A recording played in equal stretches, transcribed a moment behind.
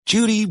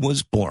Judy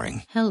was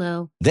boring.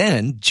 Hello.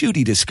 Then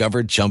Judy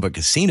discovered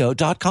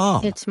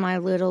ChumbaCasino.com. It's my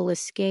little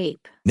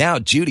escape. Now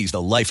Judy's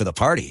the life of the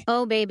party.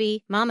 Oh,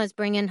 baby, mama's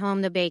bringing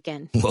home the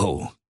bacon.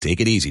 Whoa,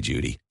 take it easy,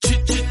 Judy.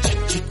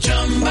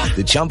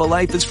 The Chumba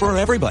life is for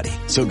everybody.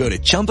 So go to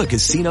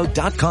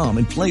ChumbaCasino.com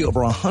and play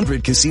over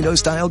 100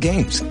 casino-style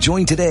games.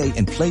 Join today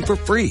and play for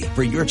free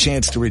for your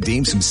chance to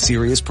redeem some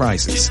serious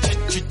prizes.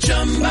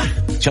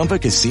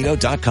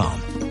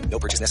 ChumbaCasino.com. No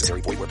purchase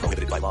necessary. Void where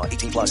prohibited by law.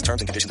 18 plus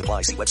terms and conditions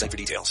apply. See website for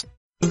details.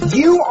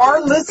 You are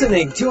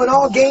listening to an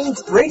All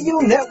Games Radio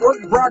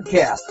Network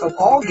broadcast of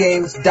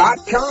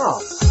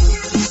AllGames.com.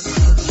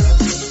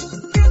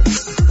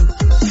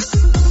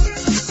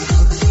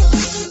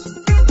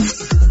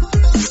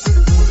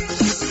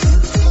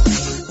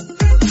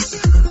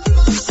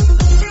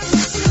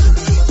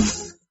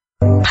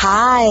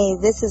 Hi,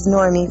 this is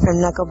Normie from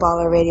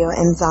Knuckleballer Radio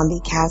and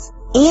Zombie Cast,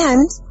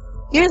 and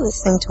you're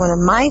listening to one of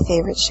my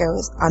favorite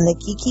shows on the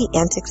Geeky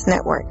Antics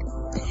Network.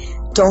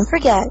 Don't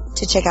forget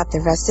to check out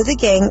the rest of the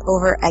gang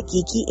over at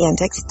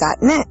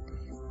geekyantics.net.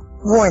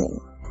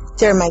 Warning,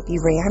 there might be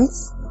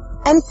rants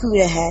and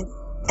food ahead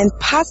and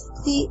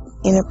possibly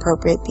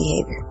inappropriate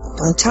behavior.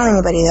 Don't tell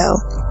anybody though.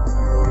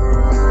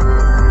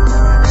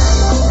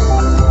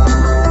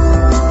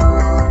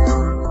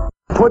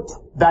 Put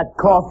that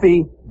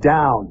coffee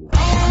down.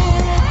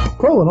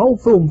 Calling all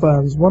film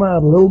fans, want to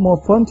add a little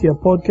more fun to your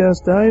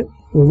podcast diet?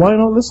 Well, why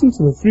not listen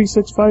to the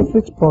 365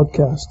 Flicks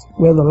podcast?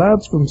 We're the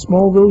lads from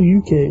Smallville,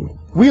 UK.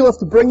 We love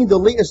to bring you the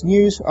latest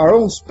news, our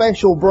own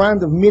special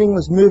brand of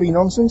meaningless movie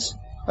nonsense,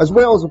 as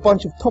well as a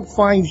bunch of top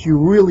fives you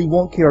really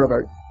won't care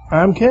about.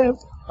 I'm Kev.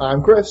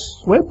 I'm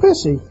Chris. We're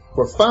Pissy.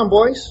 We're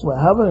fanboys. We're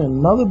having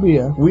another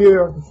beer.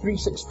 We're the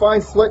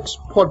 365 Flicks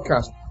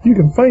podcast. You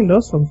can find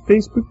us on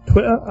Facebook,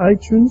 Twitter,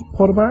 iTunes,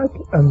 Podomatic,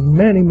 and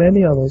many,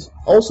 many others.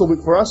 Also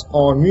look for us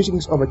on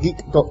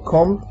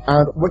musingsofageek.com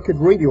and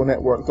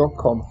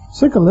wickedradionetwork.com.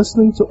 Sick of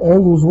listening to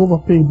all those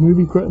overpaid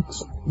movie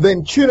critics?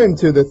 Then tune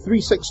into the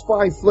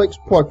 365 Flicks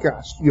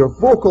podcast, your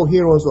vocal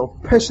heroes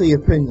of pissy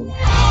opinion.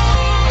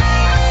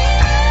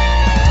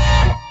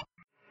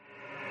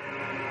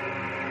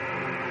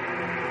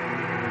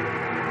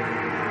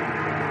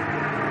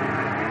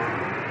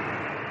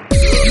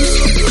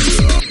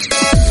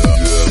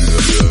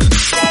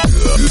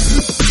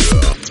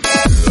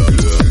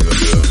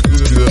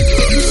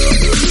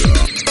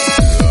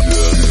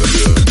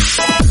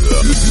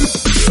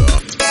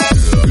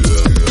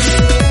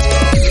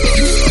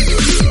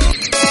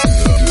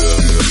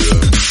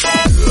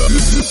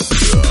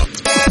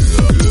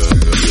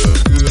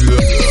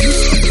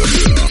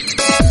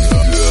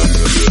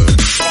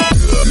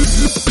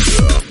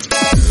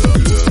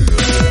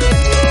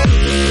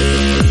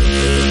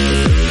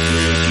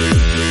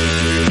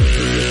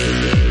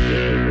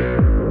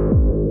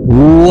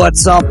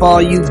 What's up,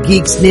 all you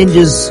geeks,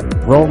 ninjas,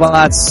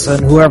 robots,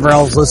 and whoever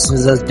else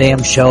listens to this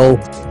damn show?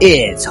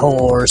 It's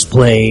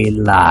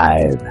HorsePLAY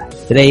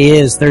Live. Today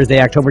is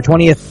Thursday, October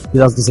 20th,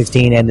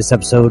 2016, and this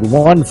episode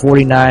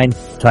 149,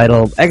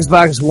 titled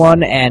Xbox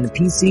One and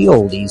PC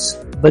Oldies,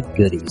 but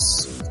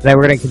Goodies. Today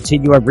we're going to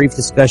continue our brief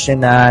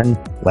discussion on,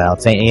 well,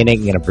 it ain't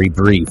going to be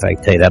brief, I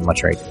can tell you that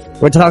much right. We're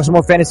going to talk some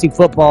more fantasy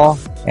football,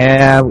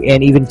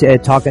 and even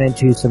talking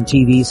into some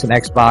TV, some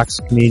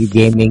Xbox, community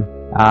gaming.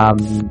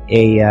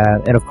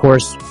 And of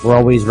course, we're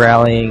always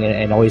rallying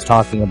and always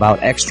talking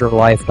about Extra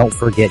Life. Don't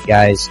forget,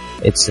 guys,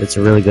 it's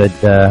a really good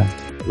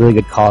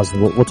cause.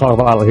 And we'll talk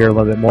about it here a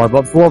little bit more.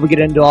 But before we get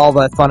into all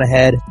that fun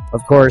ahead,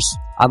 of course,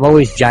 I'm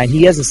always Giant.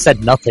 He hasn't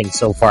said nothing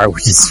so far,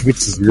 which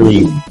is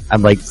really,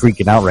 I'm like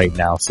freaking out right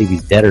now. See if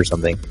he's dead or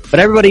something. But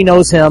everybody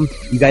knows him.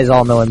 You guys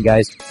all know him,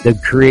 guys. The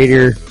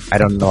creator. I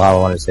don't know how I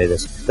want to say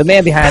this. The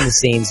man behind the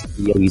scenes.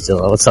 Yo,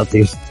 Weasel. What's up,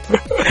 dude?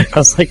 I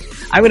was like,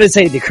 I'm going to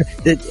say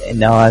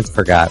no, I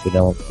forgot. We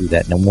don't do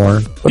that no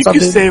more. What's up,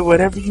 you can dude? say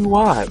whatever you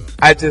want.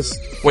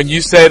 When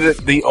you said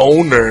the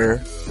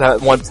owner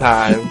that one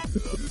time,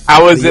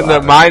 I was in the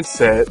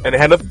mindset, and it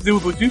had nothing to do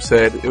with what you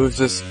said. It was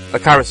just a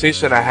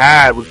conversation I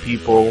had with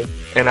people,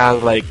 and I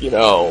was like,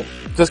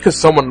 just because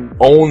someone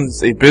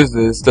owns a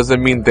business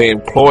doesn't mean the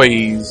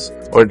employees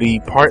or the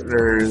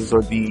partners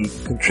or the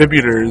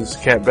contributors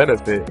can't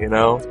benefit,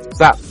 It's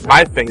not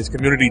my thing, it's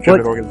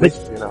community-driven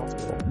organization,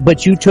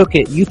 But you took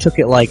it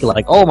like,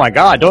 oh my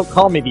god, don't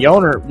call me the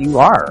owner.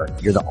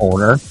 You're the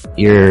owner.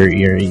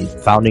 You're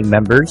founding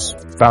members.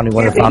 One of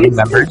the founding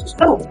members.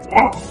 So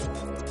bad.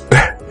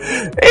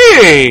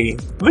 Hey,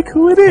 look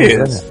who it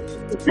is.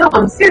 No,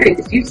 I'm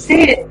serious. You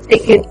say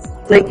it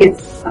like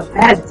it's a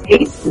bad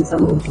taste in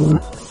someone's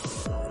mouth.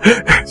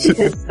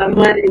 Because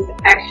someone is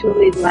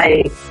actually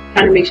trying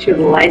to make sure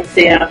the lights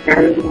stay on for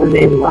everyone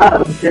they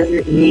love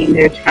doesn't mean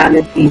they're trying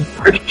to be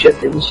worship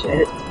and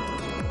shit.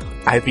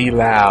 I be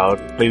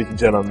loud, ladies and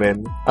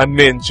gentlemen. A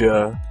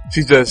ninja.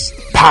 She just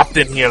popped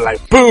in here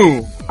like,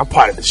 boom! I'm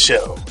part of the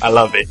show. I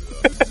love it.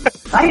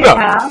 I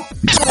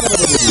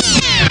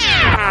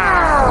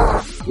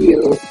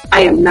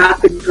am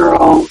not the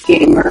girl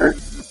gamer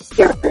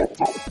stereotype.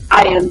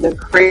 I am the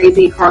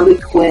crazy Harley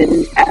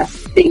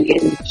Quinn-esque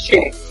thinking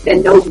chick that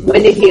knows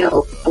when to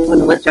heal and when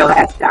to let your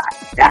ass die.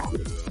 That's me.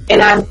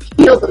 And I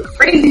heal the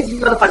craziest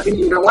motherfuckers.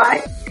 You know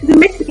why? Because it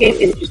makes the game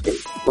interesting.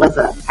 What's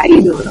up? How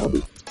you doing,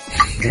 Obi?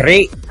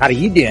 Great. How are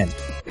you doing?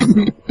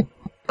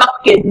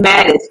 Fucking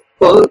mad as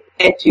fuck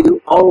at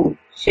you. Oh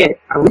shit.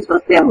 Are we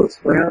supposed to be able to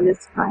swear on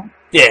this time?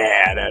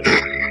 Yeah,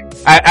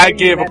 I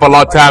gave up a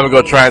long time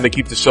ago trying to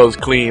keep the shows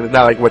clean. It's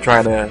not like we're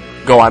trying to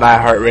go on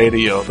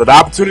iHeartRadio. So the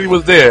opportunity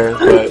was there,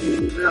 but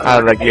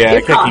I was like, yeah,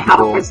 I can't keep it going.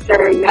 Howard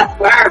Stern, that's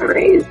where I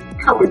raised.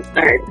 Howard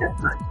Stern,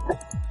 that's fine.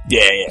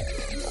 Yeah.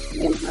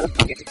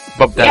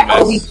 Bump that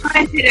mess. Obi, try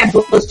and say that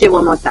bullshit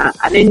one more time.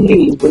 I didn't hear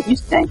you. What you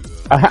say?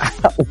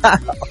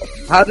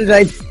 How did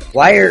I?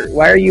 Why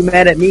are you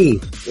mad at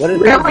me? What is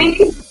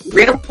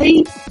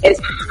Really? As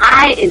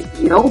high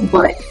as your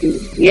butt can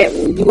get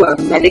when you are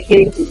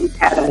medicating because you've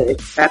had an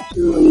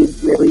exceptionally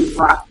really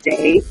rough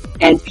day,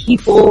 and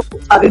people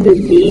other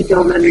than me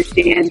don't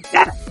understand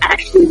that's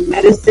actually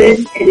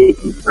medicine, and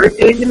if you were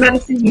doing the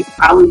medicine, you'd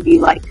probably be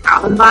like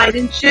Columbine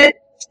and shit.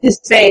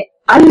 Just say,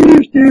 I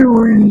understand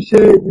what you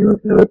said, you're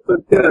not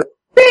fucked up.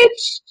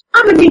 Bitch,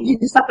 I'm gonna need you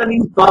to suck on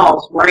these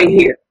balls right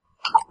here.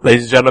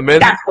 Ladies and gentlemen,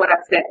 that's what I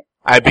said.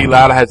 IB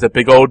Loud has a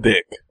big old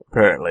dick,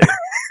 apparently.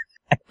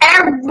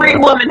 Every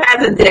woman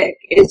has a dick.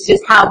 It's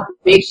just how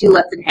big she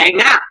lets it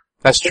hang out.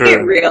 That's true.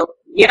 Get real.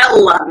 You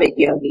love it,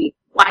 Yogi.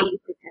 Why you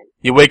pretend?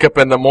 You wake up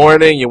in the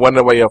morning, you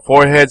wonder why your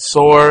forehead's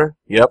sore.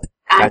 Yep,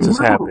 that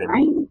just happened.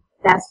 Right?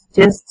 That's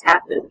just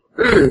happened.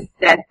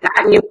 That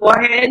dot in your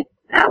forehead,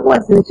 that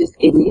wasn't just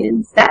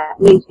Indians. That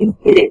means you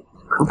hit it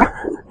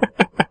correctly.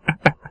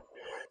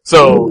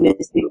 So, you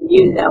miss me,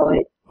 you know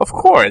it. Of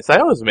course, I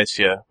always miss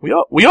you.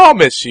 We all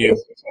miss you. I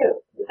miss you too.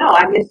 No,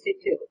 I missed you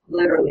too.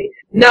 Literally.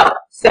 No.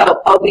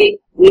 So, Obi,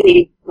 we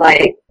need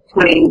like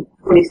 20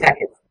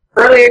 seconds.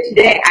 Earlier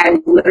today, I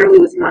literally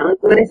was smiling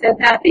when I said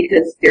that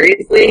because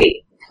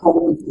seriously,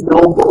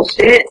 no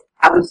bullshit.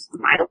 I was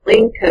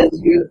smiling because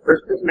you're the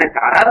first person I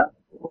thought of.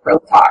 Real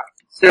talk.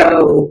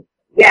 So,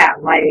 yeah,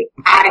 like,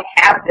 I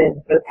have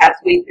been for the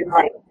past week and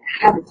like,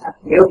 I haven't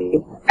talked to Yogi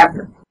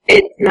ever.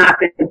 It's not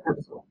been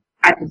purposeful.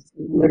 I just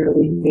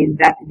literally needed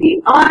that to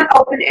be on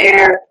open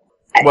air.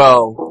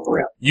 Well,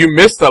 you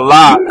missed a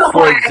lot.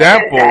 For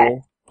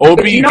example,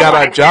 Obi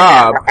got a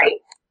job. Right?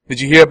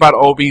 Did you hear about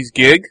Obi's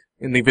gig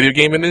in the video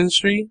game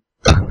industry?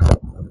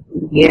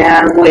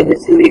 Yeah, I'm waiting to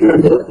see what he's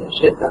gonna do with this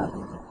shit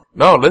though.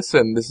 No,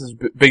 listen, this is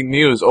big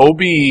news.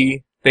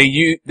 Obi,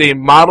 they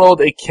modeled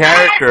a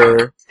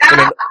character in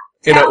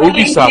an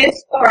Ubisoft.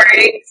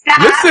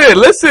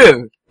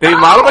 Listen. They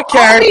modeled a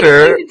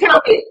character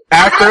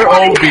after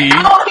Obi in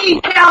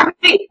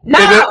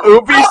an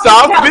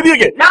Ubisoft video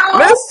game.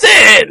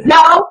 Listen!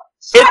 No!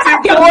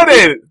 It's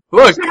important!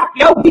 Look!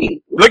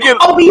 Look at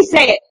Obi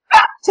say it!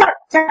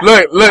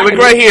 Look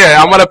right here.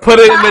 I'm gonna put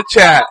it in the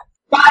chat.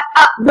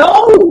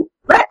 No!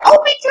 Let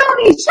Obi tell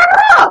me! Shut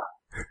up!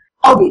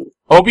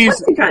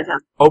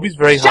 Obi's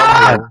very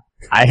humble.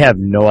 I have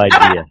no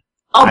idea.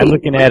 I'm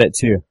looking at it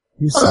too.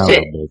 You son of a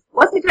bitch.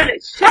 What's he trying to...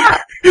 Shut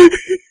up!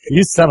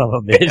 You son of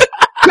a bitch.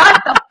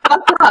 Shut the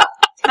fuck up.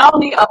 Tell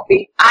me,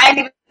 Obi. I ain't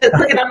even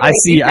looking at him. I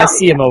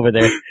see him over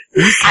there.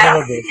 You son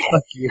of a bitch.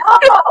 Fuck you.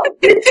 No,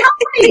 you tell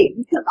me.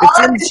 It's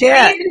in the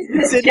chat.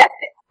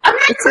 I'm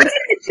not looking at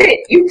shit.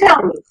 You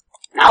tell me.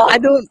 No.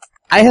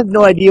 I have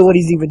no idea what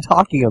he's even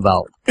talking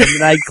about. And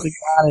then I click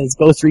on his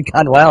Ghost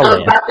Recon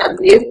Wildlands. I'm about to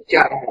mute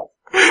your ass.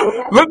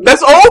 Look,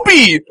 that's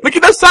Obi! Look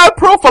at that side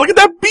profile. Look at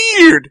that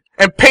beard!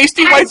 And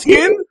pasty white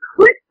skin.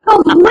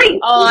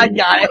 Oh, I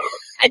got it.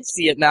 I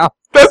see it now.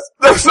 That's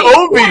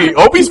Obi.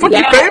 Obi's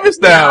fucking famous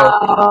now.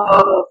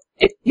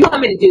 If you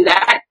want me to do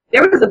that,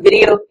 there was a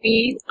video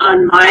feed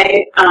on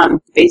my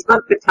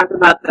Facebook that talked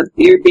about the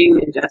beard being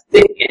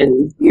majestic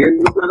and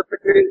beardless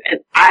motherfuckers, and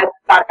I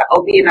thought that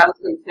Obi and I was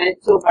going to send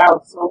it to, but I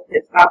was so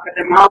pissed off at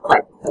them. I was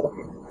like,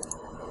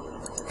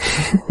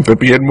 the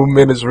beard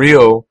movement is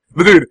real.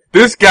 Dude,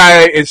 this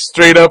guy is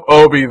straight up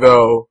Obi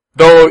though.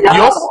 I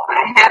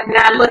have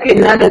not looked at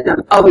none of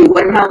them. Obi,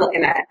 what am I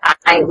looking at?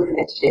 I ain't looking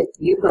at shit.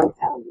 You gonna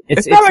tell me.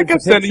 It's not like I'm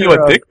sending you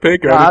a dick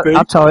pic or anything.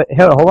 I'll tell it.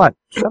 Hold on.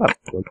 Shut up.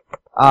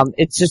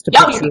 It's just a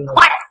picture.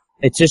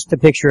 It's just a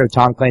picture of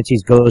Tom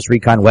Clancy's Ghost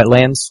Recon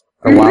Wetlands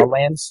or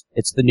Wildlands.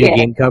 It's the new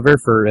game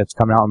cover it's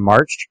coming out in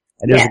March.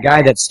 And there's a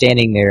guy that's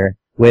standing there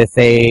with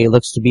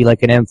looks to be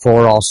like an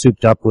M4 all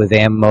souped up with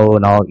ammo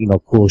and all,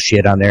 cool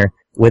shit on there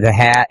with a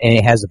hat, and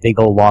it has a big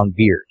old long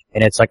beard.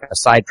 And it's like a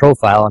side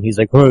profile, and he's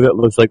like, oh, that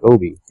looks like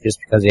Obi, just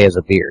because he has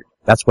a beard.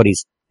 That's what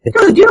he's...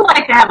 Dude, you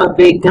like to have a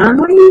big gun.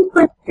 What are you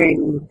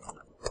putting?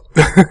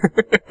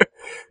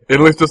 It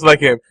looks just like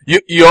him.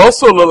 You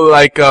also look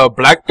like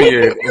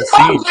Blackbeard in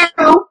Siege.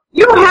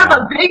 You have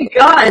a big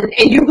gun,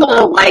 and you're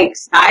gonna,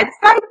 sidestep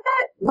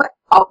that? What?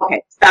 Oh,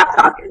 okay, stop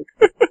talking.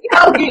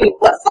 Yogi,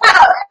 what's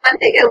up? My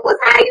nigga,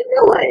 how you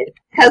doing?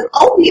 Because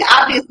Obi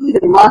obviously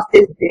lost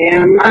his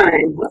damn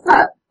mind. What's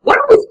up? What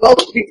are we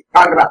supposed to be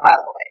talking about, by the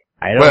way?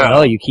 I don't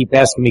know. You keep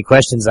asking me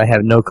questions I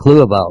have no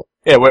clue about.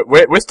 Yeah,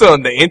 we're still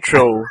in the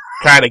intro,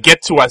 trying to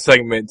get to our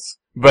segments.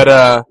 But,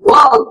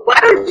 well, why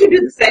don't you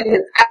do the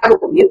segments? I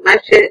will mute my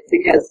shit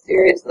because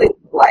seriously,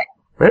 what?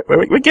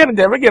 We're getting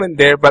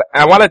there, but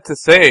I wanted to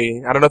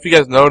say, I don't know if you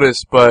guys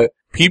noticed, but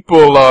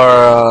people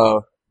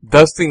are,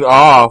 dusting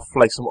off,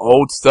 like, some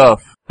old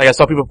stuff. Like, I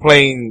saw people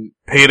playing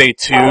Payday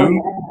 2.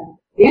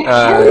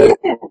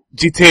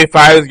 GTA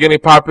 5 is getting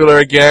popular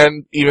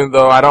again, even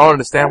though I don't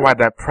understand why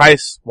that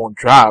price won't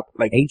drop.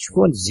 Like,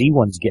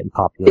 H1Z1's getting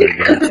popular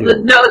again, too.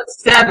 The Note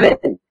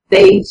 7,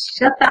 they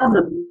shut down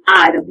the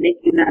mod of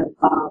making that a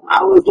bomb.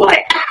 I was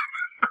like,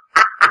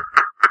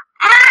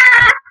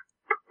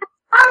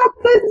 I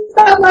couldn't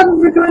stop laughing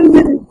for 20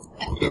 minutes.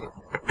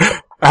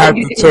 I have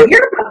to turn.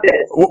 Hear about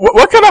this.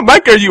 What kind of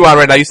mic are you on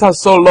right now? You sound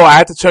so low. I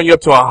had to turn you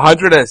up to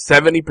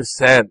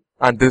 170%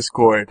 on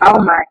Discord.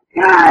 Oh my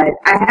god.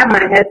 I have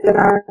my headset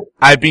on.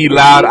 I be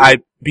loud. I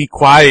be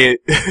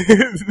quiet.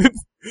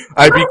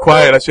 I be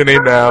quiet. That's your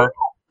name now.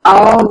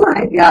 Oh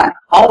my god.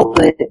 Hold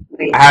it.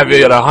 Wait. I have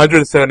it at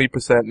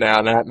 170% now.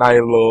 Now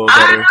you're a little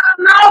better. I don't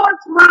know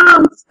what's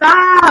wrong.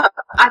 Stop.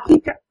 I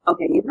keep.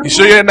 Okay. You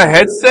sure you're in a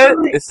headset?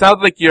 It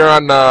sounds like you're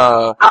on.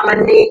 I'm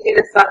gonna need you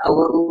to suck a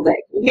little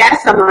bit.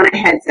 Yes, I'm on a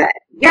headset.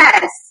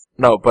 Yes.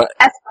 No, but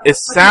it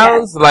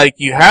sounds like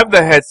you have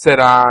the headset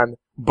on,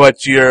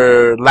 but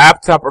your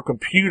laptop or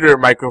computer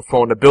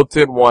microphone, the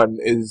built-in one,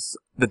 is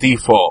the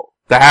default.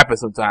 That happens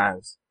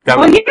sometimes.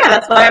 Well, yeah,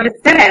 that's why I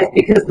said,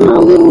 because I'm a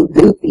little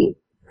goofy.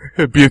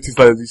 Beauty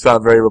says you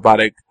sound very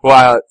robotic.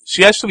 Well,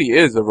 she actually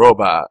is a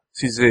robot.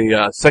 She's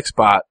a sex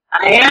bot.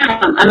 I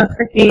am. I'm a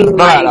freaking...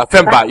 No,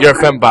 Fembot. You're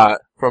a Fembot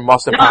from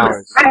Austin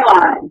Powers.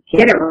 I'm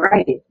Get it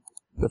right.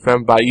 The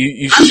Fembot.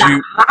 You I'm shoot...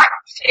 the hot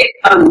chick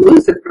of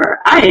Lucifer.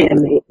 I am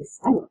a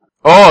Cylon.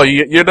 Oh,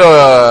 you're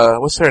the...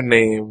 What's her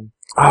name?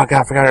 Oh,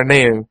 God, I forgot her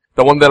name.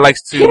 The one that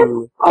likes to...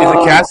 Is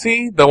it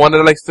Cassie? The one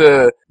that likes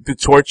to do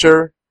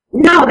torture?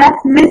 No,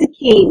 that's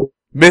Mizikine.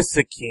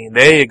 Mizikine.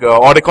 There you go.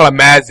 Or they call her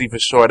Mazzy for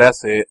short.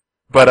 That's it.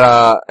 But,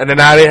 and then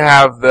now they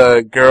have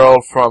the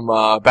girl from,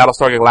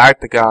 Battlestar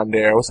Galactica on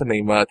there. What's her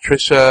name?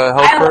 Trisha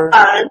Helfer?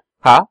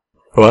 Huh?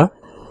 What?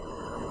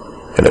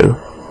 Hello?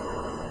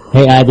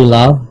 Hey, I be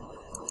love.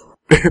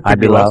 I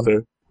be love.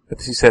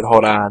 She said,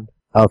 hold on.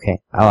 Okay.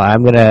 Oh,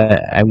 I'm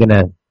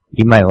gonna,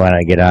 you might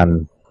wanna get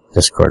on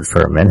Discord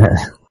for a minute.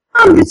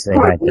 Say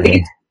hi to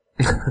me.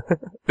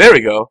 There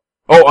we go.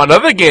 Oh,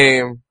 another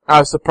game I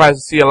was surprised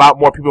to see a lot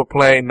more people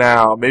playing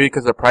now. Maybe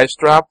because the price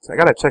dropped. I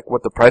gotta check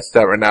what the price is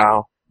at right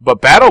now. But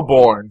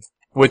Battleborn,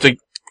 which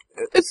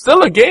it's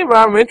still a game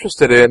I'm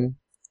interested in.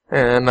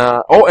 And,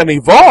 and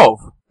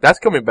Evolve. That's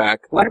coming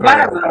back. What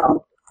about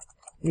Evolve?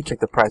 Let me check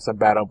the price on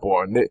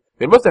Battleborn.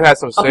 They must have had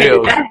some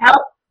sales. Did that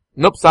help?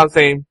 Nope, it's not the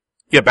same.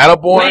 Yeah,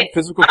 Battleborn,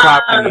 physical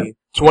copy,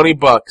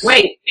 $20.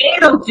 Wait,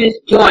 Fatal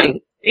just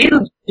joined.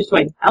 Hello.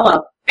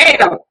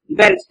 Fatal, you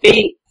better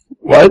speak.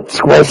 What?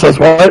 Squirrel says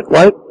what?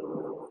 What?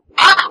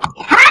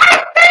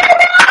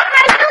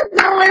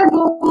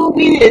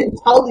 We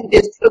totally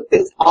just took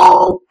this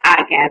whole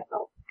podcast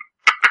off.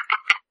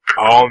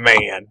 Oh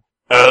man.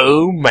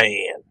 Oh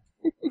man.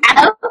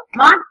 Oh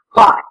my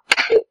god.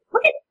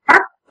 Look at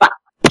her.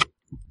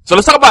 So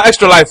let's talk about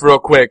Extra Life real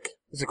quick.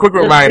 It's a quick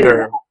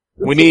reminder.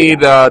 We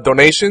need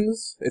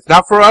donations. It's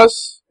not for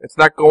us. It's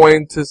not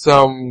going to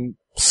some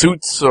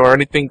suits or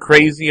anything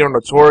crazy or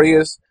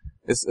notorious.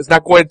 It's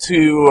not going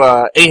to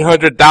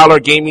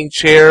 $800 gaming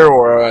chair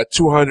or a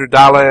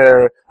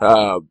 $200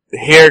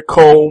 hair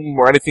comb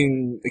or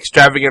anything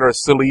extravagant or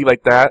silly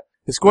like that.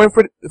 It's going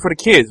for the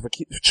kids, for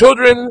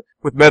children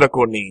with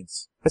medical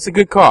needs. That's a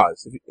good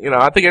cause. You know,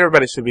 I think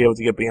everybody should be able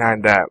to get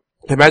behind that.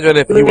 Imagine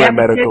if you were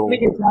medical. We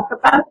can talk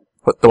about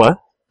What? The what?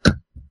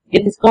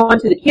 If it's going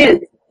to the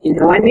kids, you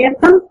know any of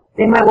them?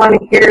 They might want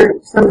to hear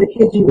some of the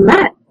kids you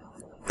met.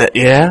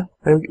 Yeah,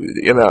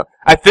 you know,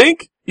 I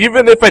think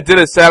even if I did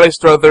a Sally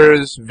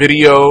Struthers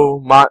video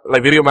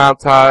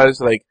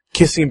montage, like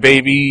kissing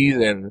babies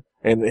and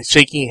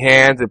shaking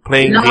hands and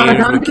playing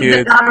games with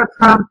kids, the Donald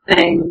Trump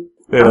thing.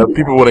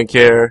 People wouldn't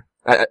care.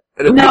 It's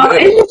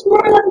just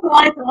more along the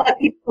lines of let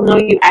people know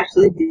you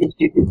actually did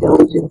your due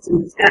diligence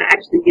and it's gonna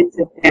actually get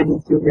to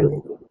families who really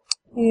need.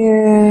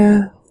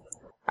 Yeah.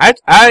 I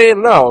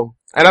know.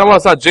 I don't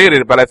want to sound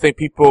jaded, but I think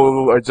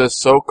people are just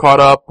so caught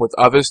up with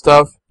other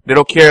stuff. They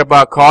don't care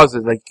about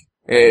causes. Like,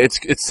 it's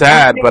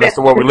sad, but it's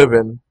the world we live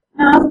in.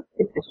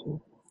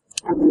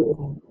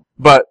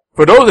 But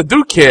for those that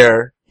do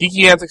care,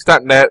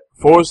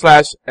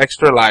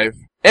 geekyantics.net/extra life.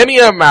 Any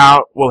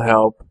amount will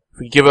help.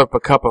 If you give up a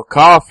cup of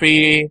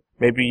coffee,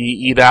 maybe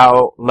eat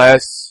out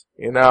less,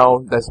 you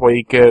know, that's why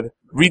you could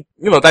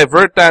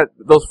divert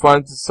those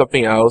funds to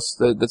something else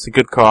that's a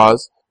good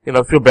cause. You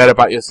know, feel better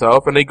about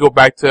yourself, and then go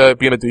back to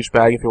being a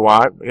douchebag if you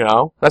want, you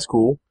know, that's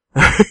cool.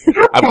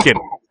 I'm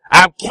kidding.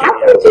 No, you're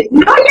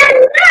not!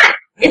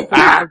 It's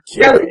not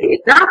really.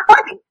 It's not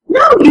funny.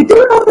 No, you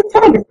do it all the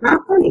time. It's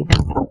not funny.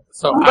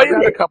 So I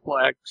got a couple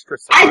of extra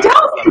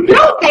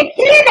they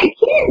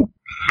can't.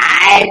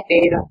 Hi,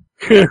 Beta.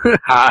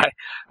 Hi.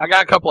 I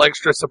got a couple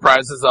extra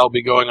surprises I'll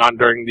be going on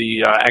during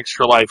the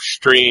Extra Life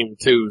stream,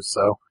 too,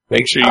 so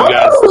make sure you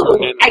guys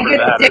tune in for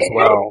that as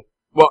well.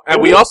 Well,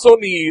 and we also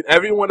need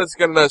everyone that's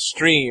gonna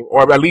stream,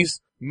 or at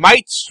least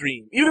might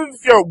stream. Even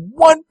if you're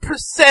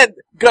 1%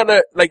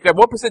 gonna, like that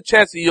 1%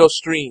 chance that you'll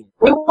stream.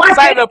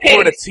 Sign up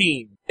for the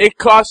team. It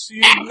costs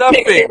you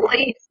nothing.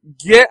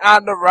 Get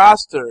on the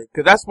roster.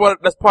 Cause that's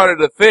part of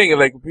the thing.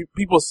 Like,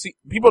 people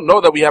know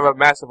that we have a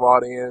massive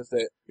audience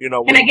that, you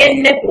know. Can I get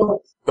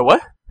nipples? The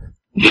what?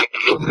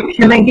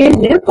 Can I get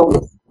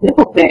nipples?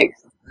 Nipple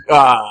pics.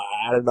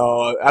 I don't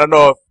know. I don't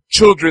know if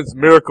Children's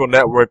Miracle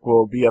Network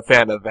will be a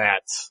fan of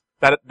that.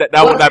 That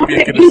would not be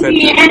a good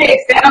incentive.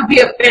 That'll be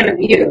a fan of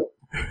you.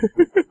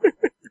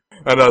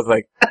 And I was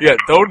like, yeah,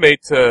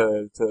 donate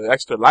to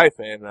Extra Life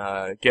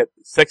and get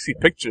sexy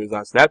pictures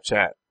on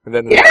Snapchat. And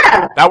then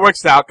that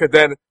works out, cause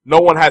then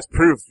no one has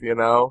proof, you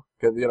know?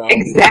 Cause, you know.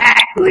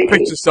 Exactly.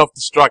 Pictures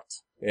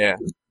self-destruct. Yeah.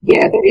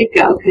 Yeah, there you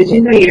go, cause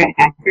you know you're a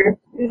hacker.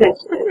 Do that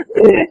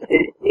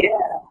shit.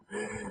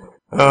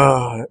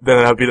 Yeah. Then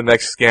that'll be the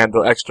next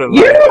scandal. Extra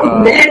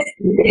Life,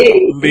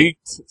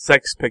 leaked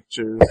sex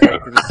pictures. I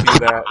can just see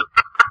that.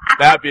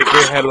 That'd be a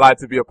great headline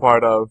to be a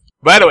part of.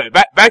 But anyway,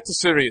 back to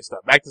serious stuff.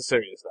 Okay,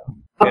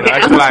 you know,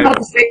 Extra I'm gonna smoke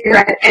a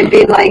cigarette and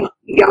be like,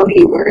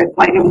 Yogi, we're gonna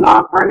fight him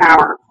off for an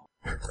hour.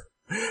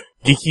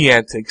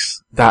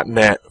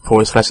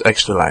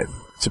 geekyantics.net/Extra Life.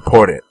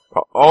 Support it.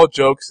 All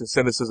jokes and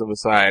cynicism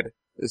aside,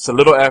 it's a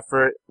little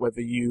effort,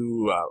 whether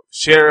you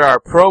share our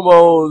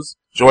promos,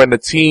 join the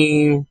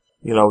team,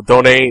 you know,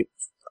 donate,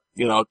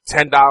 you know,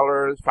 $10,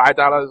 $5,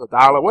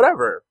 $1,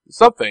 whatever.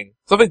 Something.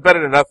 Something's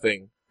better than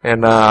nothing.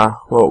 And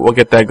we'll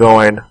get that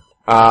going.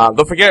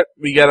 Don't forget,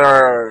 we got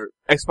our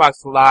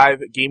Xbox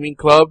Live Gaming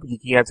Club,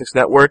 Geeky Antics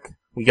Network.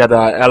 We got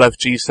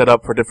LFG set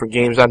up for different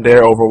games on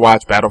there,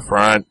 Overwatch,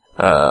 Battlefront,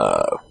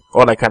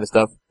 all that kind of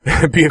stuff.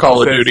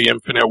 Call of Duty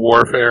Infinite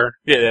Warfare.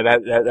 Yeah,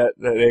 that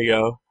there you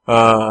go.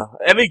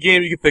 Any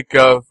game you can think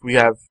of, we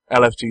have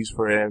LFGs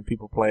for it and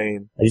people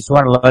playing. I just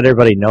want to let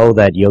everybody know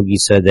that Yogi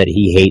said that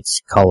he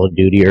hates Call of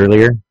Duty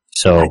earlier.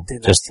 So,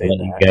 just to let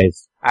you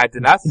guys. I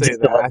did not say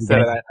that. I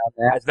said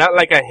it's not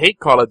like I hate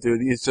Call of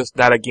Duty, it's just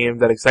not a game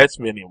that excites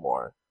me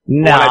anymore.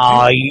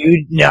 No,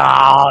 you didn't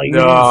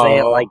say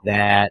it like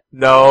that.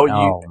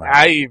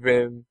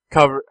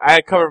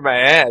 I covered my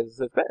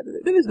ass.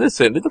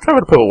 Listen, don't try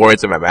to put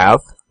words in my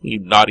mouth, you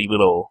naughty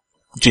little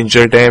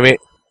ginger, damn it.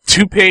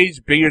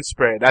 2-page beard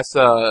spread. That's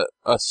an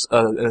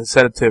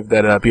incentive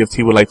that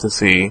BFT would like to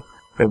see.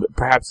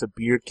 Perhaps a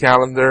beard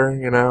calendar,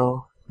 you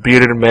know.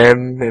 Bearded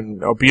men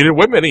or bearded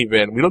women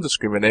even. We don't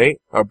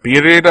discriminate. Or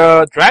bearded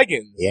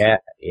dragons. Yeah,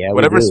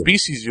 whatever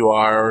species you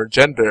are or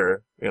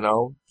gender, you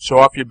know. Show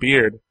off your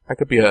beard. That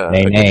could be a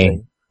good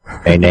thing.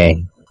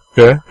 Nay.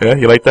 Yeah,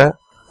 you like that?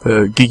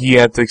 The Geeky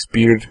Antics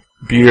beard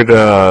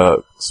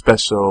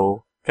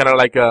special. Kinda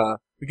like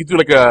we could do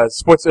like a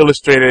Sports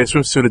Illustrated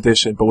swimsuit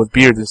edition, but with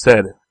beards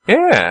instead.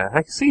 Yeah,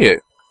 I can see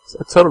it.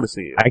 I totally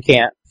see it. I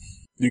can't.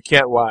 You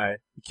can't, why?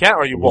 You can't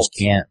or you won't? Just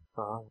can't.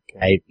 Oh,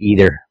 okay.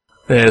 Either.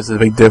 There's a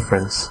big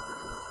difference.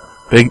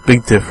 Big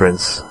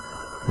difference.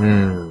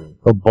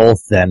 For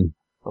both then.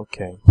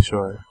 Okay,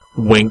 sure.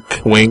 Wink.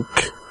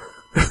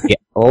 Yeah,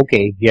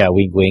 okay. Yeah,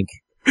 wink.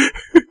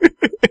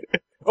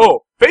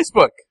 Oh,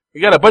 Facebook!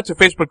 We got a bunch of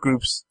Facebook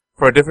groups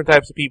for different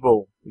types of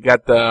people. We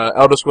got the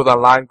Elder Scrolls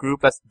Online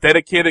group that's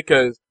dedicated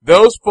because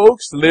those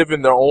folks live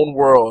in their own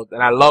world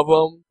and I love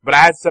them, but I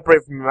had to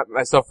separate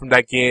myself from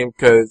that game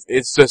because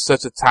it's just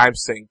such a time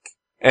sink.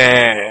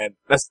 And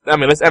that's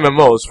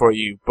MMOs for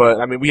you, but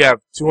we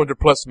have 200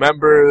 plus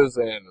members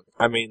and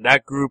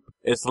that group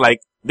is like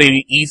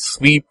they eat,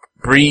 sleep,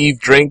 breathe,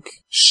 drink,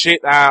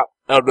 shit out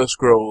Elder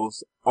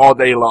Scrolls all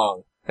day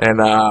long. And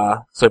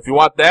so if you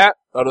want that,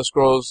 Elder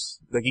Scrolls,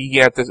 the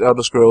Geeky Antics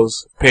Elder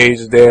Scrolls page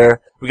is there.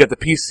 We got the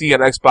PC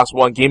and Xbox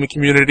One gaming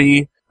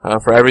community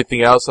for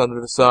everything else under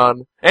the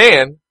sun.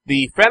 And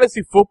the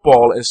fantasy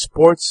football and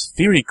sports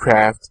theory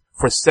craft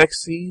for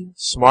sexy,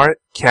 smart,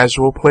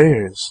 casual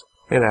players.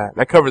 Yeah,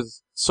 that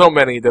covers so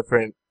many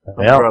different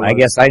umbrellas. I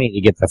guess I need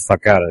to get the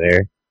fuck out of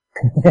there.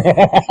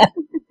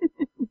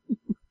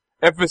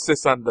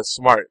 Emphasis on the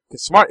smart. The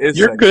smart is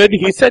You're sexy. good.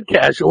 He said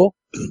casual.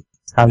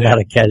 I'm not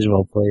a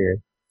casual player.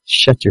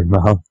 Shut your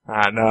mouth.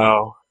 I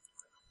know.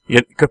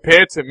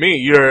 Compared to me,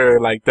 you're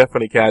like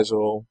definitely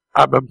casual.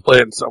 I've been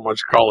playing so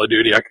much Call of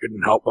Duty I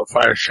couldn't help but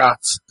fire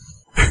shots.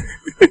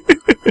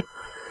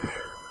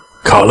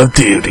 Call of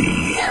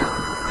Duty.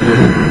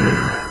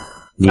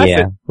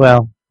 Yeah,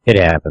 well, it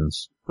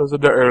happens. Those are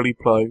the early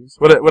plugs.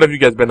 What have you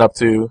guys been up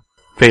to,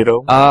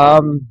 Fatal?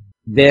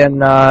 Been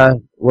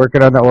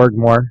working on the org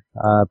more,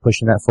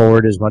 pushing that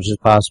forward as much as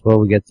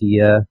possible. We get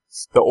the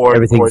org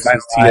everything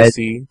courses,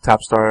 TSC,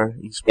 Top Star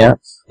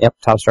Esports. Yep,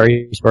 Top Star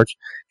Esports.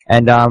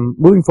 And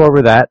moving forward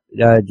with that,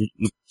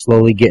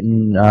 slowly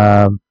getting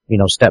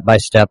step by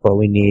step what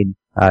we need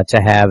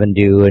to have and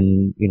do,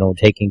 and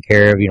taking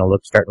care of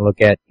starting to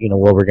look at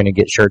where we're going to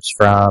get shirts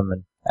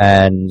from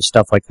and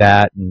stuff like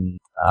that, and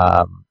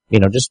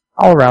just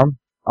all around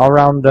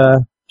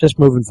just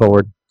moving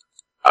forward.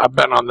 I've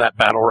been on that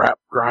battle rap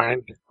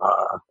grind.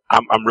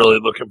 I'm really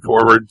looking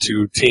forward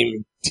to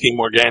Team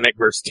Organic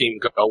versus Team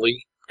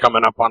Gully,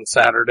 coming up on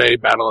Saturday,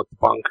 Battle at the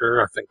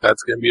Bunker. I think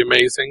that's going to be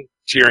amazing.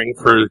 Cheering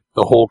for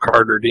the whole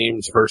Carter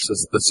Deems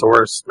versus the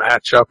Source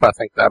matchup. I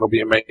think that'll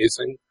be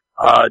amazing.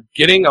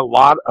 Getting a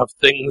lot of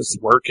things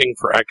working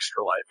for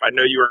Extra Life. I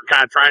know you were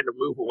kind of trying to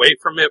move away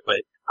from it,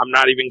 but I'm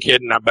not even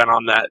kidding. I've been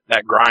on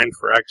that grind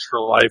for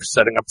Extra Life,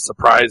 setting up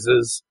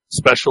surprises,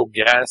 special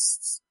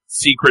guests,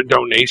 secret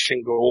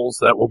donation goals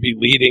that will be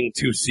leading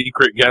to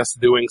secret guests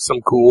doing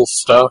some cool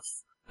stuff.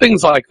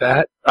 Things like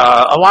that.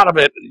 A lot of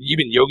it,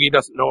 even Yogi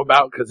doesn't know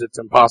about because it's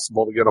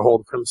impossible to get a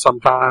hold of him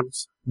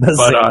sometimes.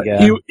 But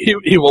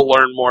he will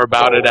learn more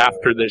about it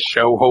after this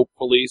show,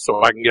 hopefully,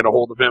 so I can get a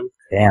hold of him.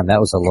 Damn, that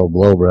was a low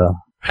blow, bro.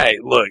 Hey,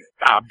 look,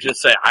 I'm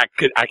just saying, I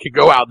could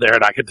go out there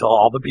and I could tell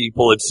all the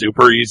people it's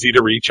super easy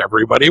to reach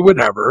everybody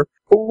whenever.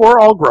 But we're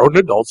all grown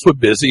adults with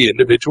busy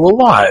individual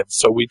lives,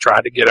 so we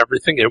try to get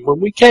everything in when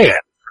we can.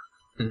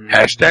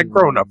 Hashtag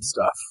grown-up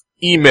stuff.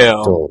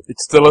 Email.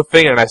 It's still a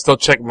thing, and I still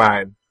check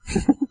mine.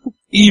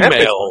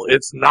 Email.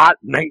 It's not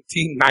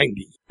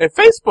 1990. And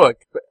Facebook.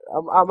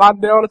 I'm on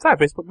there all the time.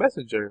 Facebook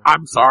Messenger.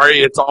 I'm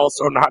sorry, it's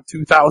also not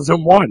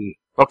 2001.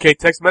 Okay,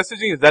 text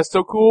messaging, is that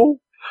still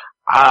cool?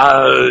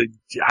 I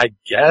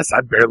guess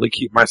I barely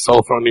keep my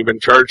cell phone even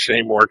charged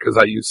anymore because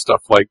I use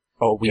stuff like,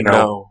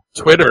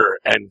 Twitter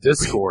and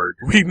Discord.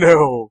 We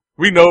know,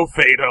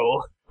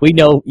 Fado. We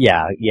know,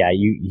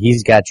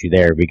 he's got you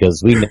there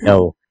because we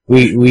know,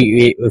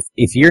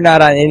 if you're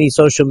not on any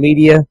social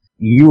media,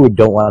 you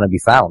don't want to be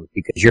found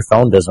because your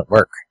phone doesn't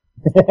work.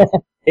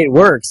 It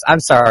works. I'm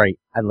sorry.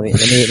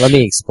 Let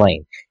me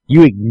explain.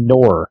 You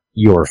ignore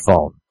your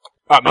phone.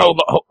 Don't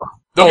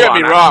get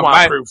me wrong. I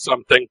want to prove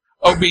something.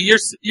 Obi,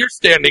 you're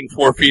standing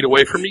 4 feet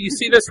away from me. You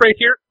see this right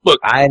here?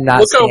 Look. I am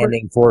not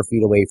standing 4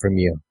 feet away from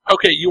you.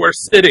 Okay, you are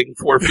sitting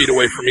 4 feet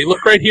away from me.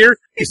 Look right here.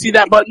 You see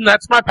that button?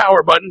 That's my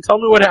power button. Tell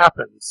me what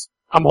happens.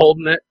 I'm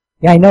holding it.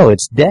 Yeah, I know.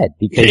 It's dead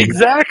because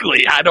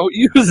exactly. I don't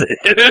use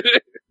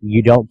it.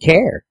 You don't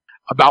care.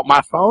 About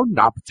my phone?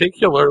 Not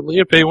particularly.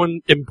 If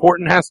anyone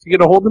important has to get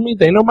a hold of me,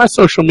 they know my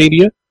social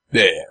media.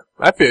 Yeah,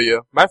 I feel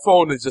you. My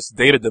phone is just a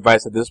data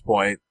device at this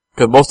point.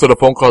 Because most of the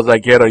phone calls I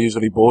get are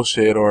usually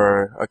bullshit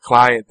or a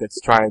client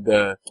that's trying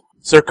to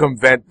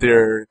circumvent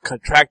their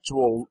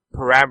contractual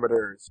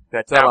parameters.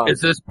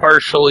 Is this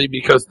partially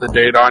because the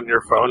data on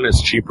your phone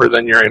is cheaper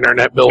than your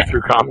internet bill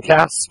through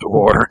Comcast?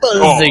 Or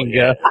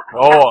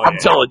I'm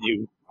telling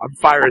you, I'm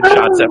firing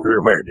shots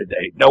everywhere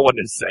today. No one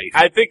is safe.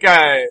 I think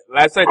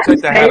last I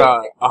checked, I had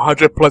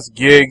 100+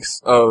 gigs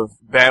of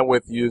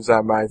bandwidth used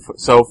on my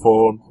cell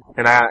phone,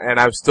 and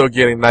I'm still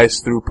getting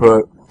nice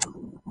throughput.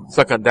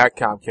 Suck on that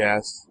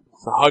Comcast.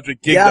 It's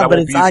 100 gigs. Yeah, but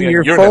it's on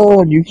your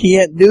phone. You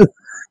can't do.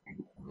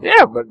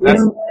 Yeah, but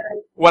that's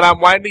when I'm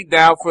winding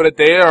down for the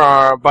day or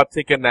I'm about to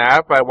take a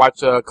nap. I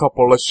watch a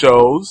couple of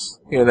shows.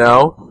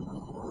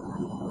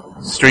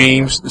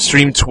 Stream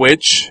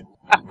Twitch.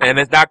 And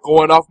it's not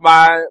going off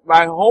my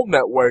home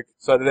network,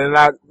 so they're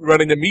not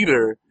running the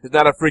meter. It's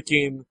not a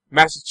freaking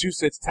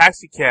Massachusetts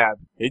taxi cab.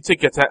 You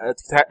take a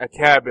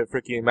cab in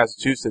freaking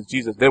Massachusetts,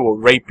 Jesus, they will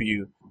rape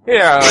you.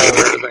 Yeah,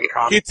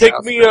 can you take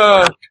me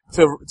to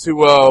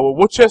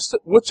Worcester,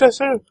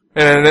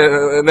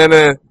 and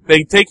then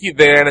they take you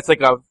there, and it's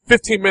like a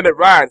 15-minute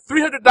ride,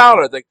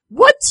 $300. Like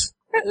what?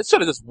 They should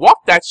have just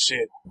walked that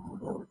shit.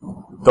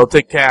 Don't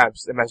take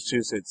cabs in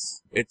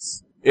Massachusetts.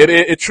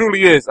 It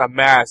truly is a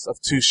mass of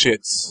two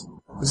shits.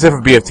 Except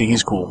for BFT,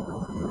 he's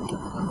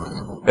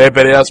cool.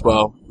 Everybody else,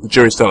 well, the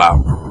jury's still out.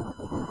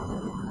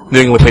 New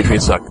England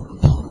Patriots suck.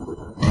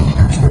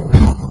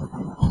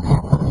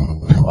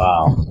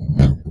 Wow.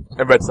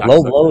 Everybody sucks.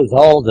 Low blows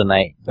all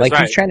tonight. That's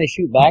right. He's trying to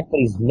shoot back, but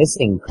he's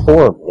missing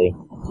horribly.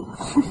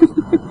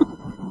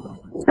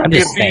 I'm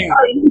just saying.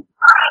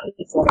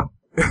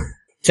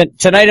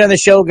 Tonight on the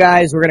show,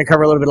 guys, we're going to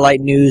cover a little bit of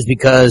light news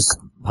because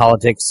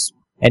politics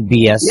and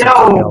BS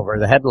are taking over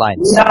the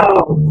headlines.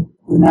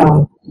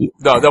 No,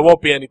 there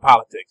won't be any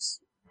politics.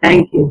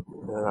 Thank you.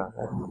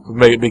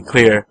 Make it be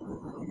clear.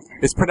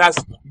 It's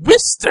pronounced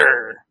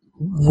Worcester.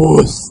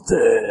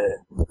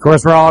 Of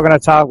course, we're going to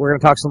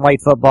talk some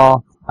light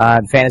football,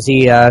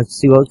 fantasy,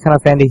 see what kind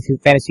of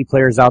fantasy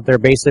players out there.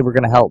 Basically, we're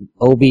going to help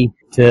Obi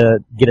to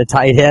get a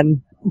tight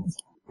end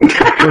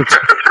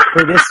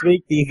for this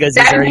week because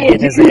he's already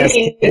getting his ass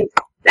kicked.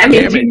 That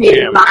means you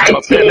need my I'm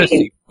a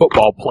fantasy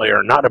football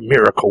player, not a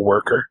miracle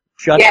worker.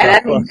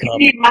 That means you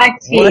need my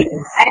team.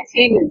 My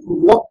team is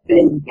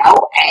whooping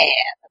your ass.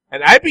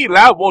 And IB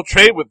Loud won't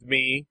trade with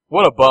me.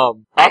 What a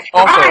bum. I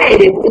tried. It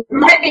didn't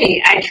let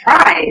me. I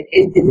tried.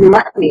 It didn't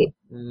let me.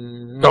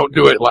 Don't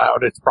do it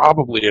loud. It's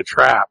probably a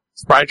trap.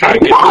 It's probably trying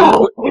to get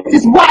you. Which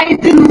is why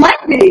it didn't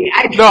let me.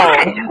 I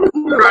tried.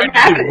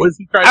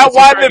 I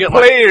wanted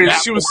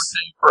players. She was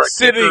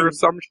sitting.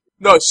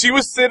 No, she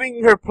was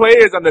sitting her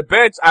players on the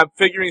bench. I'm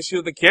figuring she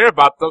doesn't care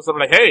about them. So I'm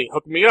like, hey,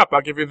 hook me up.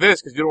 I'll give you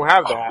this because you don't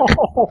have that.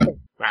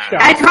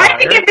 I tried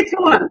to give it to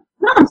him.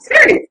 No, I'm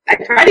serious. I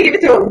tried to give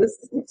it to him. This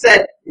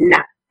said, no.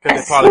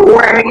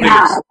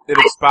 It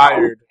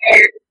expired.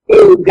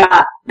 you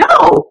got,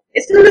 no,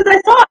 as soon as I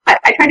saw it,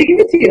 I tried to give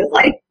it to you. It's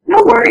like,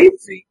 no worries.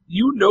 See,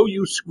 you know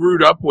you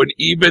screwed up when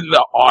even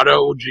the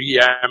auto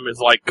GM is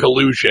like,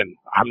 collusion.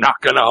 I'm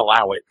not gonna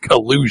allow it.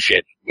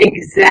 Collusion.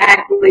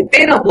 Exactly.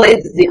 Fatal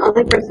Blaze is the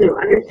only person who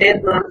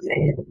understands what I'm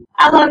saying.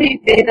 I love you,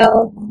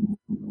 Fatal.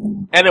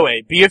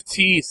 Anyway,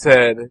 BFT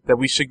said that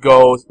we should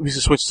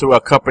switch to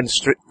a cup and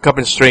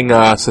string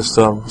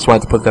system. Just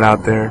wanted to put that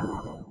out there.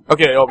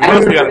 Okay, what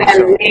else we got on the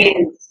show?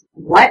 Means.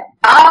 What?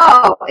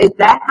 Oh, is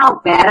that how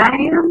bad I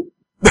am?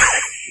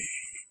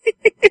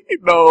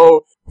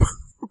 No,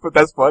 but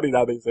that's funny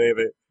now they say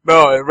it.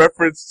 No, in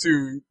reference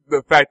to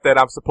the fact that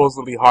I'm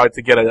supposedly hard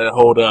to get a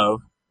hold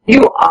of.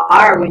 You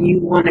are when you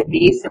want to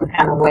be some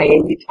kind of way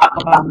and you talk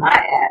about my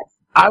ass.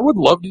 I would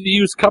love to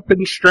use cup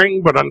and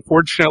string, but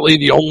unfortunately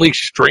the only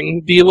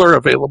string dealer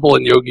available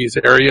in Yogi's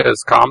area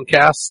is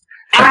Comcast.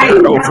 And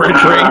their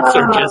overage rates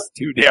are just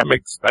too damn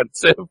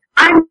expensive.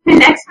 I'm in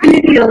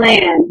Xfinity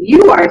land.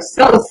 You are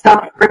so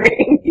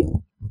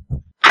suffering.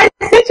 I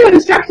sent you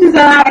instructions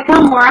on how to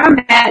come where I'm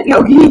at.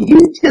 Yogi,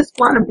 you just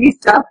want to be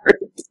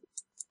suffering.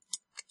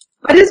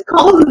 But it's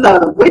cold as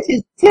a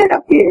witch's tit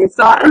up here,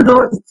 so I don't know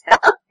what to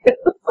tell you.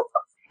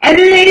 And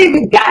it ain't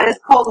even got as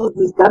cold as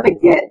it's gonna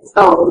get,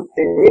 so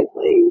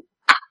seriously.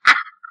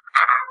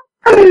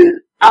 I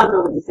don't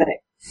know what to say.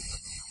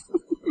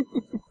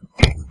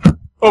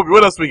 Obi,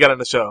 what else we got on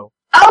the show?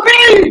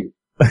 Obi!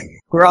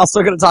 We're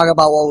also going to talk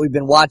about what we've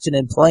been watching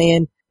and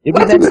playing. Did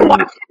we mention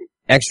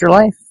Extra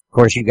Life? Of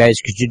course, you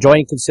guys could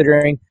join,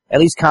 considering at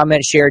least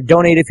comment, share,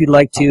 donate if you'd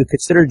like to.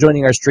 Consider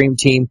joining our stream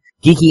team,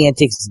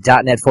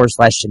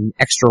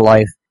 geekyantics.net/extra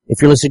life.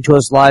 If you're listening to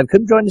us live,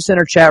 come join us in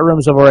our chat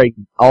rooms over at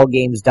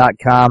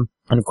allgames.com.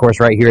 And of course,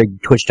 right here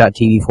at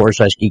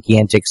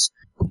twitch.tv/geekyantics.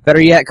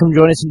 Better yet, come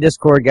join us in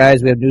Discord,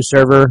 guys. We have a new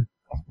server.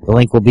 The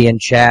link will be in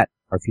chat.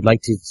 Or if you'd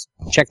like to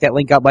check that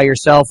link out by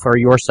yourself or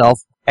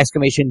yourself,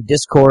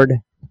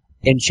 !Discord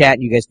in chat.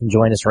 You guys can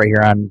join us right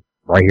here on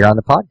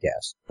the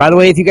podcast. By the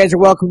way, if you guys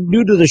are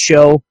new to the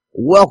show,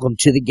 welcome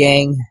to the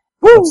gang.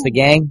 Woo! What's the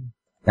gang?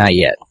 Not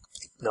yet.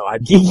 No,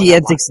 Geeky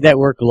Antics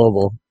Network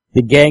Global.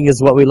 The gang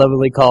is what we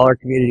lovingly call our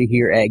community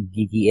here at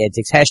Geeky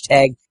Antics.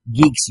 Hashtag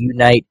Geeks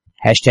Unite.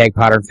 Hashtag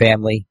Modern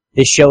Family.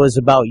 This show is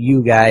about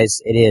you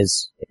guys. It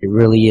is. It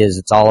really is.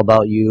 It's all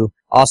about you.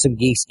 Awesome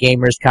geeks,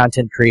 gamers,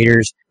 content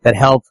creators that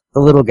help the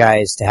little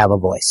guys to have a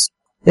voice.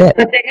 Yeah.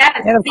 But they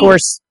gotta and of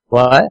course,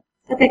 what?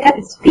 But they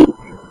gotta speak.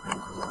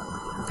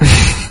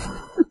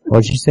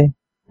 What did you say?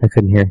 I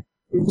couldn't hear.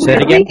 Say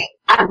it again?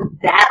 I'm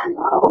that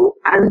low.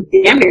 I'm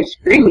damn near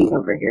screaming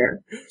over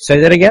here. Say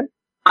that again?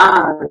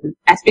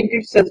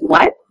 Aspector says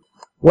what?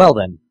 Well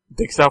then.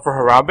 Dicks out for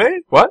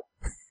Harambe? What?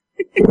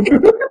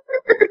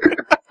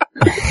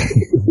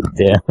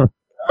 Damn.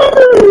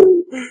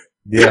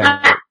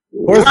 Yeah.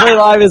 HorsePLAY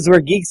Live is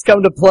where geeks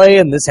come to play,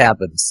 and this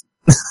happens.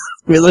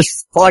 We are the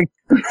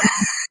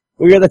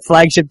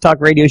flagship talk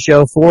radio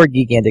show for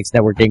Geek Antics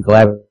Network in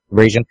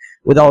collaboration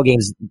with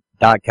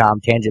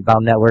AllGames.com, Tangent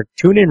Bound Network,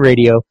 TuneIn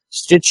Radio,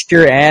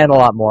 Stitcher, and a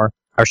lot more.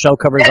 Our show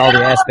covers all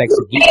the aspects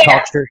of geek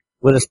culture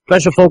with a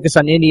special focus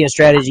on indie and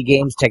strategy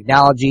games,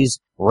 technologies,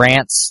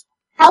 rants.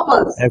 Help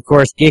us. And of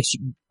course, geeks.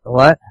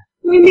 What?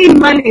 We need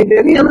money.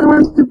 They're the only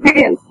ones who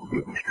pay us.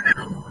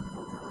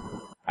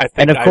 I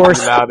think of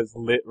course, Loud is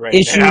lit right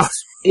issues now.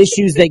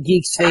 Issues that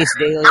geeks face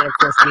daily, and of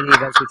course, many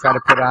events we try to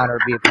put on or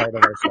be a part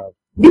of ourselves.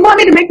 You want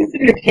me to make this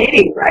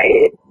entertaining,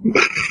 right?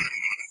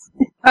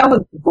 If I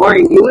was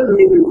boring, you wouldn't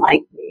even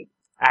like me.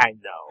 I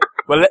know.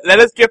 Well, let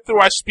us get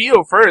through our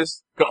spiel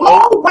first.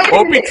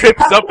 Opie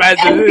trips up as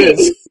it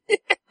is.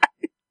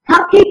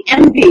 Cupcake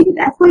Envy.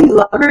 That's why you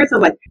love her so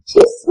much.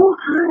 She's so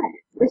hot.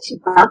 When she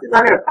bounces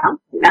on her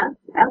bounce.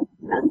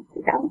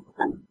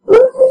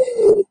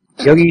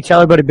 Yogi,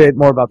 tell everybody a bit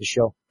more about the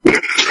show.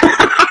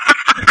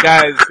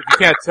 Guys, if you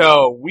can't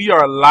tell, we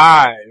are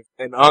live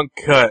and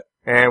uncut,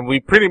 and we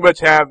pretty much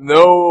have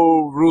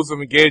no rules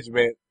of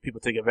engagement. People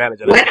take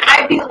advantage of When that.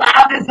 I Be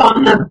Loud is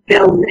on the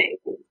building.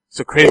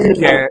 So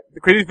the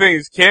crazy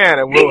things can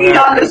and will Maybe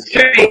on happen. the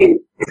stream.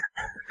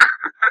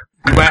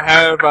 You might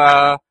have,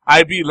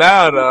 I Be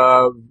Loud,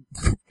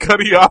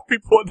 cutting off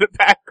people in the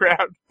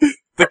background.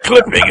 The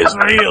clipping is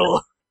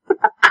real.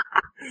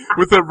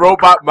 With a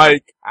robot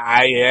mic.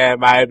 I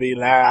Be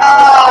Loud.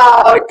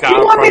 Oh, I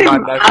come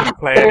from another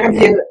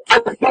planet.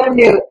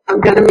 I'm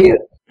gonna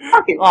mute.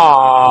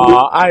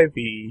 Aww,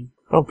 Ivy.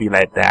 Don't be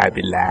like that, I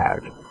Be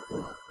Loud.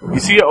 You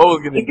see, you're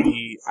always gonna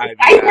be I Be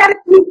I Loud. gotta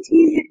keep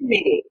teasing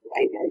me.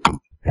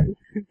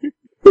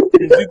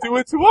 You do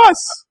it to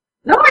us.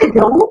 No, I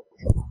don't.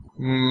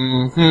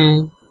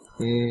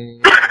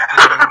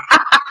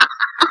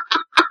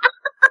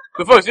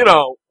 So folks,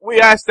 we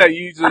ask that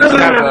you just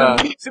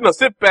have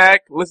sit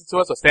back, listen to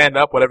us, or stand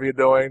up, whatever you're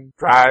doing,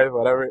 drive,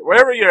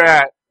 wherever you're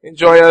at,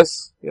 enjoy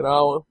us,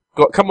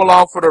 come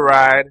along for the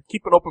ride,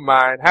 keep an open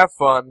mind, have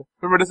fun.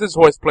 Remember, this is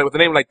HorsePLAY. With a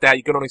name like that,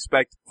 you can only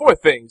expect 4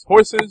 things: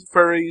 horses,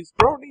 furries,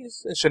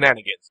 bronies, and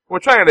shenanigans. We're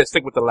trying to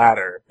stick with the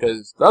latter,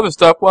 because the other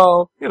stuff,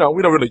 well, we don't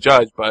really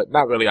judge, but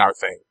not really our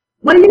thing.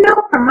 Well,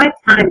 from my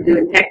time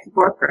doing tech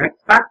support for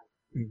Xbox,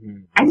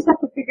 Mm-hmm. I just have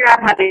to figure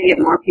out how to get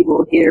more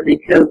people here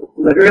because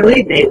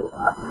literally they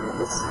love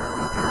this.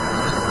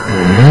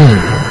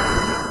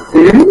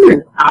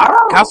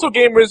 Oh. Console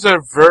gamers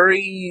are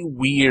very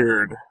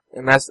weird,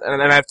 and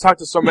I've talked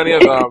to so many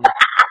of them.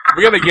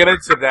 We're gonna get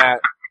into that,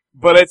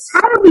 but it's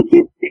how do we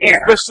get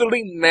there?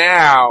 Especially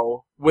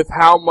now with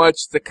how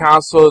much the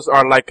consoles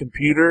are like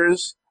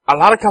computers. A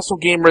lot of console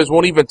gamers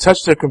won't even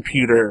touch their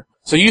computer.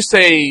 So you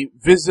say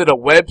visit a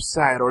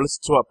website or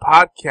listen to a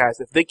podcast.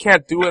 If they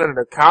can't do it on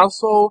their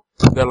console,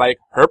 they're like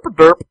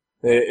herp-a-derp.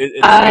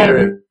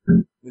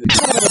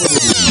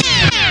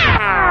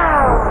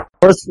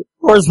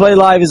 HorsePLAY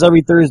Live is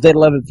every Thursday at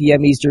 11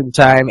 p.m. Eastern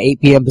Time,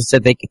 8 p.m.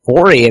 Pacific,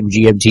 4 a.m.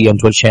 GMT on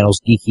Twitch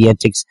channels Geeky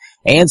Antics,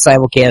 and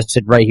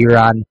simulcasted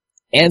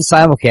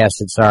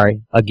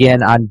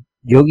again on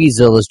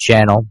Yogizilla's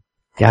channel.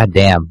 God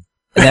damn.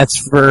 And that's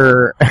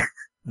for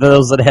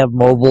those that have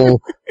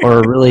mobile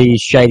or really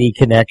shiny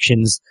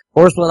connections.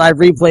 HorsePLAY Live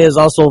Replay is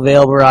also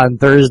available on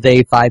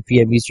Thursday, 5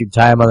 p.m. Eastern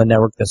Time on the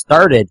network that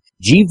started,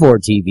 G4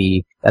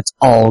 TV. That's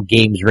All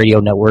Games Radio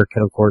Network,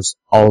 and of course,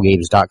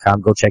 allgames.com.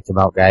 Go check them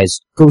out,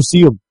 guys. Go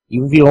see them.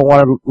 Even if you don't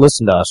want to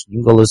listen to us, you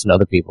can go listen to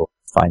other people.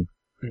 It's fine.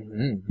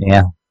 Mm-hmm.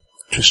 Yeah.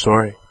 True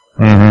story.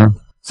 Mm-hmm.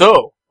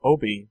 So,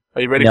 Obi,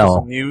 are you ready for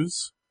some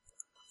news?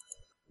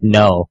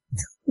 No.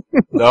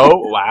 No?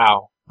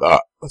 Wow.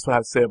 That's what I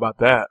have to say about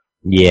that.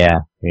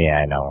 Yeah,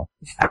 I know.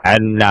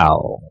 And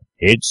now,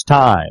 it's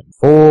time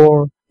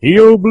for the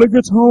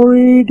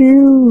obligatory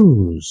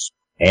news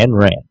and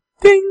rant.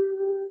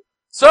 Ding!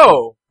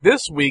 So,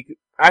 this week,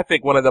 I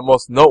think one of the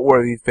most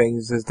noteworthy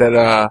things is that,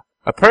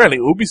 apparently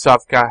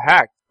Ubisoft got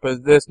hacked.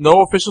 But there's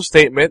no official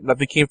statement,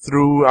 nothing came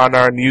through on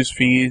our news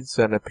feeds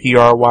and a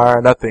PR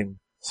wire, nothing.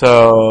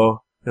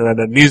 So,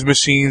 the news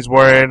machines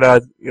weren't,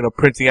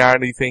 printing out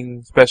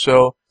anything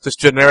special. Just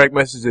generic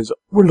messages.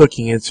 We're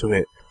looking into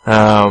it.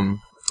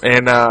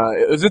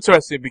 It was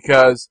interesting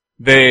because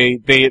they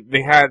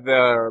had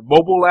their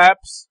mobile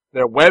apps,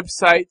 their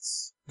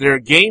websites, their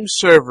game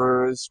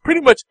servers,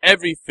 pretty much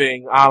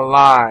everything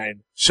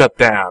online shut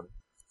down.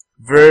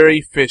 Very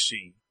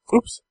fishy.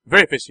 Oops.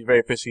 Very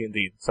fishy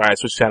indeed. Sorry, I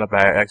switched channel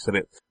by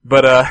accident.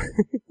 But,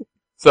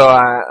 so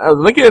I was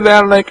looking at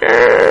that, I'm like,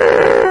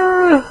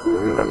 I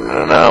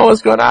don't know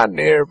what's going on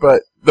there,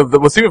 but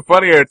what's even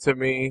funnier to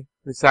me,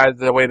 besides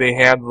the way they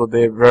handled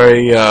it,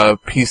 very,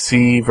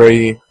 PC,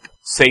 very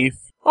safe.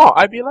 Oh,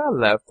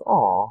 IBLA left.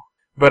 Aw.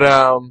 But,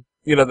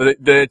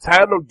 the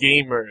entitled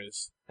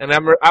gamers, and I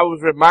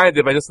was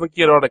reminded by just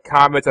looking at all the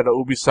comments on the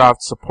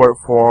Ubisoft support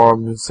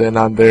forums and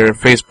on their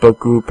Facebook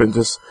group and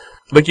just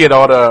looking at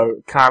all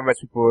the comments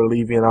people were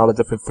leaving and all the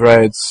different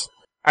threads.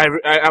 I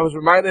was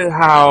reminded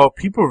how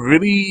people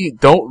really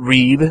don't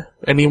read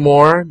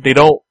anymore. They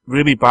don't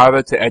really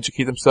bother to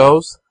educate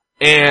themselves.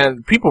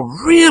 And people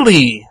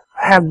really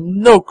have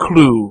no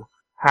clue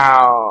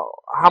how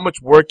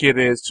much work it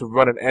is to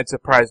run an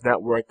enterprise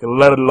network,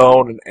 let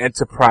alone an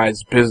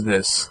enterprise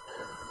business.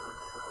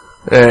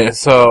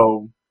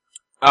 So,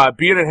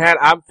 being in hand,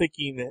 I'm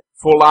thinking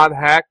full-on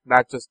hack,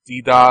 not just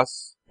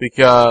DDoS,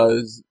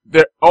 because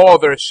all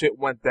their shit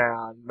went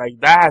down. Like,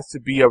 that has to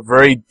be a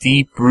very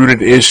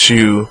deep-rooted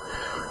issue.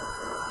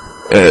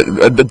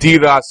 The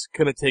DDoS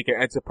couldn't take an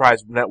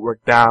enterprise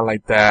network down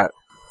like that.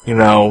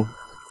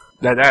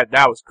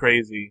 That was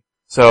crazy.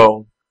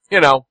 So, I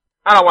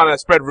don't want to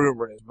spread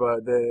rumors,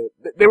 but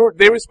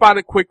they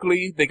responded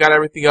quickly. They got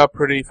everything up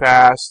pretty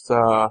fast.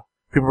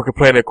 People were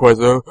complaining, of course.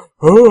 I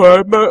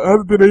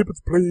haven't been able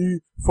to play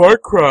Far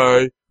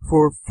Cry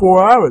for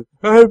 4 hours.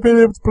 I haven't been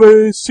able to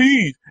play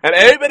Siege. And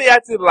everybody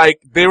acted like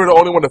they were the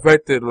only one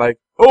affected. Like,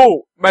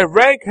 oh, my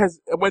rank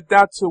went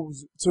down to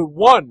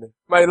 1.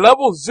 My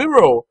level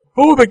 0.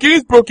 Oh, the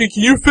game's broken.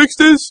 Can you fix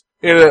this?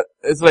 And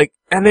it's like,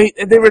 and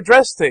they've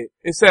addressed it.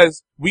 It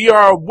says, we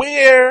are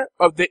aware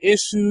of the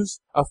issues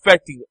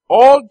affecting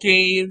all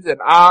games and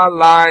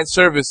online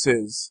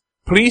services.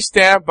 Please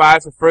stand by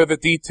for further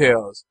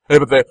details. And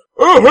they're like,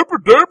 oh,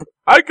 herp-a-derp,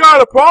 I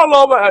got a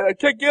problem. I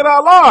can't get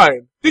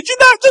online. Did you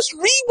not just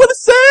read what it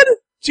said?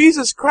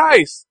 Jesus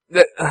Christ.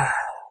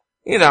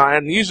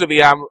 And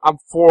usually I'm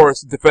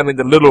forced defending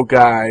the little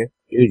guy.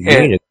 Dude, you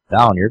need to go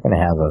down. You're gonna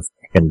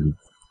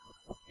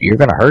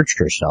hurt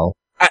yourself.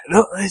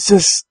 No, it's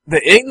just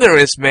the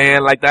ignorance,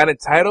 man. Like that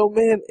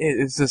entitlement,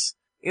 it's just,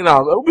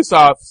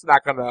 Ubisoft's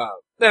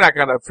they're not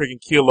gonna freaking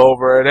keel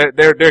over.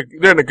 They're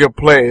in a good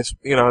place.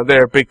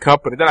 They're a big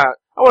company. I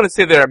wouldn't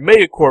say they're a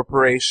mega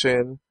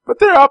corporation, but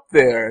they're up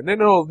there. They're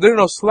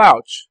no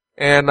slouch.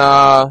 And,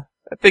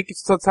 I think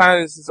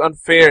sometimes it's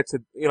unfair to,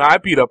 I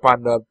beat up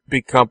on the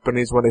big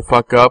companies when they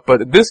fuck up,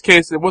 but in this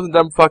case, it wasn't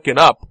them fucking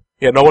up.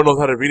 Yeah, no one knows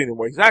how to read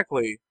anymore.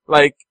 Exactly.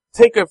 Like,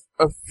 take a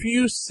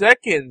few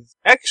seconds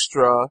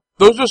extra.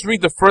 Don't just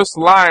read the first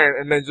line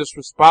and then just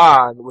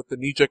respond with the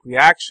knee-jerk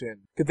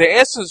reaction. Because the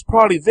answer is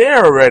probably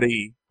there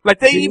already. Like,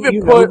 they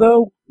even put...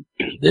 though,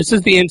 this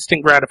is the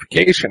instant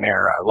gratification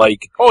era.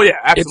 Like, oh yeah,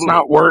 absolutely. It's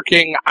not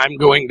working, I'm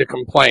going to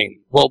complain.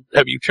 Well,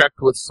 have you checked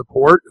with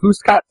support? Who's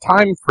got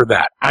time for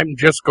that? I'm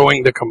just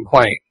going to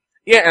complain.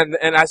 Yeah,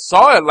 and I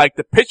saw it, like,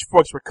 the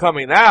pitchforks were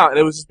coming out, and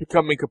it was just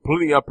becoming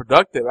completely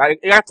unproductive.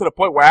 It got to the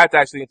point where I had to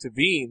actually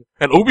intervene,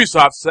 and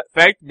Ubisoft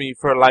thanked me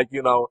for, like,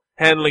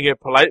 handling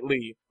it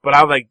politely. But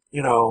I was like,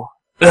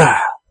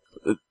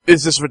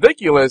 it's just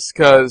ridiculous,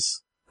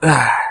 cause,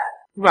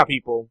 come on,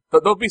 people.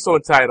 Don't be so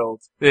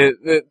entitled.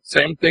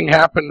 Same thing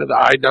happened to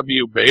the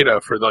IW beta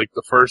for, like,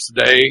 the first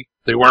day.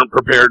 They weren't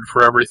prepared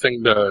for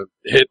everything to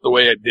hit the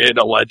way it did,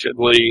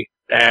 allegedly.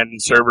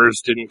 And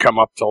servers didn't come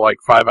up till like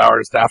 5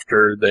 hours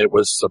after it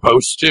was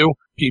supposed to.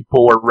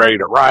 People were ready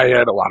to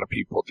riot. A lot of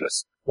people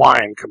just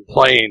whined,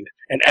 complained.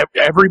 And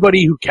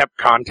everybody who kept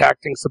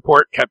contacting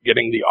support kept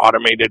getting the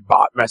automated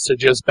bot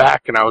messages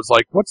back. And I was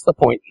like, what's the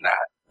point in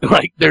that?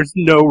 Like, there's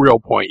no real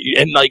point.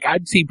 And like,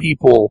 I'd see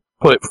people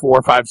put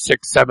 4, 5,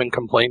 6, 7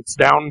 complaints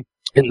down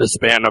in the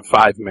span of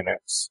 5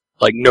 minutes.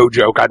 Like, no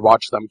joke, I'd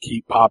watch them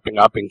keep popping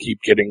up and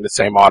keep getting the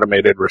same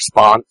automated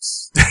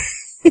response.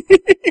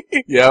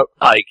 Yep.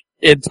 Like,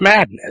 it's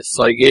madness.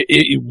 Like,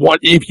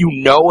 if you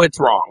know it's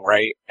wrong,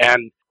 right?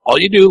 And all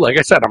you do, like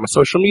I said, I'm a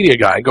social media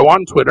guy. I go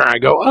on Twitter and I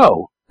go,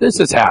 oh, this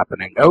is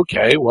happening.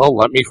 Okay, well,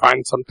 let me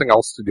find something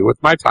else to do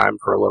with my time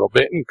for a little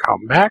bit and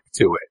come back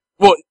to it.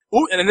 Well,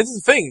 and this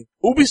is the thing.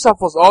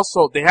 Ubisoft was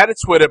also, they had a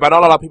Twitter, but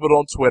not a lot of people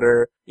don't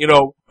Twitter,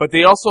 but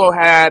they also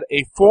had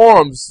a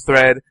forums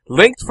thread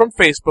linked from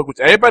Facebook, which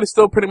everybody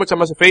still pretty much on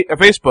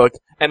Facebook,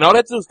 and all they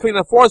had to do was click on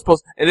the forums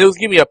post, and it was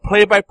giving me a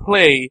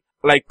play-by-play,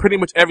 like pretty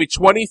much every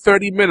 20,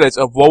 30 minutes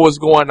of what was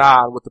going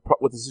on with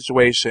the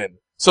situation.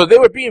 So they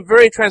were being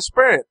very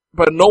transparent,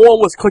 but no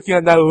one was clicking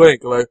on that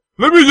link. Like,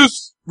 let me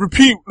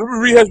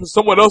rehash what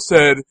someone else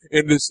said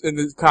in this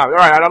comment.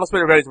 Alright, I don't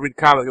expect everybody to read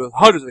the comments. It was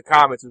hundreds of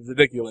comments. It was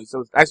ridiculous. It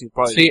was actually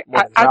probably. See,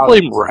 I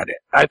blame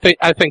Reddit. I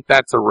think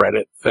that's a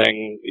Reddit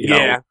thing. You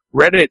know,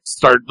 Reddit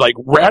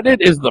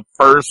is the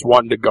first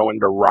one to go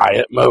into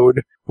riot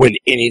mode when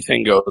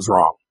anything goes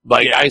wrong.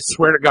 Like, I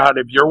swear to God,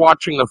 if you're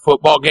watching the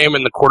football game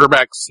and the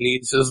quarterback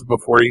sneezes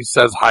before he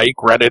says hike,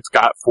 Reddit's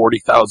got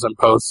 40,000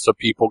 posts of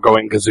people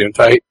going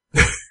gesundheit.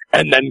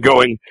 And then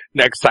going,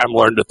 next time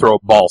learn to throw a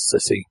ball,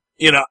 sissy.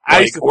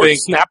 I used to think,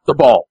 snap the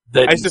ball.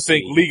 I used to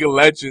think League of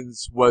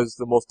Legends was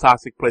the most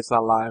toxic place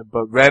online,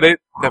 but Reddit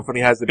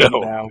definitely has it in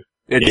now.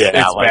 It's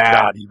bad.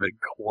 Not even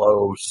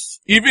close.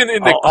 Even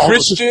in the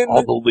Christian...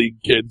 All the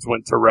League kids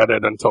went to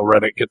Reddit until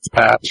Reddit gets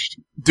patched.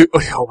 Dude,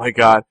 oh my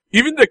God.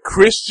 Even the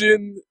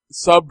Christian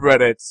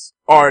subreddits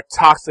are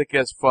toxic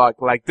as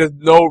fuck. Like, there's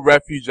no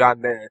refuge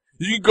on there.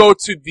 You can go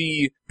to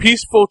the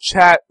peaceful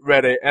chat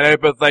Reddit and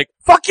everybody's like,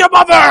 fuck your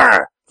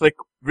mother! It's like,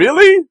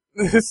 really?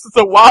 This is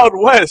the Wild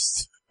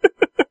West.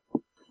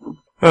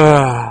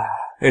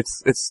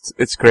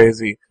 It's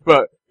crazy.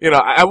 But,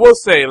 I will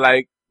say,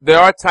 like, there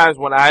are times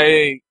when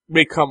I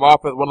may come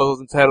off as one of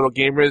those entitled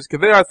gamers, because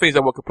there are things I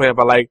will complain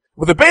about. Like,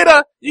 with the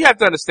beta, you have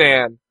to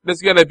understand,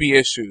 there's gonna be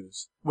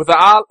issues. With the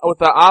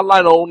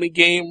online only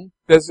game,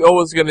 there's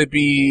always gonna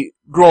be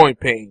growing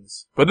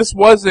pains. But this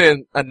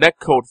wasn't a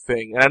netcode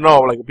thing. And I know,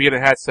 like, Beard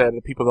and Hat said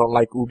that people don't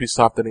like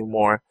Ubisoft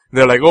anymore.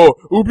 They're like, oh,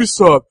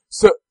 Ubisoft,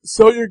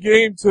 sell your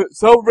game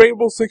sell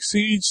Rainbow Six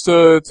Siege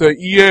to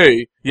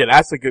EA. Yeah,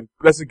 that's a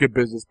good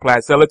business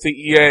plan. Sell it to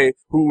EA,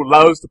 who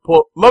loves to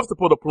pull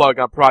the plug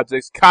on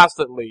projects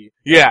constantly.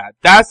 Yeah,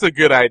 that's a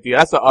good idea.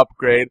 That's an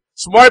upgrade.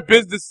 Smart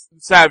business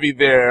savvy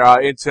there,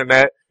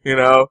 internet,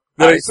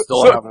 I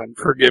still haven't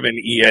forgiven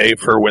EA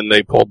for when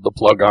they pulled the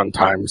plug on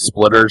Time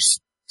Splitters.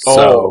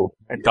 So,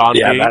 and Don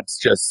yeah, that's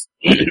just,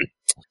 dude,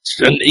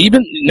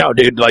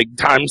 like,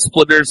 Time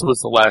Splitters was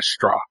the last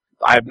straw.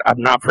 I've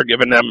not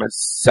forgiven them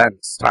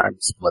since Time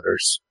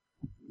Splitters.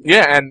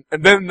 Yeah, and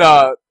then,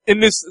 in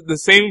the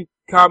same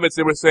comments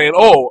they were saying,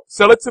 oh,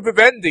 sell it to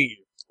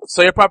Vivendi.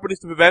 Sell your properties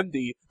to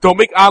Vivendi. Don't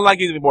make online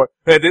games anymore.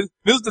 And this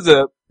is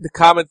the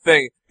common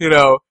thing,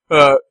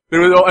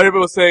 everybody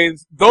was saying,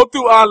 don't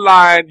do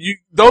online, you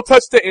don't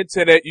touch the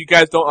internet, you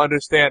guys don't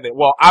understand it.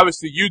 Well,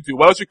 obviously you do.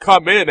 Why don't you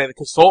come in and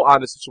consult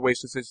on the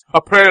situation, since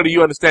apparently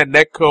you understand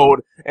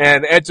netcode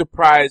and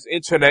enterprise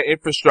internet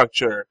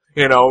infrastructure.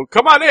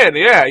 Come on in,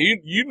 yeah,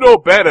 you know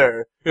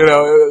better. It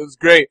was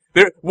great.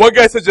 One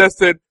guy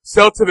suggested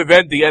sell to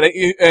Vivendi, and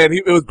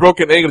it was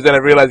broken English, and I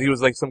realized he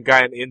was like some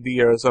guy in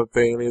India or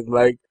something, and he was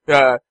like,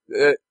 what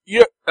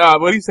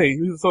did he say?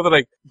 He was something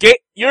like,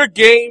 your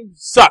game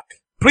suck.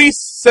 Please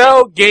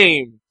sell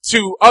game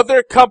to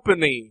other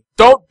company.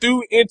 Don't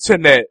do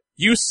internet.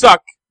 You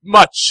suck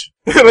much.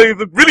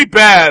 Really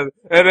bad.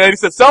 And then he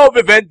said, sell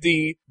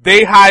Vivendi.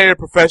 They hire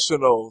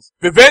professionals.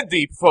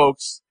 Vivendi,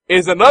 folks,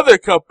 is another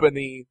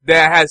company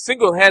that has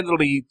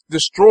single-handedly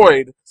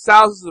destroyed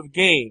thousands of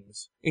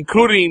games,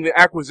 including the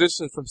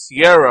acquisitions from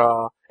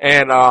Sierra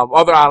and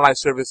other online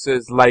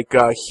services like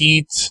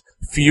Heat,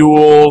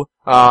 Fuel,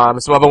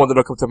 some other ones that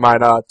don't come to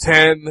mind,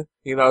 10.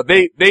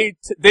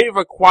 They've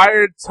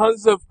acquired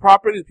tons of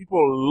property that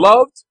people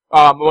loved.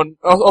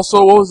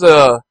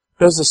 Also,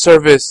 there's a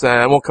service,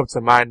 it won't come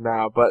to mind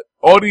now, but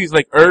all these,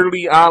 like,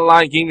 early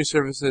online gaming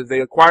services, they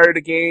acquired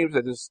the games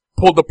and just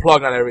pulled the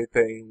plug on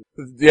everything.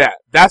 Yeah,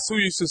 that's who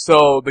you should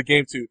sell the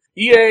game to.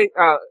 EA,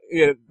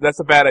 that's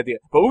a bad idea.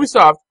 But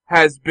Ubisoft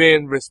has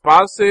been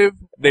responsive.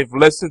 They've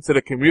listened to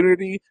the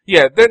community.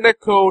 Yeah, their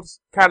netcode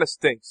kind of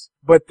stinks,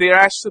 but they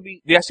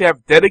actually have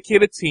a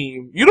dedicated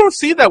team. You don't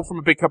see that from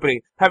a big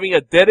company, having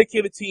a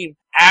dedicated team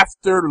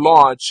after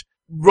launch,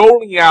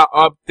 rolling out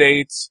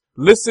updates,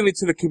 listening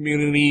to the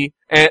community,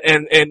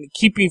 and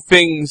keeping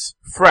things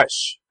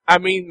fresh. I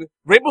mean,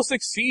 Rainbow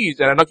Six Siege,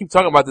 and I know I keep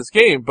talking about this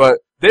game, but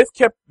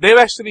they've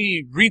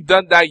actually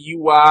redone that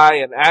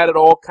UI and added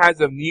all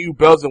kinds of new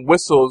bells and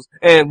whistles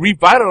and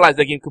revitalized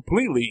that game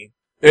completely.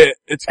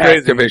 It's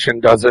crazy.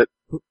 Activision does it.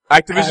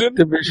 Activision?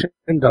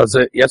 Activision does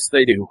it. Yes,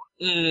 they do.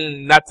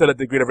 Not to the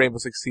degree that Rainbow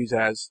Six Siege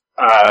has.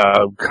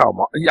 Come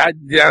on.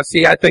 Yeah,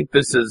 see, I think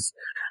this is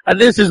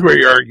where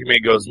your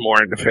argument goes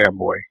more into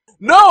fanboy.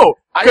 No!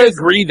 I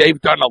agree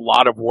they've done a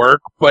lot of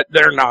work, but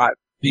they're not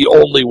the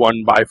only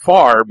one by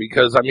far,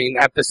 because, I mean,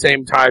 at the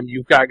same time,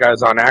 you've got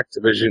guys on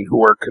Activision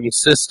who are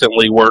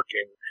consistently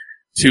working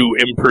to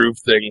improve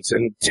things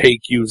and take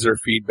user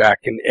feedback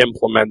and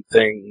implement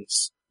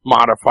things,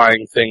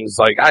 modifying things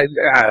like,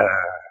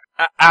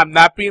 I'm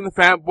not being a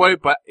fanboy,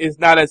 but it's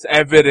not as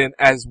evident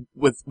as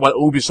with what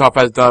Ubisoft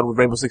has done with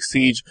Rainbow Six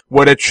Siege,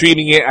 where they're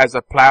treating it as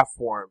a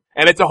platform.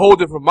 And it's a whole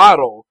different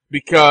model,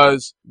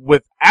 because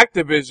with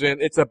Activision,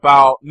 it's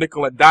about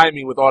nickel and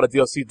diming with all the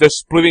DLC. They're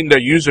splitting their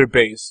user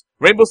base.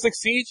 Rainbow Six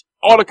Siege,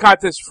 all the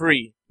content's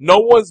free. No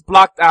one's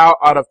blocked out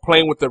of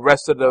playing with the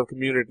rest of the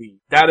community.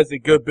 That is a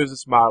good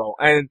business model.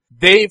 And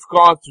they've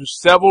gone through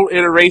several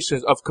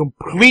iterations of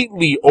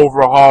completely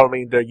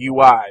overhauling their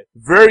UI.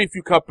 Very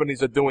few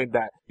companies are doing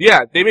that.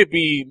 Yeah, they may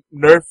be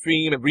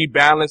nerfing and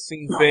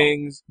rebalancing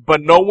things,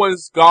 but no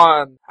one's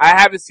gone. I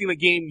haven't seen a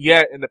game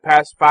yet in the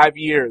past 5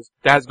 years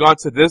that has gone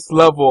to this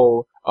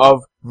level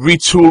of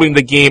retooling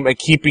the game and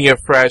keeping it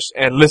fresh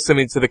and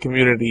listening to the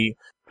community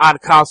on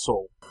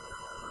console.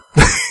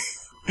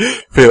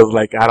 Feels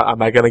like I'm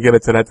not gonna get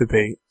into that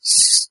debate.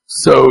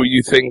 So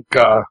you think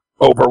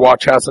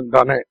Overwatch hasn't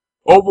done it?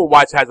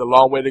 Overwatch has a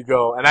long way to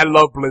go, and I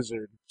love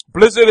Blizzard.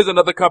 Blizzard is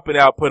another company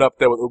I'll put up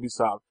there with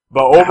Ubisoft.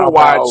 But Overwatch... How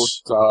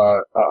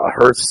about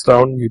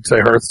Hearthstone? You'd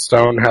say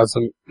Hearthstone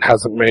hasn't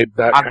made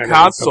that on kind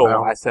console.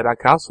 of... I said on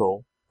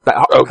console.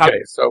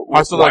 Okay, so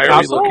why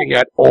are we looking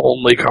at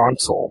only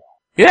console?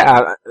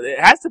 Yeah, it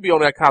has to be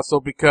on that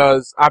console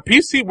because on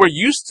PC we're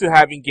used to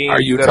having games.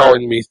 Are you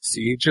telling me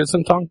Siege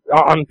isn't on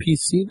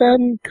PC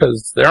then?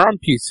 Because they're on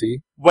PC.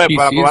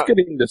 PC is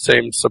getting the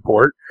same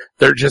support.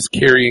 They're just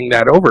carrying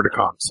that over to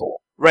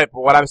console. Right,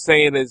 but what I'm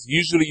saying is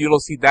usually you don't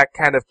see that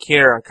kind of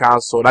care on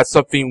console. That's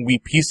something we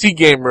PC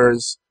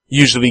gamers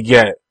usually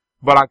get.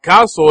 But on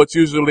console it's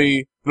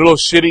usually little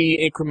shitty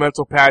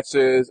incremental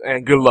patches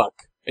and good luck.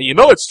 And you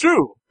know it's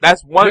true.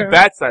 That's one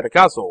bad side of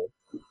console.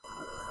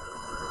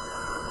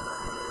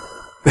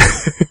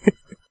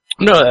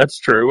 No, that's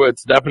true.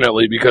 It's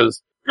definitely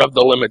because of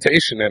the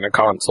limitation in a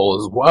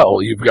console as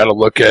well. You've got to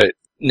look at,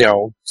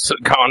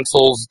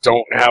 consoles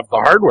don't have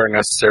the hardware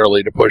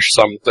necessarily to push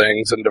some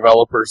things, and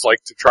developers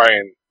like to try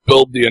and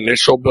build the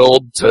initial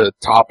build to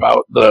top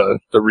out the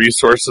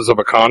resources of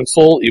a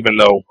console, even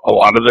though a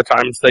lot of the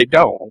times they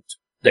don't.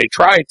 They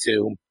try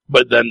to,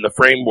 but then the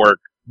framework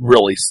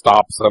really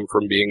stops them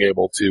from being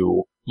able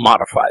to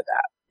modify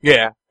that.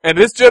 Yeah. And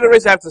this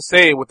generation, I have to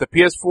say, with the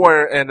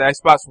PS4 and the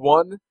Xbox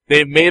One,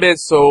 they've made it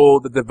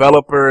so the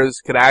developers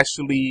can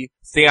actually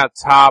stay on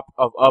top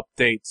of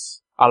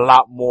updates a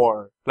lot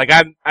more. Like,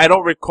 I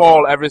don't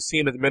recall ever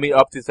seeing as many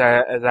updates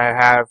as I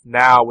have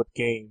now with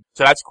games.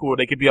 So that's cool.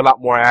 They can be a lot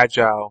more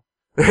agile.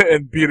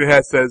 And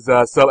Peterhead says,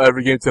 sell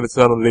every game to the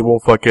sun and they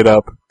won't fuck it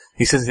up.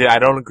 He says, yeah, I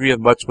don't agree as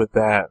much with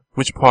that.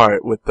 Which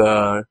part? With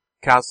the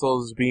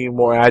consoles being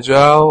more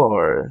agile,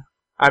 or?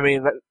 I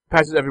mean,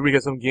 patches every week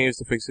at some games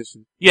to fix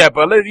issues. Yeah,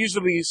 but they're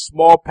usually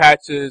small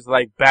patches,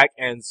 like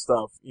back-end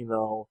stuff,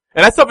 And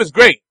that stuff is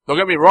great. Don't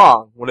get me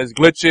wrong. When there's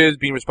glitches,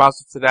 being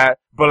responsive to that.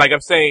 But like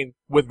I'm saying,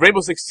 with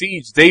Rainbow Six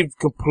Siege, they've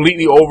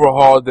completely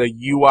overhauled the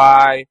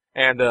UI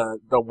and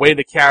the way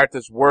the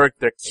characters work,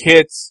 their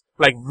kits.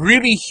 Like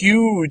really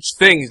huge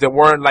things that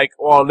weren't like,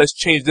 oh, let's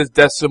change this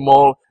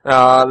decimal,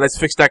 let's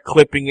fix that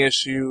clipping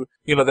issue,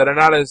 that are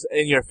not as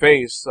in your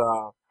face.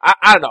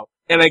 I don't know.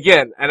 And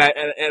again,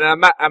 I'm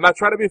not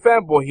trying to be a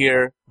fanboy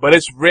here, but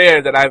it's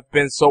rare that I've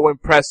been so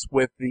impressed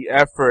with the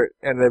effort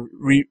and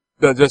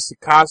the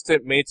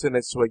constant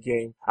maintenance to a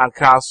game on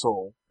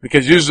console.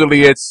 Because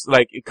usually it's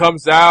like, it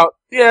comes out,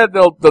 yeah,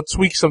 they'll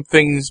tweak some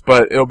things,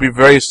 but it'll be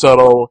very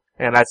subtle,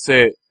 and that's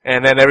it.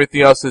 And then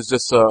everything else is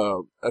just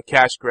a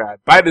cash grab.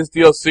 Buy this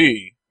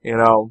DLC,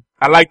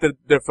 I like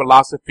their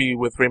philosophy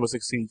with Rainbow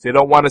Six Siege. They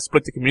don't want to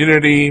split the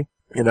community,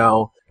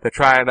 they're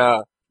trying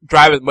to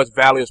drive as much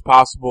value as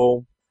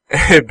possible.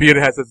 Beard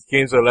has said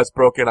games are less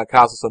broken on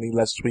consoles, so need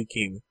less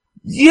tweaking.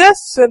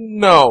 Yes and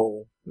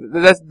no.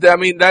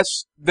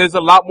 There's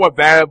a lot more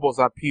variables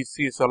on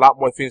PC, so a lot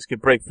more things can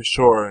break for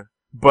sure.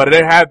 But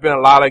there have been a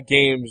lot of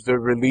games that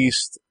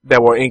released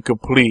that were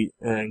incomplete,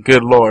 and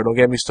good lord, don't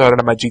get me started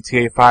on my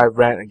GTA 5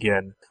 rant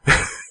again.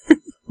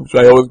 Which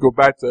I always go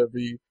back to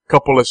every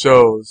couple of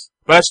shows.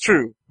 But that's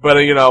true. But,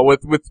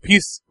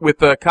 with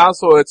the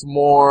console, it's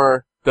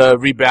more the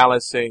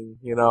rebalancing,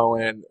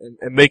 and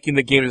making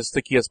the game as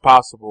sticky as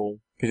possible.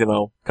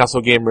 Because,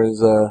 console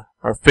gamers,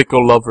 are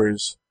fickle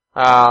lovers.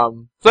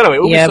 So anyway,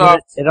 Ubisoft. Yeah,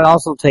 but it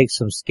also takes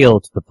some skill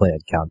to the play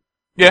account.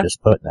 Yeah.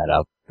 Just putting that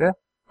up. Yeah.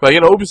 But,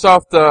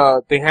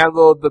 Ubisoft, they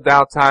handled the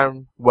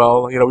downtime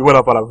well. We went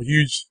up on a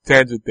huge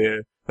tangent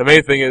there. The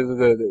main thing is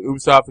that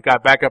Ubisoft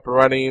got back up and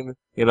running,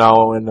 in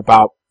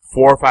about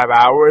 4 or 5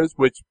 hours,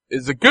 which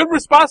is a good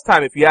response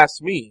time if you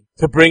ask me.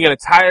 To bring an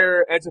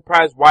entire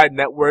enterprise-wide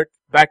network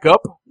back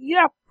up,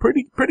 yeah,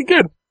 pretty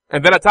good.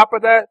 And then on top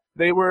of that,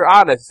 they were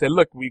honest. They said,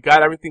 look, we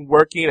got everything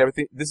working,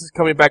 this is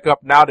coming back up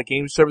now, the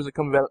game servers are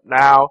coming back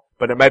now,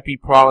 but there might be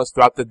problems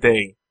throughout the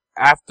day.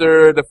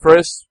 After the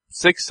first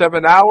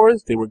 6-7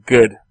 hours, they were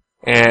good.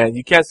 And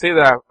you can't say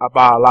that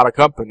about a lot of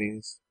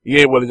companies.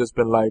 EA would have just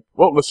been like,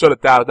 well, let's shut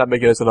it down, it's not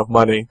making us enough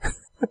money.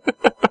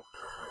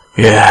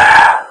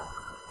 Yeah.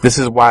 This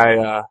is why,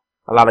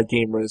 a lot of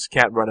gamers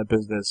can't run a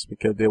business,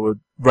 because they would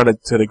run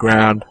it to the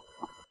ground.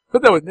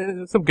 But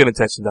there's some good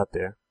intentions out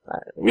there.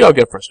 We all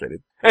get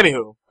frustrated.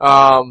 Anywho,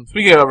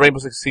 speaking of Rainbow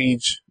Six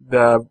Siege,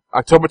 the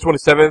October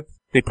 27th,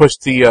 they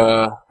pushed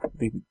the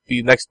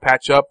next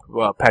patch up,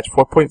 patch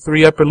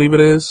 4.3, I believe it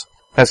is.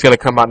 That's gonna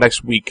come out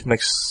next week,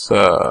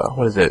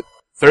 what is it?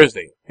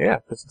 Thursday. Yeah,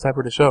 that's the time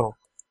for the show.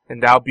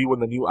 And that'll be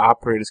when the new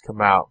operators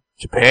come out.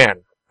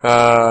 Japan.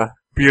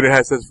 Bearded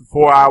Hat says,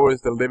 for 4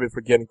 hours, the limit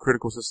for getting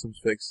critical systems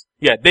fixed.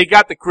 Yeah, they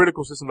got the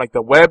critical system, like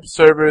the web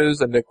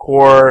servers and the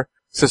core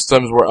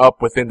systems were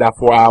up within that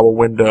 4-hour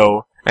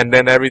window. And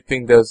then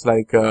everything does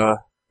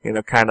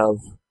kind of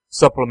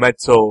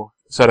supplemental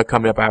started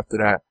coming up after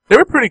that. They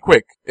were pretty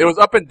quick. It was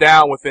up and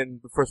down within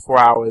the first 4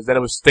 hours, then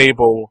it was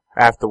stable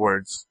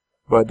afterwards.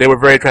 But they were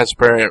very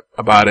transparent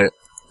about it.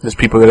 There's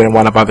people that didn't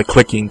want to bother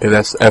clicking because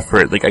that's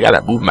effort. Like, I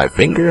gotta move my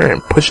finger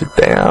and push it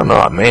down.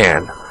 Oh,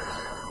 man.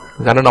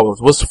 I don't know.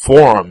 What's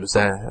forums?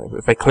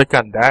 If I click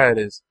on that,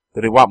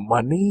 do they want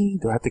money?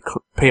 Do I have to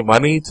pay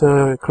money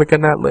to click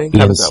on that link?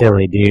 Being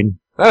silly, dude.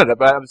 I don't know,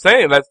 but I'm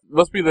saying that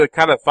must be the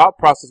kind of thought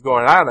process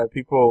going on that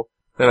people,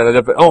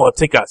 it'll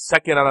take a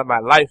second out of my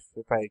life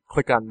if I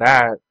click on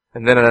that,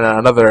 and then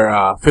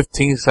another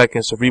 15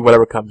 seconds to read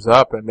whatever comes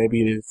up, and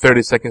maybe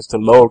 30 seconds to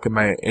load because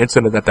my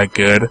internet's not that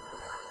good.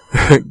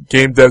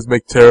 Game devs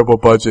make terrible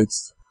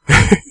budgets.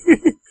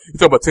 You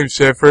talk about Tim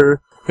Schafer?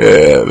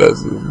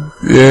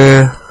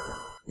 Yeah.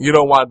 You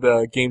don't want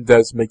the game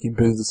devs making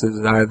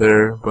businesses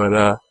either,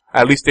 but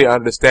at least they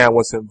understand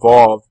what's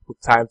involved with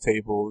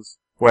timetables.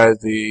 Whereas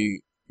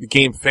the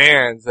game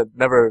fans that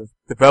never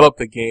developed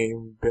the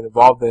game, been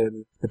involved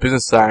in the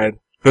business side,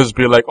 they'll just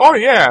be like, oh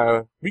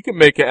yeah, we can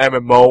make an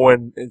MMO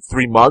in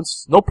 3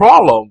 months. No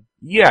problem.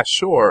 Yeah,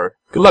 sure.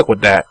 Good luck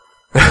with that.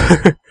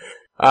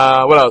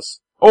 What else?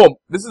 Oh,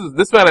 this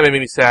one made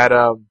me sad.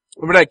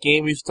 Remember that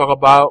game we used to talk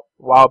about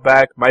a while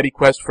back, Mighty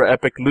Quest for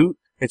Epic Loot?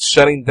 It's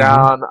shutting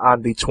down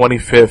on the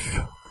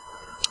 25th.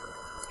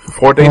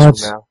 4 days from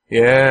now.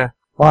 Yeah.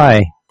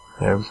 Why?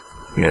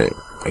 Yeah,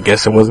 I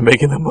guess it wasn't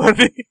making the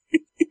money.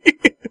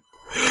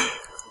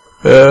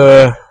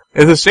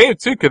 It's a shame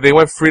too, cause they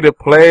went free to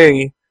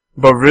play,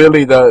 but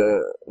really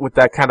with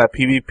that kind of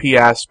PvP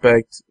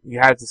aspect, you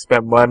had to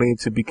spend money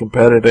to be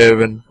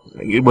competitive, and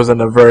it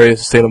wasn't a very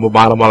sustainable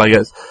model, I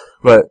guess.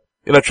 But,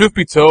 truth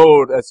be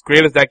told, as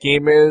great as that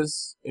game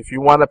is, if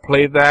you want to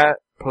play that,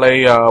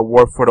 play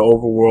War for the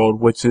Overworld,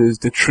 which is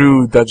the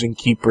true Dungeon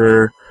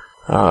Keeper,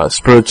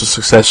 spiritual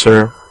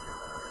successor,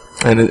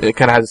 and it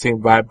kind of has the same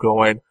vibe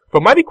going.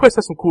 But Mighty Quest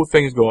has some cool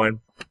things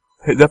going.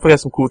 It definitely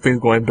has some cool things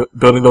going.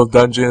 Building those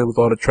dungeons with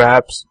all the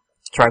traps,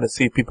 trying to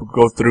see if people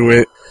go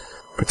through it,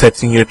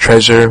 protecting your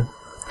treasure,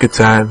 good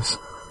times.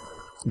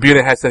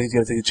 Bearded Hat said he's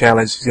gonna take a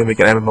challenge. He's gonna make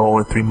an MMO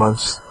in 3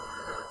 months.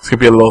 It's gonna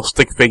be a little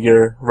stick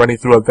figure running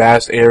through a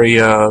vast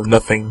area of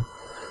nothing.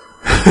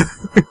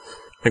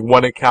 Like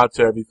one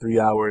encounter every 3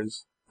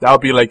 hours. That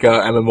would be like a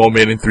MMO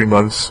made in 3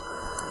 months.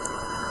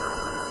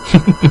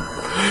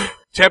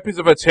 Champions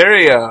of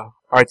Altaria,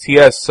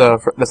 RTS,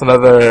 that's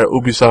another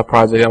Ubisoft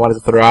project I wanted to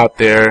throw out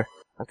there.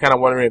 I'm kind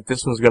of wondering if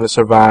this one's gonna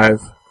survive,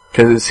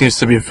 because it seems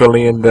to be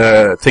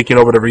taking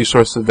over the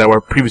resources that were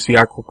previously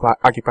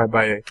occupied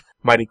by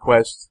Mighty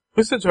Quest.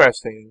 It's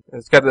interesting.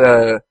 It's got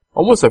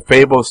almost a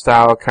Fable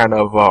style kind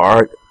of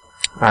art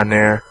on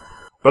there.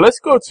 But let's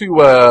go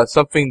to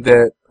something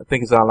that I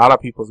think is on a lot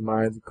of people's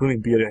minds,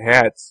 including Bearded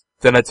Hats.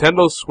 The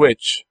Nintendo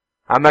Switch.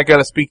 I'm not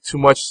gonna speak too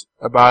much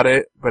about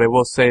it, but I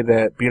will say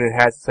that Bearded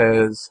Hat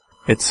says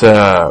it's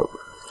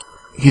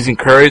he's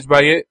encouraged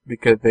by it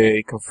because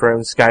they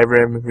confirmed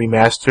Skyrim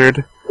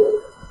Remastered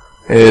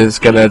is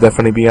gonna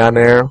definitely be on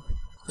there.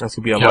 That's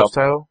gonna be a launch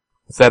title.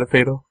 Is that a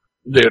fatal?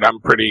 Dude,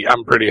 I'm pretty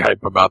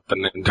hype about the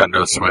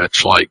Nintendo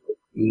Switch. Like,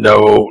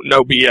 no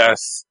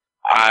BS.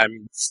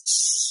 I'm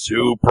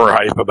super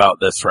hype about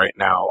this right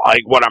now.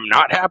 Like, what I'm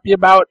not happy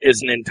about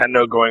is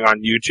Nintendo going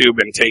on YouTube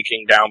and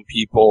taking down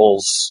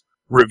people's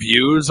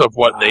reviews of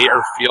what they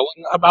are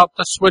feeling about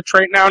the Switch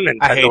right now. Nintendo,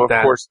 I hate that.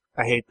 Of course,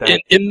 I hate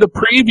that. In the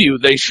preview,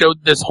 they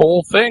showed this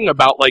whole thing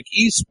about like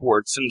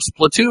esports and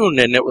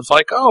Splatoon, and it was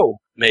like, oh,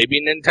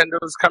 maybe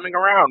Nintendo's coming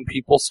around.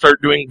 People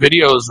start doing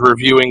videos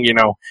reviewing,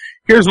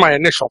 here's my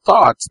initial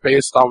thoughts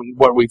based on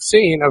what we've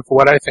seen of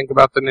what I think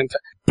about the Nintendo.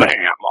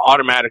 Bam!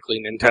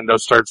 Automatically, Nintendo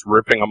starts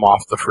ripping them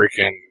off the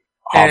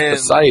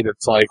site.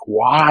 It's like,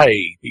 why?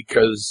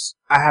 Because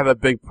I have a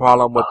big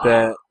problem with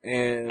that.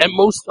 And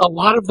a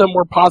lot of them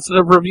were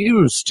positive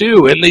reviews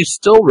too, and they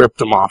still ripped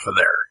them off of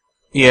there.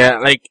 Yeah,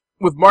 like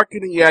with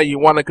marketing, yeah, you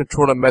want to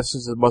control the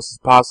message as much as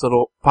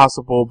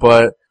possible,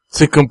 but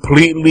to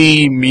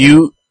completely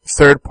mute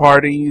third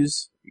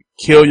parties,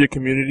 kill your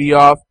community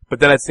off, but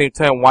then at the same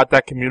time want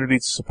that community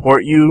to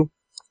support you,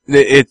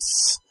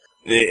 it's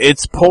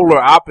polar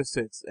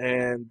opposites,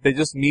 and they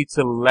just need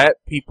to let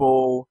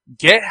people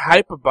get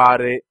hype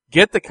about it,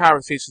 get the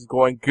conversations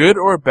going, good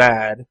or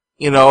bad.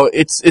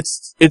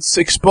 It's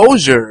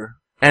exposure.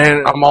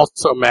 And I'm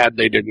also mad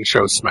they didn't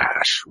show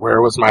Smash.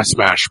 Where was my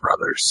Smash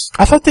Brothers?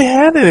 I thought they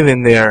had it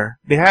in there.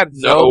 They had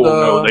Zelda.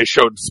 No, they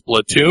showed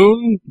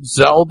Splatoon,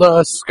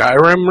 Zelda,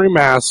 Skyrim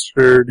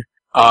Remastered,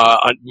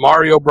 a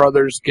Mario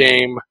Brothers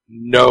game,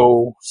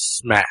 no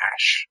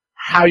Smash.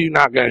 How are you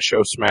not going to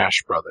show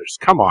Smash Brothers?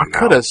 Come on now. I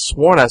could have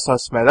sworn I saw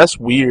Smash. That's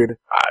weird.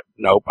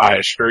 Nope, I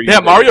assure you. Yeah,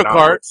 Mario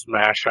Kart.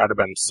 Smash, I'd have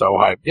been so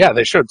hyped. Yeah,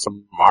 they showed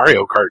some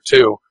Mario Kart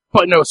too,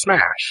 but no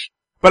Smash.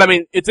 But I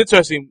mean, it's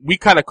interesting. We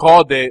kind of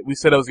called it. We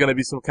said it was going to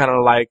be some kind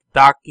of like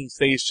docking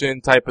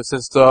station type of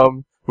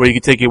system where you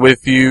can take it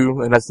with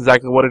you, and that's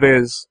exactly what it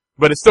is.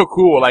 But it's still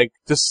cool, like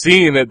just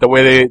seeing it the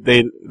way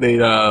they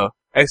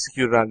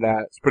executed on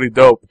that. It's pretty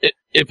dope.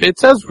 If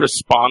it's as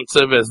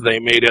responsive as they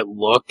made it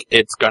look,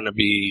 it's going to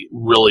be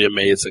really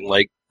amazing.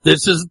 Like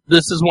this is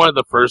one of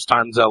the first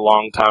times in a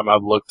long time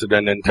I've looked at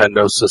a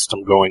Nintendo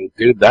system going,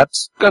 dude,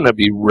 that's going to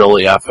be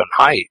really effing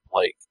hype.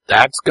 Like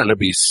that's going to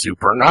be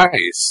super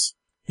nice.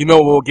 You know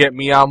what will get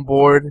me on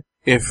board?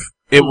 If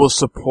it will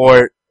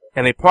support,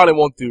 and they probably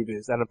won't do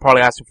this, and I'm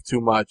probably asking for too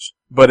much,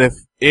 but if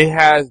it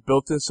has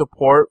built-in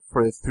support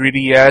for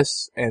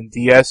 3DS and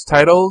DS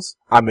titles,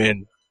 I'm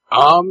in.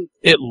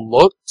 It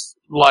looked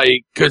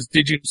like, cause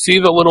did you see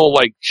the little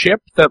like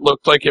chip that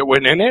looked like it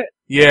went in it?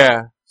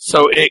 Yeah.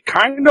 So it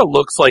kinda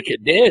looks like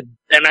it did.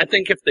 And I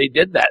think if they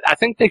did that, I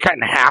think they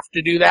kinda have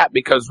to do that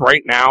because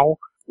right now,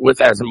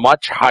 with as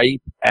much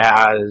hype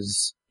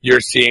as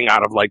you're seeing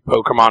out of like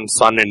Pokemon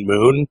Sun and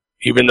Moon,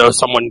 even though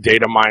someone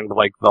data mined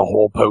like the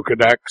whole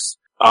Pokedex,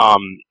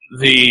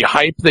 the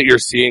hype that you're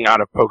seeing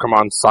out of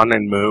Pokemon Sun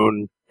and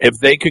Moon, if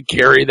they could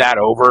carry that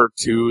over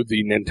to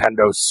the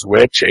Nintendo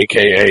Switch,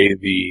 aka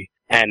the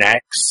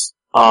NX,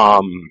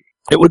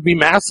 it would be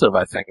massive,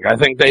 I think. I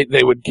think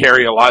they would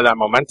carry a lot of that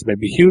momentum. It'd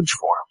be huge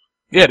for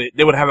them. Yeah,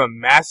 they would have a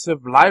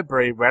massive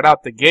library right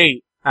out the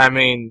gate. I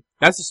mean,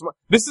 this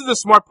is a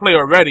smart play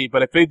already,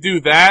 but if they do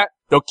that,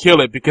 they'll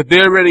kill it because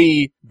they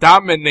already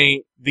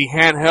dominate the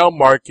handheld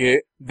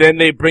market. Then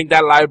they bring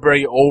that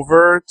library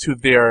over to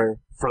their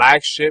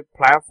flagship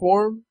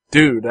platform.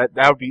 Dude,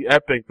 that would be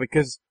epic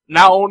because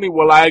not only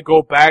will I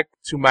go back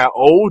to my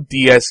old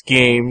DS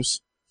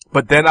games,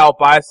 but then I'll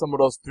buy some of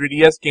those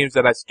 3DS games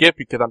that I skipped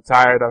because I'm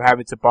tired of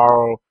having to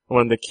borrow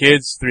one of the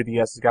kids'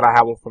 3DSs. Gotta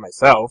have one for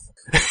myself.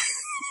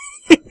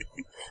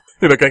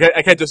 Look,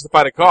 I can't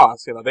justify the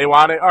cost. They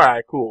want it. All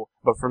right, cool.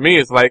 But for me,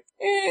 it's like,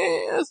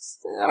 I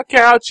don't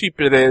care how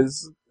cheap it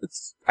is.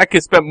 I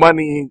can spend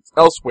money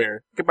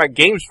elsewhere. I can buy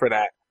games for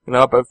that.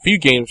 But a few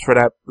games for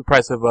that, the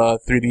price of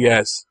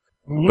 3DS.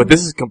 Mm-hmm. But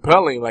this is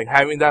compelling, like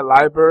having that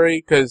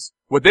library, because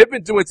what they've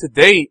been doing to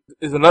date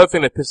is another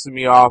thing that pisses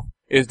me off,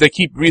 is they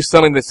keep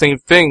reselling the same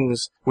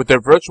things with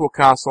their virtual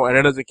console, and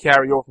it doesn't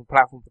carry over from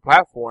platform to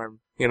platform.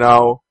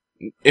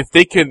 If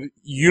they could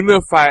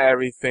unify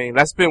everything,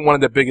 that's been one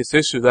of the biggest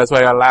issues. That's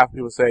why I laugh when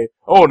people say,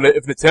 oh,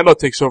 if Nintendo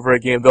takes over a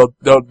game,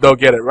 they'll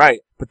get it right.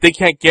 But they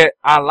can't get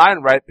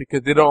online right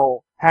because they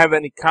don't have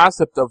any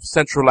concept of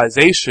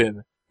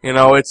centralization.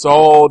 It's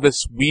all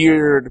this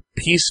weird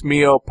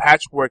piecemeal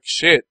patchwork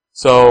shit.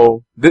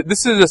 So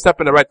this is a step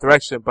in the right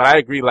direction, but I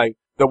agree, like,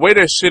 the way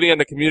they're shitty on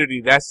the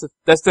community, that's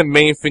the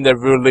main thing that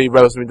really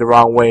rubs me the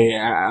wrong way.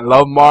 I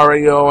love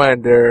Mario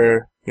and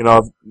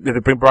they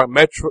bring back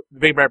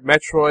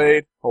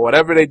Metroid or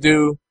whatever they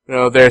do,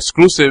 they're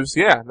exclusives.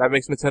 Yeah, that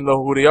makes Nintendo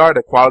who they are,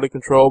 the quality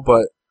control,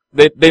 but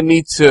they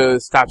need to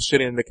stop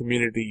shitting in the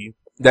community.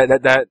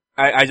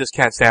 I just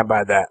can't stand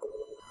by that.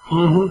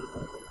 Mm-hmm.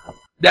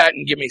 That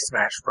and give me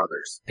Smash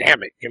Brothers.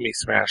 Damn it, give me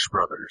Smash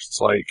Brothers. It's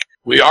like,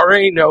 we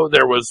already know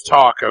there was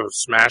talk of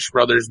Smash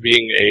Brothers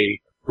being a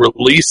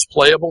release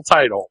playable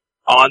title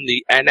on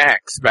the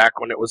NX back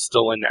when it was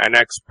still in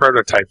NX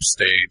prototype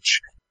stage.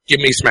 Give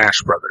me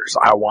Smash Brothers.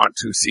 I want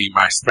to see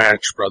my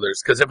Smash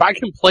Brothers. Because if I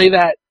can play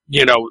that,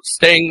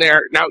 staying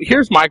there. Now,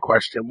 here's my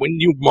question. When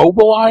you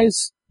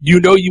mobilize,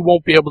 you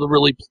won't be able to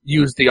really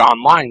use the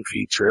online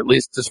feature. At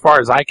least as far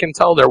as I can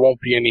tell, there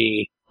won't be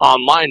any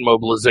online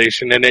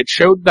mobilization. And it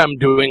showed them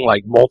doing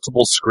like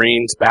multiple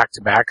screens,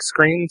 back-to-back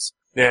screens.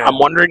 Yeah. I'm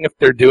wondering if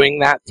they're doing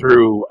that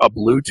through a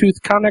Bluetooth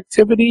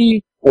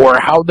connectivity or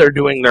how they're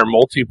doing their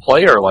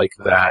multiplayer like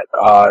that.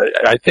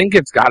 I think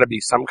it's got to be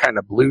some kind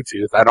of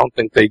Bluetooth. I don't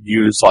think they'd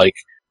use like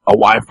a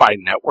Wi-Fi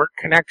network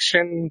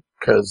connection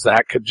because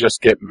that could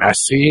just get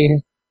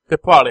messy. They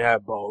probably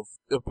have both.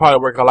 It'll probably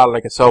work a lot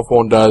like a cell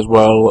phone does.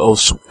 Well,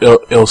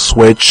 it'll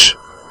switch.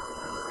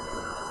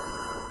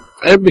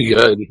 It'd be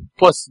good.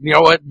 Plus, you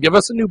know what? Give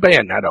us a new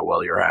Bayonetta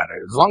while you're at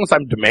it. As long as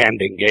I'm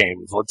demanding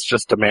games, let's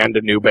just demand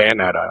a new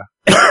Bayonetta.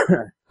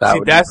 That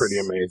would be pretty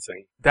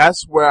amazing.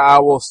 That's where I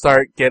will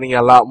start getting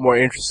a lot more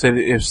interested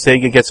if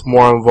Sega gets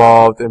more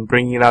involved in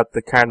bringing out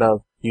the kind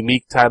of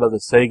unique title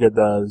that Sega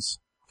does.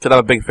 Because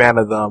I'm a big fan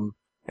of them.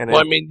 And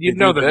well, I mean, you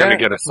know they're going to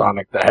get a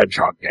Sonic the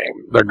Hedgehog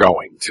game. They're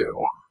going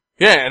to.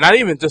 Yeah, and not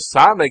even just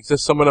Sonic,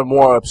 just some of the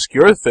more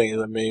obscure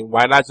things. I mean,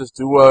 why not just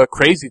do a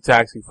Crazy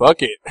Taxi?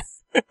 Fuck it.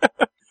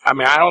 I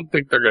mean, I don't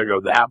think they're going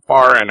to go that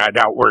far, and I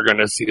doubt we're going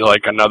to see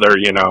like another,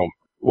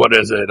 what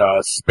is it,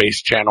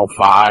 Space Channel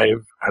 5?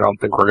 I don't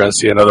think we're going to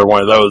see another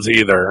one of those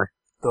either.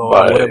 Though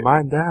I wouldn't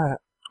mind that.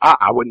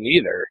 I wouldn't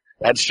either.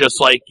 That's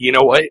just like, you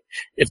know what?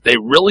 If they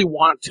really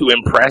want to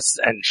impress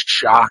and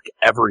shock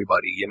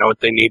everybody, you know what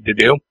they need to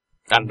do?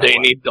 They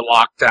need to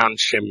lock down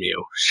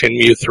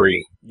Shenmue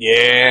 3.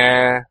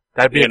 Yeah.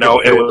 That'd be it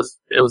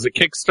was a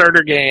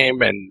Kickstarter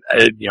game, and,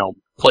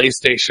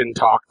 PlayStation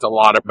talked a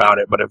lot about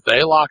it, but if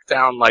they lock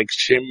down like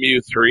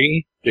Shenmue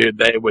 3,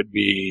 dude, it'd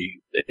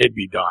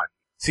be done.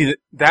 See,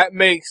 that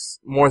makes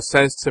more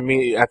sense to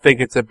me. I think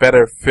it's a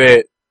better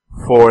fit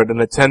for the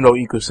Nintendo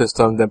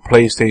ecosystem than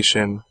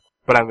PlayStation.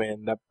 But I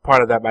mean, that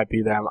part of that might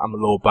be that I'm a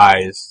little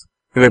biased.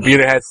 Because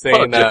the had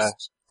saying,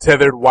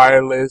 tethered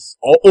wireless.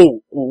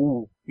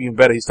 Even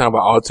better, he's talking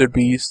about Altered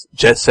Beast,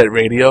 Jet Set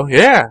Radio.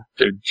 Yeah.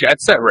 Dude, Jet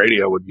Set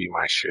Radio would be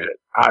my shit.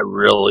 I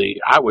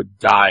would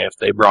die if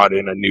they brought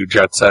in a new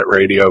Jet Set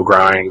Radio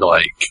grind,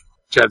 like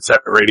Jet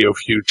Set Radio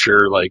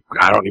Future, like,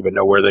 I don't even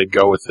know where they'd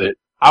go with it.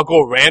 I'll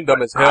go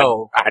random as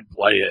hell. I'd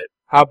play it.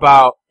 How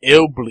about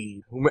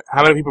Illbleed?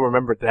 How many people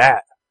remember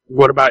that?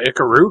 What about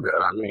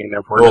Ikaruga? I mean,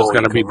 if we're just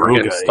going to be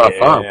bringing stuff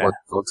up,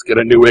 let's get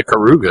a new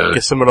Ikaruga.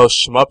 Get some of those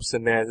shmups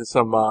in there.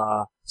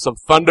 Some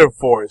Thunder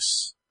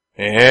Force.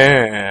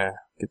 Yeah.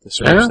 Get the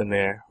shmups in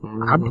there.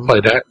 Mm-hmm. I'd play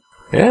that.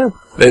 Yeah.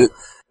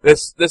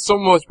 There's so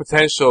much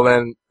potential,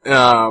 and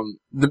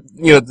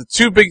the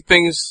two big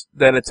things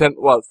that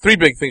three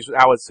big things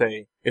I would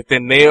say. If they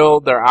nail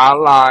their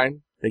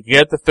online, they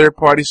get the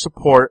third-party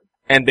support,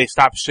 and they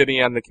stop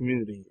shitting on the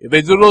community. If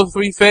they do those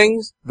three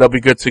things, they'll be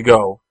good to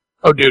go.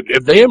 Oh, dude,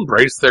 if they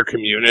embrace their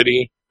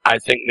community, I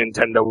think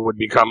Nintendo would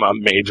become a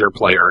major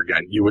player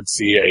again. You would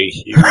see a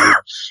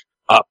huge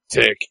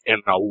uptick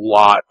in a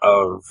lot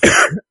of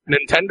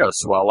Nintendo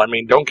swell. I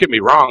mean, don't get me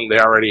wrong, they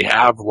already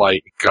have,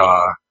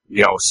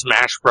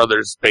 Smash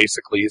Brothers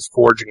basically is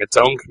forging its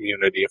own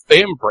community. If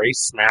they embrace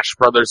Smash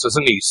Brothers as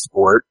an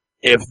esport,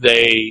 if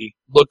they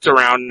looked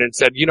around and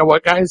said, you know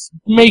what, guys,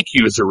 make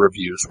user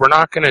reviews. We're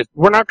not gonna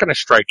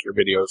strike your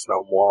videos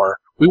no more.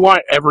 We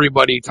want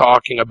everybody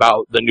talking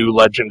about the new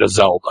Legend of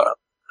Zelda.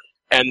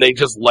 And they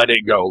just let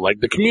it go. Like,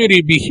 the community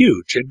would be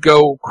huge. It'd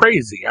go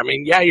crazy. I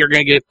mean, yeah, you're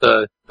gonna get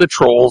the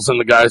trolls and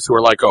the guys who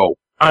are like, oh,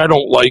 I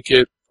don't like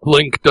it.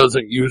 Link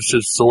doesn't use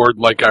his sword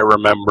like I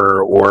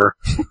remember, or,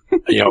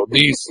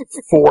 these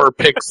 4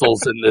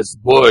 pixels in this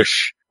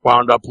bush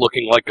wound up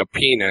looking like a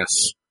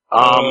penis.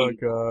 Oh,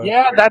 God.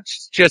 Yeah,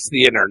 that's just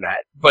the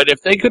internet. But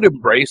if they could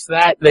embrace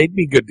that, they'd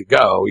be good to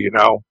go,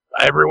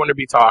 Everyone would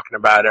be talking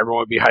about it.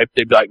 Everyone would be hyped.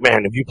 They'd be like,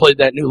 man, have you played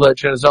that new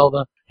Legend of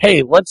Zelda?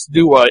 Hey, let's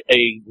do a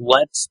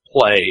let's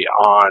play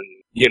on,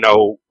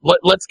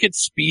 let's get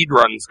speed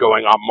runs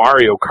going on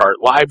Mario Kart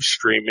live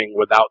streaming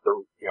without the,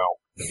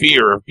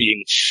 fear of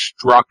being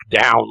struck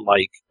down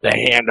like the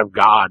hand of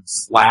God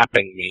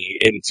slapping me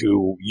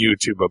into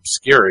YouTube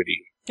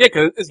obscurity. Yeah,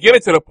 cause it's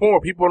getting to the point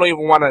where people don't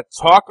even want to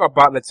talk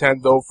about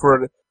Nintendo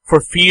for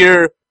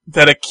fear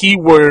that a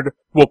keyword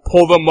will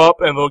pull them up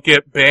and they'll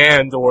get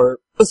banned or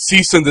a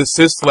cease and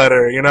desist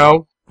letter,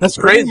 That's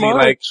crazy.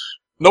 Like,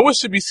 no one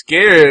should be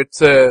scared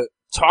to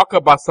talk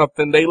about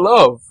something they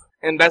love.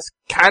 And that's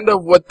kind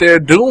of what they're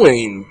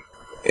doing.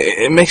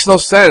 It makes no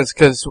sense,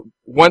 because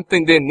one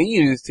thing they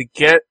need is to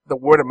get the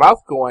word of mouth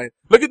going.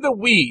 Look at the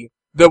Wii.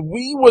 The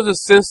Wii was a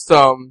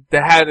system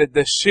that had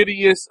the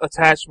shittiest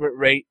attachment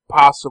rate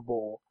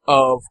possible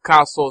of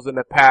consoles in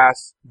the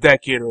past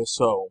decade or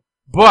so.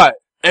 But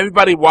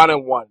everybody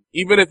wanted one,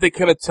 even if they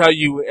couldn't tell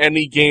you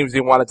any games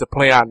they wanted to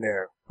play on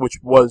there, which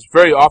was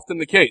very often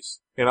the case.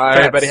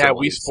 Everybody had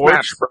Wii Sports.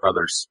 Smash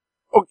Brothers.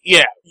 Oh,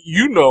 yeah,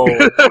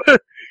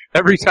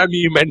 Every time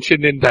you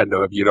mention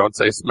Nintendo, if you don't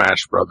say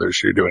Smash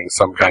Brothers, you're doing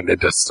some kind of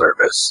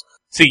disservice.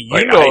 See,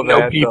 I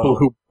know people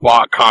who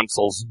bought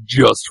consoles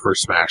just for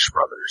Smash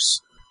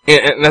Brothers.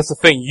 And that's the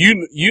thing.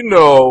 You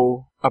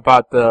know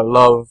about the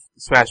love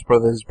Smash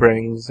Brothers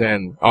brings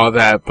and all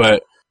that,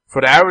 but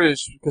for the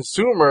average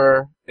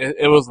consumer,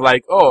 it was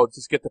like, oh,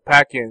 just get the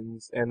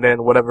pack-ins, and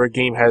then whatever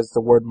game has the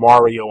word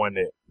Mario in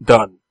it.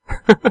 Done.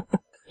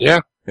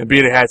 Yeah. And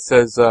Beater Hat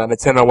says,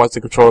 Nintendo wants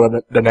to control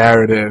the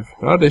narrative.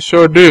 Oh, they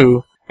sure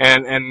do.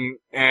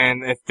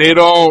 And if they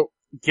don't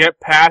get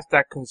past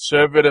that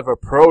conservative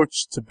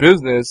approach to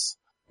business,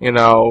 you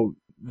know,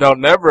 they'll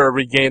never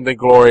regain the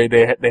glory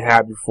they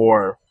had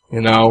before,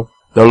 you know.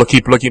 They'll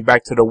keep looking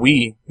back to the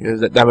Wii.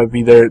 That might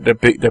be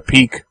their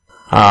peak.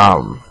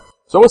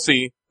 So we'll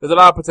see. There's a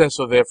lot of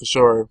potential there for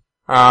sure.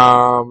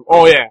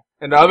 Oh yeah.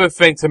 And the other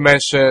thing to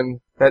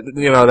mention that,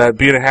 you know, that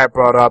Bearded Hat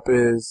brought up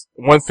is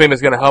one thing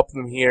that's going to help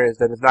them here is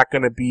that it's not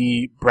going to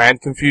be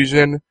brand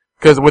confusion.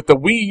 Because with the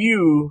Wii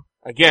U,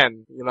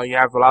 again, you know, you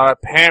have a lot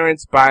of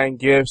parents buying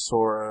gifts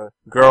or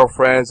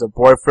girlfriends or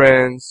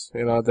boyfriends,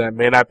 you know, that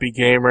may not be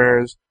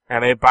gamers,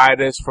 and they buy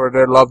this for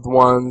their loved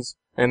ones,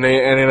 and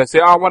then they say,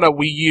 oh, I want a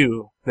Wii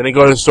U. Then they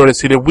go to the store to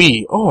see the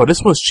Wii. Oh,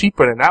 this one's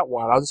cheaper than that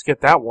one. I'll just get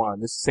that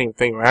one. It's the same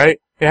thing, right?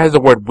 It has the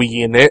word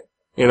Wii in it.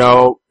 You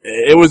know,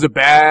 it was a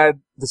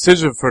bad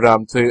decision for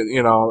them to,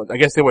 you know, I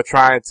guess they were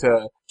trying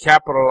to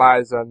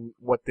capitalize on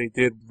what they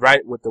did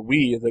right with the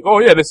Wii. It's like, oh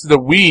yeah, this is the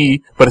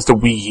Wii, but it's the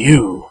Wii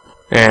U.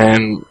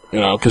 And, you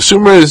know,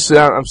 consumers,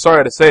 I'm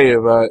sorry to say,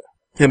 but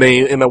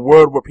in a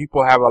world where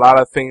people have a lot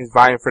of things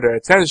vying for their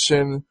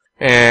attention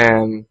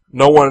and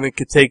no one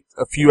could take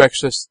a few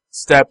extra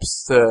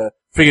steps to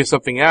figure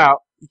something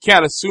out, you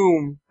can't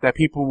assume that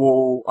people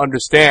will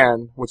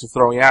understand what you're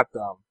throwing at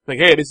them. Like,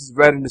 hey, this is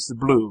red and this is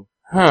blue.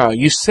 Huh,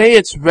 you say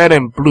it's red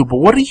and blue, but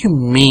what do you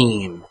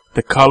mean?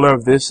 The color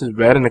of this is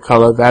red and the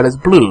color of that is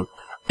blue.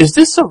 Is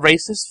this a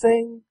racist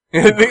thing?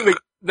 I think like,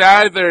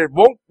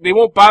 they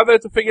won't bother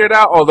to figure it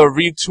out, or they'll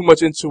read too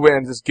much into it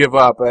and just give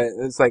up.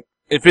 It's like,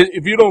 if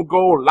you don't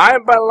go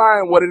line by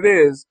line what it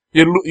is,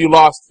 you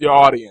lost your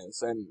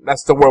audience, and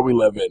that's the world we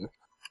live in.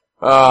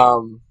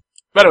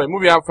 But anyway,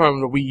 moving on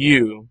from the Wii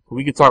U,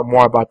 we could talk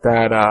more about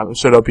that. I'm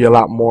sure there'll be a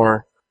lot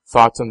more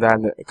thoughts on that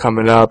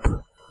coming up.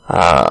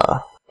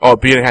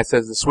 Bearded Hat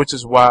says the Switch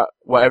is what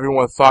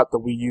everyone thought the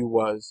Wii U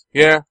was.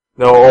 Yeah,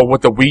 or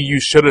what the Wii U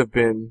should have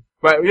been.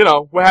 But, you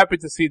know, we're happy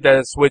to see that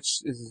the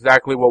Switch is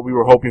exactly what we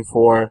were hoping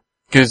for,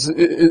 because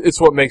it's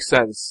what makes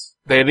sense.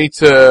 They need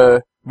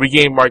to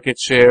regain market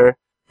share.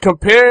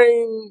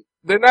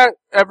 They're not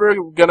ever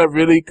gonna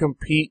really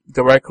compete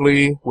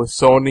directly with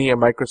Sony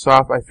and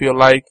Microsoft, I feel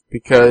like,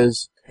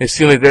 because it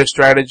seems like their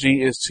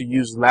strategy is to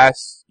use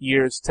last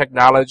year's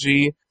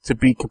technology to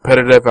be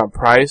competitive on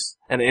price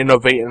and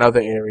innovate in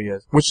other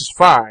areas, which is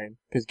fine,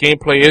 because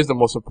gameplay is the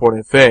most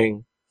important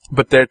thing,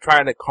 but they're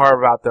trying to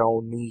carve out their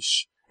own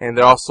niche, and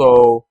they're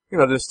also, you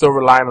know, they're still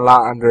relying a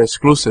lot on their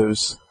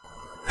exclusives.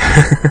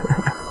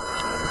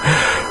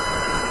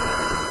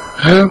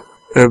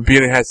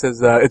 Bearded Hat says,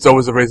 it's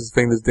always a racist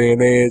thing this day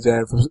and age,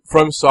 and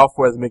From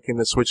Software is making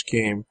the Switch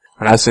game,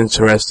 and that's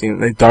interesting.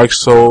 The Dark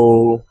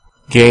Soul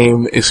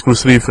game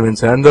exclusively for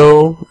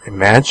Nintendo?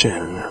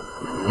 Imagine.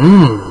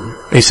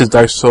 He says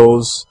Dark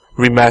Souls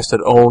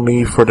remastered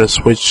only for the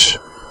Switch.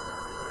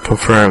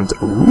 Confirmed.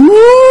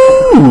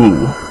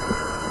 Ooh!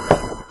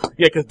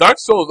 Yeah, cause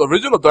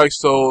original Dark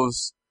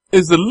Souls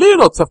is a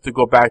little tough to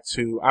go back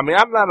to. I mean,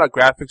 I'm not a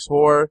graphics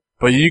whore,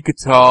 but you could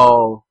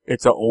tell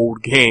it's an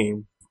old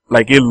game.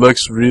 Like, it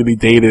looks really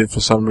dated for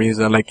some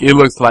reason. Like, it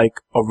looks like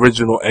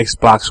original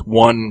Xbox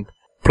One,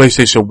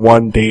 PlayStation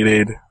 1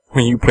 dated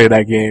when you play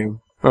that game.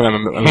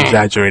 I'm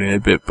exaggerating a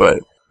bit, but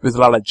there's a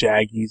lot of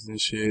jaggies and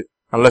shit.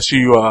 Unless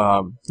you,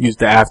 use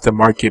the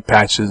aftermarket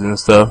patches and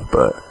stuff,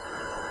 but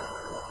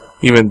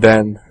even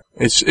then,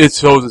 it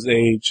shows its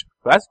age.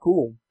 But that's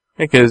cool.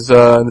 Because,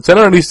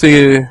 Nintendo at least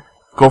they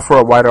go for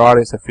a wider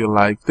audience, I feel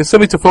like. They still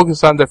need to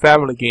focus on their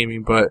family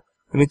gaming, but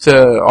they need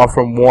to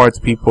offer more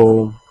to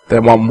people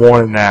that want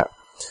more than that.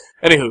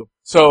 Anywho,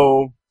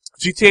 so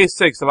GTA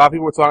 6, a lot of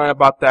people were talking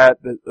about that.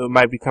 It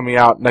might be coming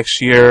out next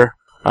year,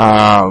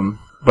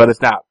 but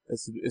it's not.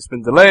 It's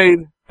been delayed,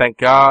 thank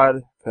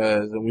God,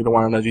 because we don't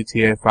want another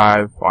GTA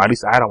 5, or at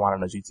least I don't want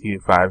another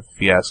GTA 5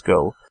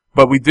 fiasco.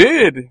 But we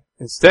did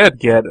instead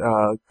get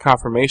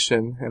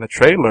confirmation and a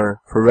trailer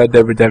for Red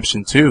Dead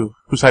Redemption 2.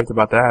 Who's hyped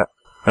about that?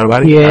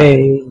 Everybody?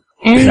 Yay!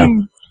 Yeah.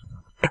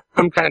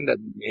 I'm kind of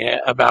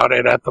about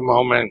it at the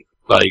moment.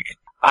 Like,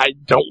 I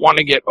don't want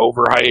to get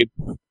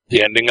overhyped.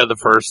 The ending of the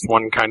first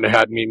one kind of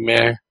had me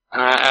meh.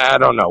 I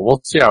don't know.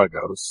 We'll see how it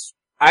goes.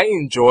 I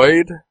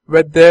enjoyed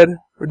Red Dead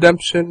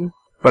Redemption,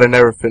 but I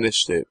never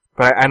finished it.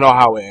 But I know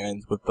how it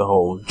ends with the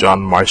whole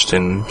John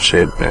Marston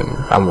shit, and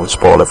I won't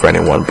spoil it for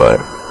anyone, but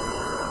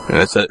you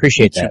know, it's a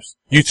appreciate that.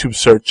 YouTube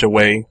search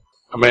away.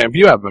 I mean, if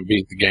you haven't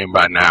beat the game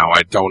by now,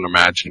 I don't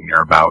imagine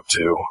you're about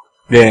to.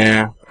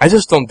 Yeah. I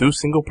just don't do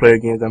single player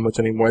games that much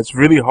anymore. It's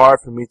really hard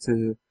for me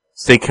to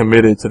stay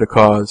committed to the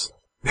cause.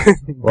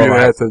 Well,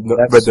 Red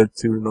Dead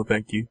 2, no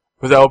thank you.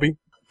 Was that Obi?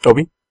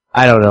 Obi?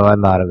 I don't know,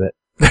 I'm out of it.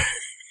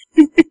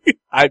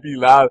 I'd be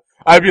loud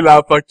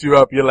fucked you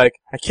up. You're like,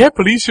 I can't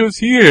believe she was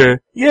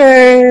here.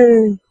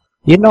 Yay!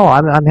 You know,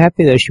 I'm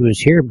happy that she was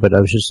here, but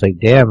I was just like,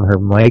 damn, her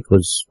mic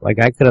was, like,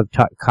 I could have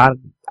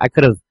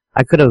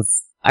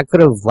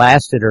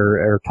lasted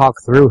or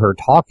talked through her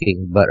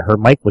talking, but her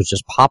mic was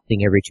just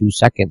popping every 2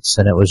 seconds,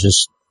 and it was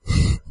just,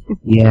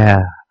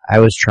 yeah, I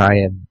was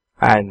trying.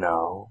 I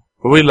know.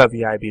 But we love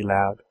you, I be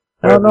loud.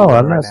 I don't know,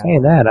 I'm not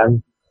saying that,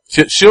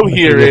 she'll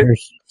hear it.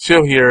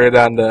 She'll hear it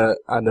on the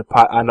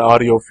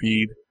audio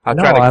feed. I'm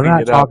not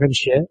talking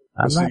shit.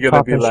 I'm not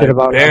talking shit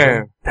about damn,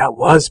 nothing. that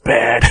was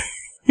bad.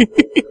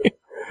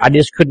 I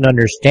just couldn't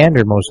understand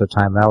her most of the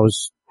time.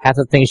 Half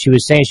the things she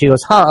was saying, she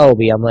goes, huh,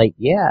 Obi? I'm like,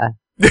 yeah.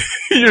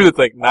 You're just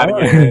like nodding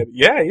your head.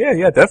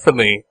 Yeah,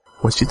 definitely.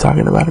 What's she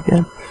talking about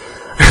again?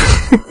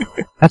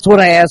 That's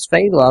what I asked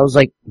Fable. I was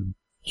like,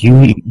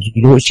 you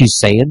know what she's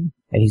saying?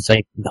 And he's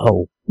like,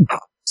 no.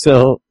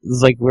 So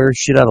it's like we're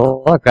shit out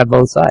of luck on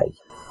both sides.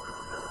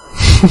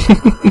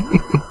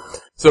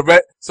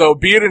 So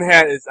Beard and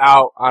Hat is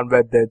out on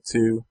Red Dead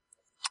 2.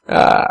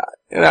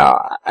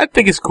 I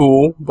think it's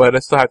cool, but I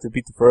still have to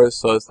beat the first,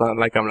 so it's not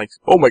like I'm like,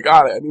 oh my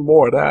god, I need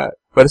more of that.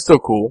 But it's still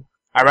cool.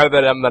 I'd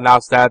rather them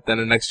announce that than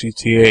the next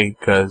GTA,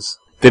 cause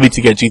they need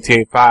to get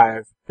GTA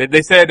 5.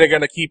 They said they're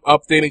gonna keep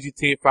updating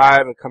GTA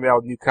 5 and coming out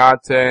with new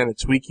content and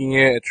tweaking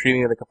it and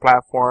treating it like a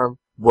platform.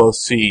 We'll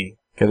see.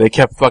 Cause they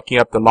kept fucking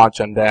up the launch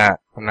on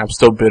that, and I'm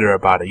still bitter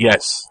about it.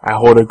 Yes, I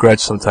hold a grudge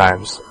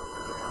sometimes.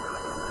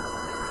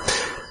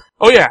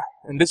 Oh yeah,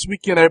 and this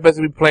weekend everybody's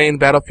gonna be playing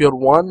Battlefield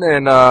 1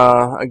 and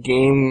a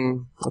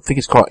game, I think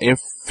it's called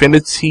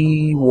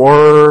Infinity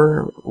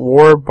Warfare,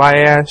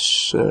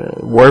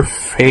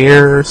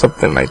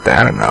 something like that,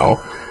 I don't know.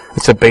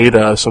 It's a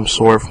beta of some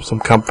sort from some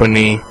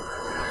company.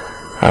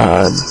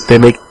 They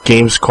make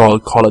games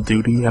called Call of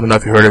Duty. I don't know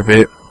if you heard of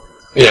it.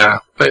 Yeah.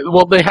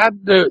 They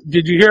had to,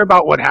 did you hear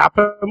about what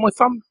happened with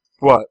them?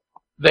 What?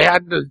 They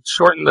had to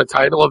shorten the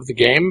title of the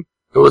game.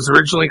 It was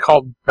originally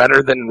called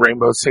Better Than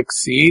Rainbow Six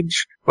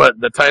Siege, but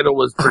the title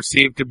was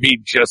perceived to be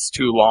just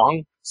too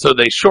long, so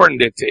they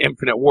shortened it to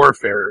Infinite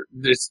Warfare,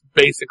 just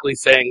basically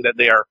saying that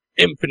they are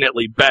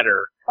infinitely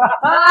better.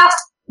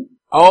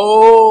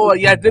 Oh,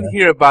 yeah, I did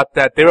hear about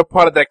that. They were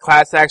part of that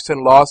class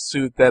action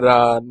lawsuit that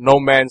No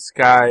Man's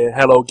Sky,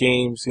 Hello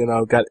Games,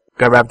 got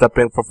wrapped up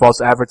in for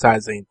false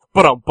advertising.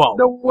 No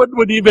one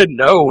would even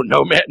know.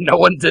 No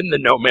one's in the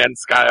No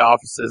Man's Sky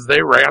offices.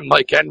 They ran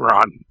like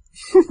Enron.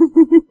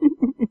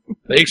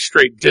 They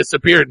straight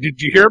disappeared.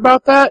 Did you hear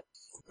about that?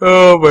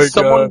 Oh my god.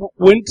 Someone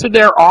went to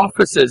their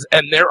offices,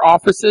 and their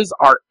offices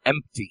are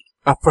empty.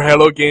 For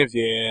Hello Games,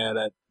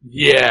 yeah.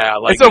 Yeah,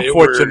 like it's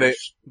unfortunate,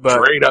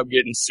 but straight up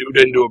getting sued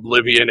into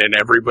oblivion and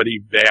everybody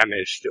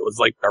vanished. It was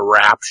like the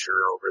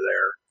rapture over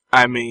there.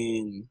 I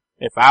mean,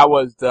 if I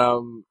was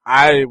them,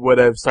 I would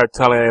have started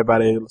telling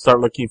everybody, start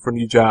looking for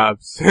new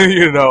jobs,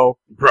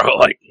 Bro,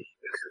 like,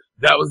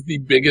 that was the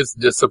biggest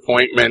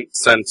disappointment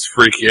since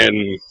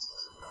freaking,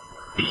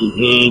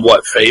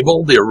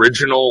 Fable? The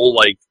original,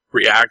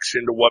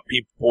 reaction to what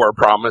people were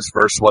promised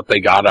versus what they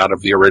got out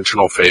of the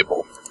original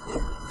Fable.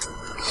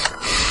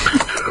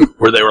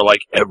 Where they were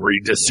like, every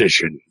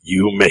decision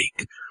you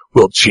make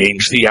will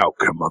change the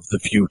outcome of the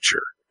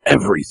future.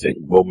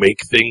 Everything will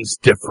make things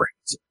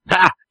different.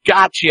 Ha!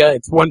 Gotcha!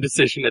 It's one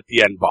decision at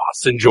the end,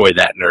 boss. Enjoy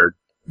that, nerd.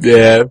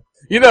 Yeah.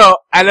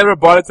 I never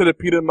bought into the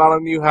Peter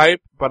Molyneux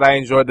hype, but I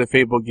enjoyed the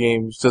Fable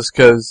games just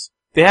cause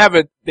they had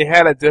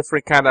a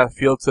different kind of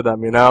feel to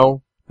them,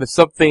 There's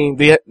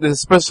a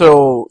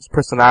special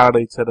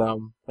personality to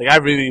them. Like, I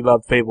really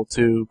loved Fable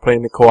 2,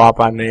 playing the co-op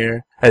on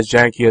there, as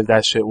janky as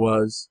that shit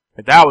was.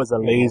 That was a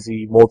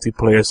lazy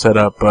multiplayer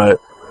setup, but,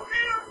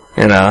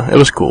 it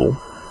was cool.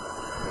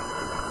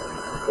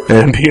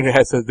 And Peter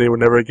says they will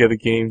never get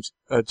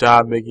a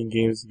job making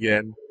games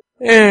again.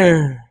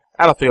 I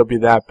don't think it'll be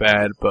that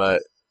bad,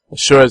 but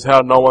sure as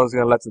hell no one's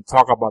gonna let them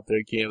talk about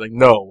their game. Like,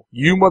 no,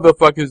 you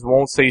motherfuckers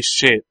won't say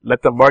shit.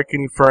 Let the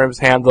marketing firms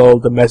handle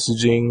the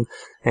messaging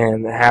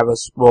and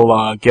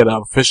we'll get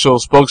an official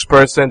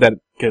spokesperson that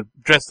can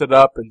dress it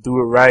up and do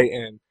it right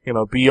and,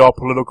 be all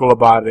political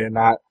about it and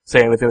not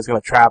say anything that's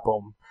gonna trap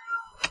them.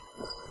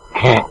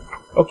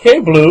 Okay,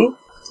 Blue.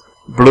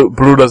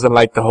 Blue doesn't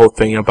like the whole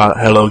thing about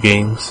Hello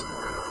Games.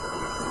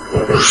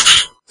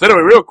 So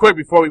anyway, real quick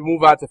before we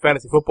move on to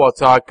fantasy football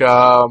talk,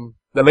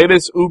 the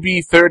latest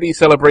Ubi 30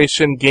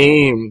 celebration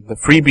game, the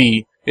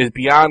freebie, is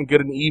Beyond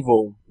Good and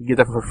Evil. You get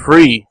that for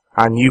free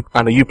on the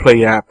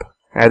Uplay app.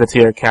 Add it to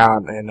your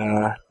account, and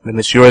then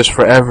it's yours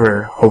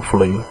forever,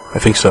 hopefully. I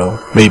think so.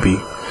 Maybe.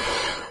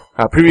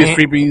 Previous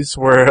freebies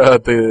were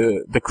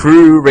the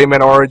Crew,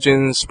 Rayman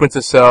Origins,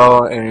 Splinter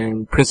Cell,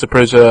 and Prince of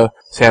Persia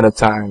Sand of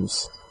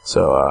Times.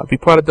 So be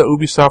part of the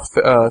Ubisoft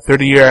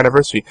 30-year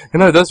anniversary.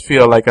 It does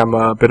feel like I'm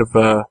a bit of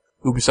a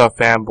Ubisoft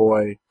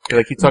fanboy.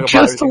 Like, you talk about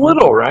just a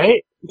little,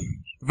 right?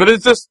 But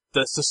that's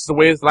just the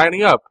way it's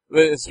lining up.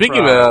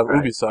 Speaking of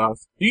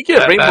Ubisoft, you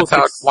get Rainbow Six. That's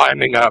how it's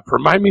lining up.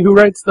 Remind me who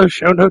writes those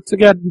show notes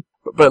again?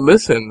 But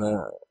listen,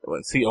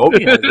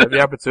 Obi has every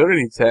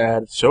opportunity to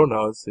add show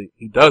notes.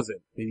 He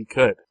doesn't. He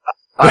could.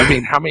 I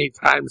mean, how many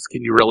times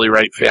can you really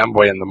write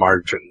fanboy in the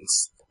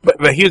margins?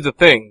 But here's the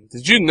thing.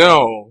 Did you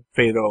know,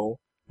 Fado,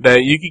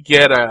 that you could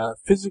get a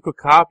physical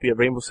copy of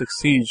Rainbow Six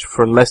Siege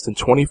for less than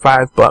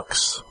 $25?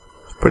 It's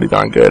pretty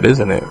darn good,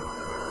 isn't it?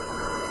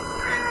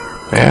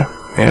 Yeah.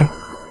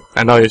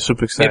 I know you're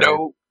super excited.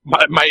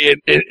 My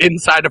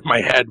inside of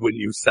my head when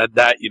you said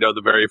that,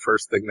 the very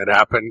first thing that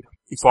happened.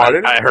 You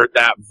farted? I heard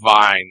that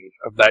vine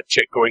of that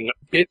chick going,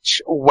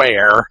 bitch,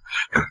 where?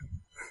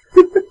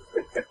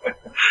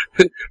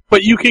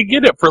 But you can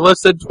get it for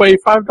less than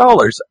 $25.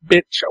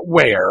 Bitch,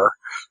 where?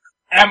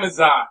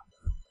 Amazon.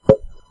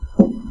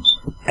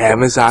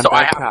 Amazon.com. So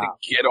I have to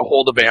get a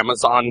hold of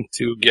Amazon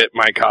to get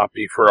my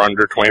copy for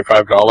under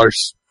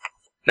 $25.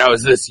 Now,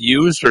 is this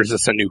used or is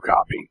this a new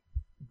copy?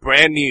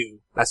 Brand new.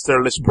 That's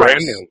their list price.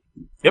 Brand new.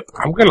 Yep.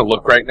 I'm going to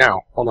look right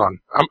now. Hold on.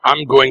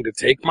 I'm going to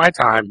take my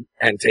time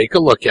and take a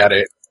look at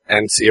it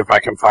and see if I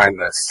can find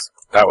this.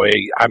 That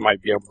way I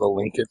might be able to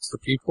link it to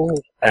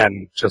people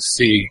and just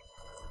see.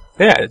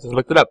 Yeah, I just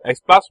looked it up.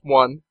 Xbox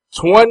One,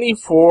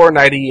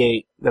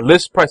 $24.98. The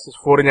list price is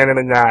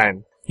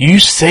 $49.99. You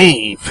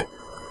save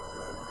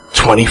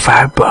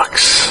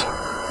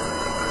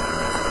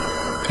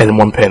 $25 and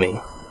 1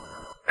 penny.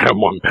 And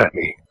 1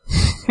 penny.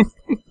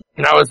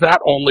 Now, is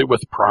that only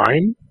with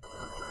Prime?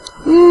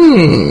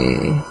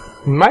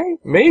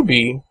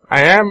 Maybe.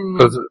 I am.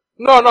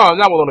 No, I'm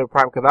not with only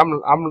Prime because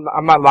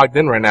I'm not logged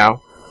in right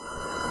now.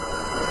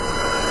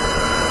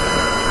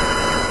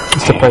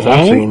 It's the price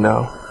I'm seeing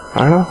though.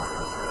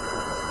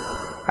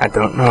 I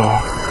don't know.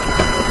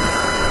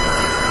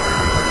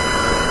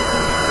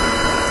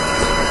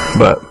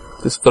 But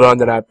just throwing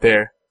that out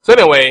there. So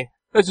anyway,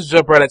 let's just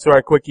jump right into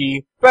our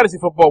quickie. Fantasy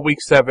Football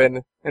Week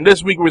 7. And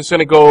this week we're just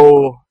gonna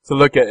go to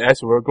look at,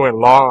 actually we're going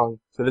long,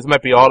 so this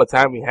might be all the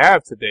time we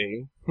have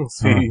today. We'll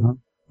see.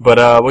 But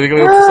we're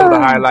gonna go through some of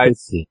the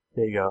highlights.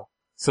 There you go.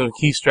 Some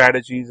key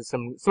strategies,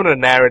 some of the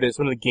narratives,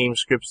 some of the game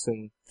scripts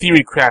and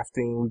theory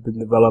crafting we've been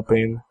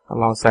developing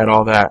alongside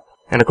all that.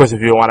 And of course,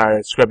 if you want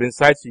our Scrub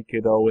Insights, you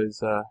could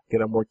always get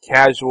a more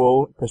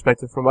casual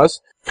perspective from us.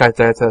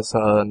 Contact us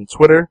on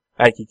Twitter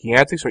at Geeky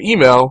Antics or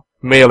email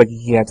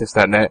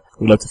mail@geekyantics.net.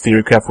 We'd love to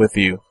theory craft with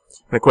you.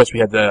 And of course, we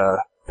have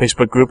the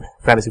Facebook group,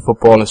 Fantasy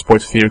Football and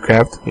Sports Theory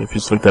Craft. If you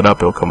just look that up,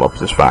 it'll come up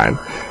just fine.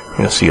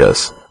 You'll see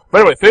us.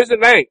 But anyway, Thursday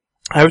night,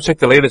 I haven't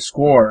checked the latest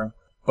score,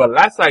 but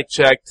last I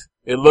checked,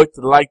 it looked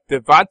like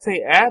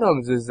Devontae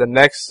Adams is the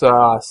next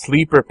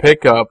sleeper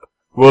pickup.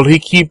 Will he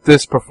keep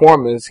this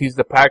performance? He's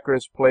the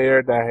Packers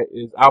player that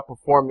is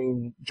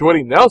outperforming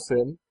Jordy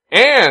Nelson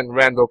and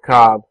Randall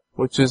Cobb,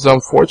 which is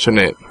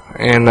unfortunate.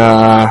 And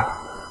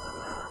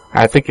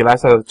I think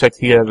last time I checked,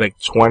 he had like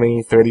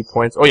 20, 30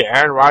 points. Oh yeah,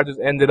 Aaron Rodgers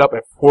ended up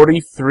at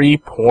 43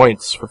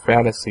 points for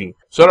fantasy.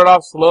 Started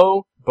off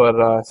slow,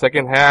 but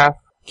second half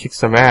kicked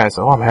some ass.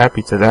 Oh, I'm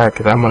happy to that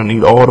because I'm gonna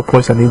need all the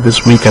points I need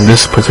this week in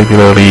this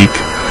particular league.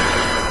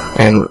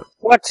 And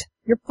what?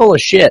 You're full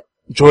of shit.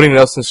 Jordy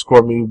Nelson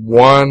scored me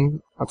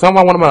one. I'm talking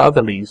about one of my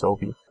other leagues,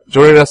 Obi.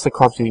 Jordy Nelson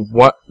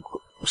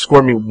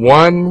scored me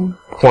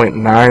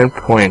 1.9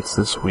 points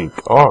this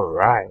week.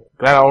 Alright.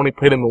 Glad I only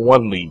played him in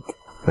one league.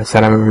 I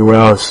said I'm everywhere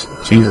else.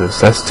 Jesus,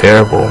 that's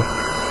terrible.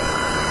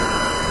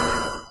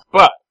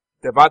 But,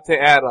 Devontae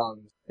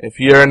Adams, if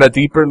you're in a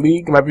deeper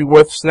league, it might be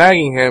worth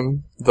snagging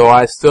him. Though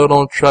I still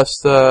don't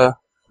trust the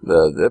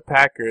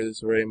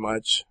Packers very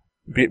much.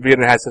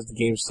 Being as the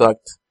game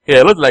sucked.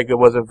 Yeah, it looked like it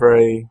wasn't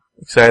very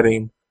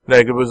exciting.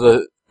 Like it was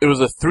a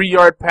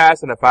 3-yard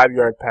pass and a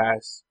 5-yard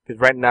pass. Because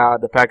right now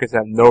the Packers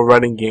have no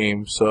running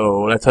game,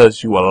 so that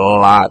tells you a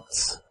lot.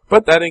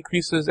 But that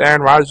increases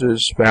Aaron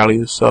Rodgers'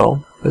 value,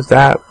 so there's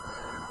that.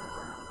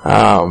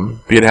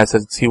 Being as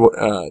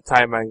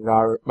Ty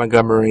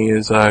Montgomery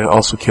is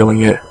also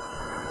killing it.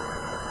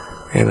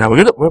 And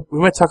we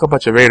might talk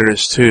about your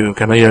Raiders too,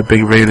 'cause I know you're a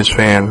big Raiders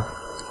fan.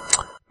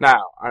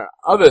 Now, on the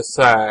other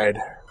side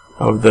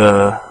of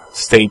the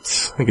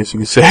states, I guess you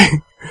could say,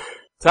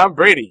 Tom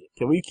Brady.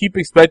 Can we keep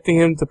expecting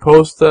him to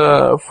post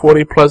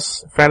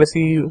 40-plus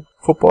fantasy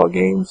football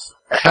games?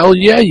 Hell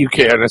yeah, you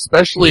can,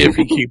 especially if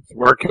he keeps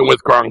working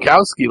with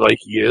Gronkowski like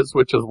he is,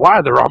 which is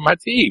why they're on my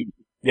team.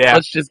 Yeah.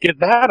 Let's just get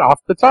that off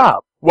the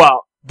top.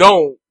 Well,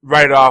 don't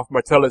write off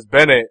Martellus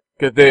Bennett,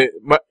 because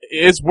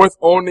it's worth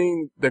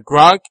owning the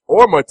Gronk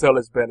or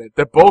Martellus Bennett.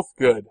 They're both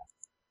good.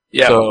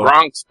 Yeah, so,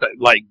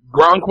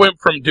 Gronk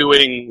went from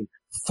doing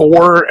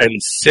 4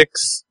 and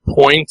 6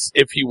 points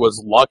if he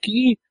was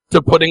lucky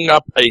to putting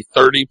up a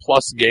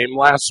 30-plus game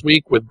last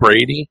week with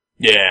Brady.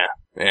 Yeah.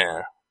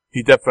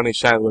 He definitely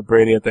shined with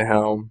Brady at the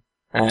helm.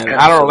 And absolutely.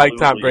 I don't like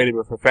Tom Brady,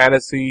 but for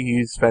fantasy,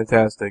 he's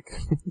fantastic.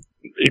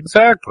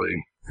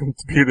 Exactly.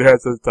 Peter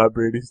has says Tom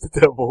Brady's the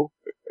devil.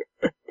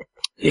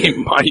 He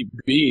might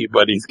be,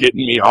 but he's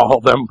getting me all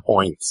them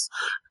points.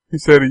 He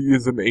said he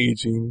isn't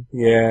aging.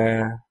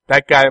 Yeah.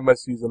 That guy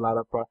must use a lot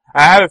of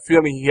I have a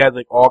feeling he has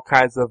all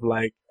kinds of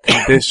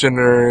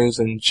conditioners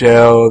and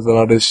gels and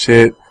all this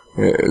shit.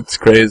 It's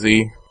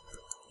crazy.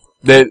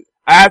 I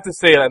have to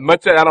say,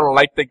 much as I don't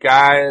like the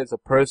guy as a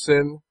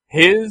person,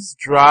 his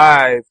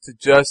drive to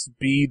just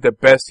be the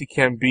best he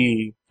can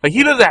be,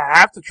 he doesn't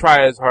have to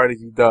try as hard as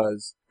he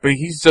does, but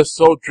he's just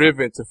so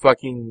driven to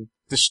fucking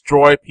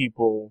destroy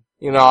people.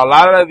 A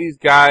lot of these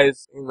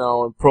guys, in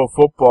pro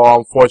football,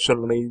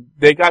 unfortunately,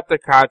 they got their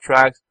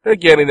contracts, they're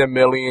getting their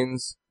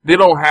millions. They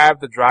don't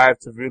have the drive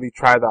to really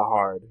try that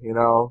hard,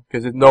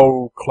 because there's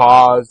no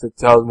clause that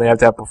tells them they have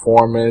to have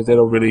performance. They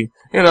don't really,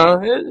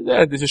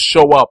 they just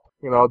show up,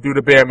 do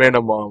the bare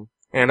minimum.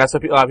 And that's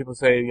what a lot of people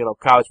say,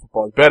 college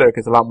football is better because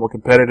it's a lot more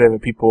competitive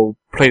and people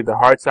play their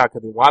hearts out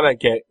because they want to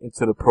get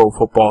into the pro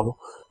football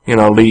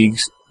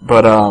leagues.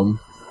 But,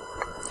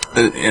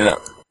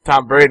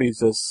 Tom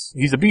Brady's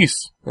he's a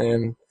beast,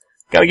 and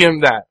gotta give him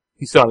that.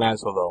 He's still an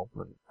asshole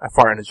though,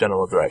 far in his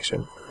general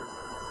direction.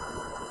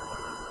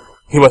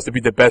 He wants to be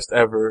the best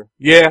ever.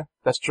 Yeah,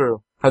 that's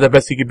true. How the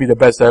best he could be the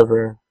best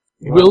ever.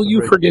 Will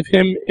you forgive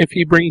him if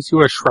he brings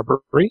you a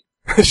shrubbery?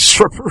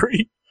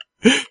 Shrubbery?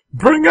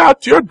 Bring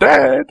out your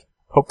dad!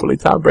 Hopefully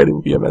Tom Brady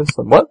will be a mess.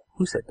 What?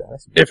 Who said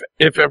that?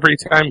 If every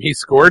time he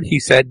scored he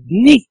said,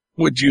 "Nee,"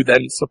 would you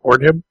then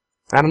support him?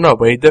 I don't know,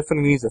 but he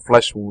definitely needs a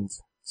flesh wound.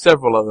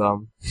 Several of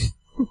them.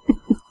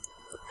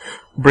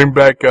 Bring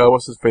back,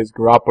 what's his face,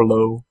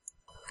 Garoppolo.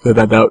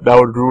 That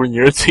would ruin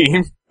your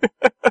team.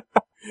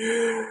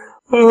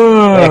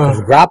 Yeah,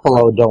 because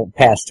Garoppolo don't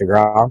pass to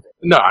Gronk.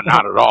 No,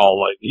 not at all.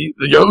 Like,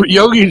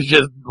 Yogi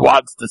just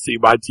wants to see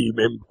my team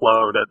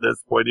implode at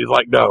this point. He's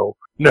like, no,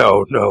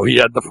 he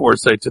had the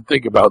foresight to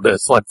think about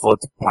this. Let's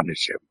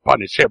punish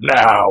him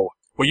now.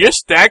 Well, you're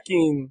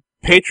stacking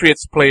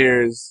Patriots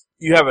players.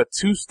 You have a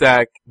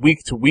 2-stack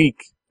week to week.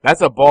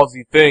 That's a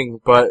ballsy thing,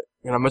 but,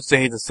 much as I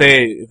hate to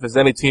say it, if there's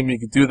any team you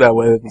could do that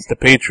with, it's the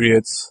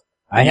Patriots.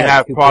 You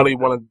have probably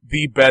one of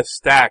the best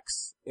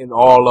stacks in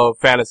all of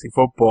fantasy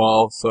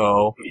football,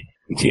 so,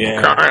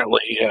 yeah. Currently,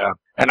 yeah.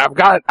 And I've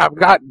got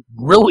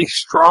really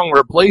strong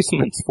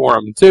replacements for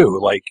him too.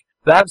 Like,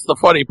 that's the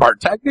funny part.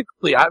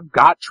 Technically, I've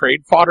got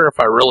trade fodder if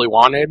I really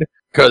wanted.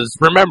 Cause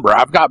remember,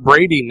 I've got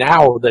Brady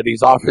now that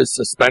he's off his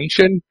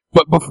suspension.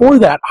 But before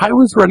that, I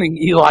was running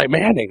Eli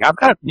Manning. I've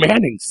got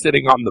Manning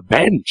sitting on the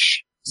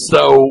bench.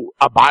 So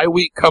a bye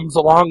week comes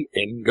along,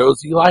 in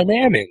goes Eli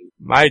Manning.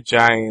 My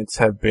Giants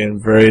have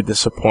been very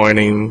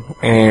disappointing,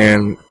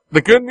 and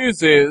the good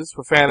news is,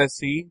 for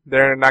fantasy,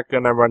 they're not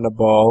gonna run the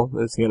ball.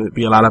 There's gonna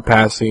be a lot of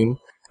passing.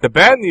 The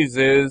bad news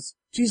is,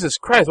 Jesus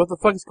Christ, what the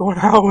fuck is going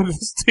on with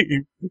this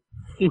team?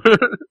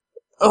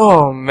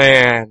 Oh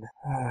man.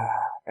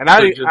 And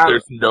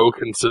there's no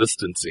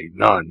consistency.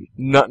 None.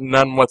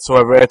 None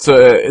whatsoever. It's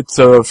a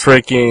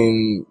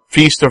freaking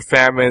feast or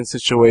famine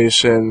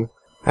situation.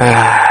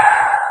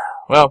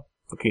 Well,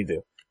 what can you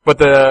do? But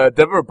the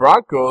Denver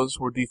Broncos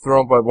were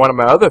dethroned by one of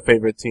my other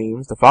favorite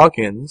teams, the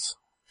Falcons.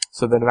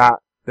 So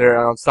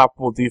their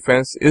unstoppable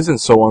defense isn't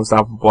so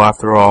unstoppable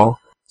after all.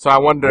 So I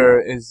wonder,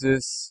 is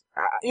this,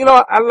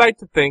 I like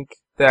to think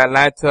that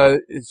Atlanta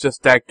is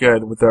just that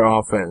good with their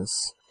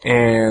offense.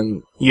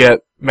 And yet,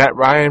 Matt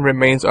Ryan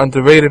remains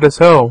underrated as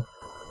hell.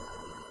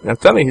 I'm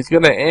telling you, he's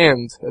gonna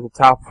end as a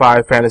top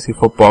 5 fantasy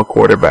football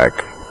quarterback.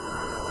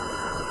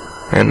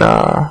 And,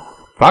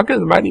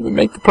 Falcons might even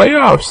make the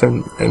playoffs,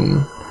 and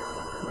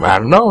I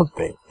don't know,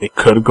 they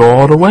could go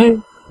all the way.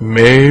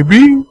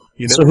 Maybe.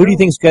 So who do you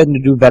think's going to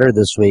do better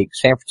this week?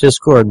 San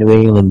Francisco or New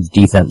England's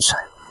defense?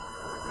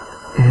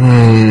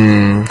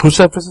 Who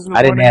said Francisco?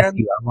 I didn't ask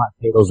you. I want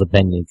Pato's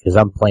opinion, because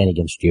I'm playing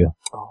against you.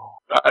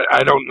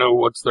 I don't know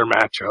what's their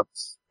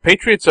matchups.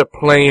 Patriots are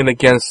playing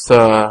against, who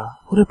are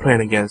they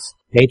playing against?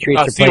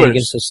 Patriots are playing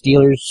against the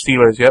Steelers.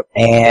 Steelers, yep.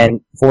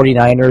 And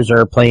 49ers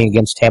are playing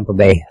against Tampa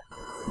Bay.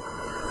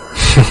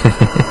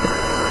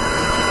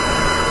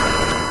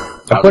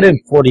 I put in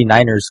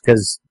 49ers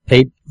because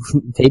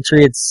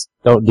Patriots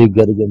don't do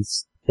good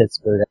against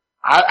Pittsburgh.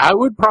 I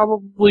would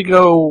probably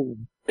go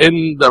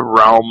in the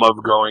realm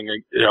of going,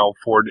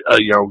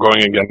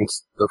 going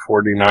against the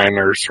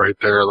 49ers right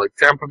there. Like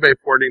Tampa Bay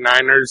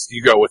 49ers,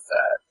 you go with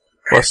that.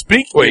 Well,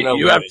 Wait,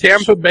 you have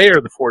Tampa Bay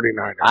or the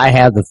 49ers? I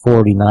have the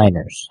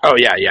 49ers. Oh,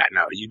 yeah,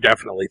 no, you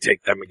definitely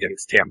take them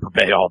against Tampa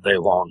Bay all day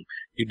long.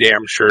 You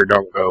damn sure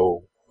don't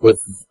go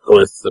with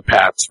the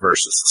Pats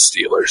versus the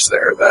Steelers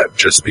there. That'd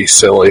just be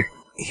silly.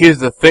 Here's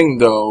the thing,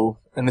 though,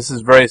 and this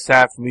is very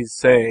sad for me to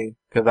say,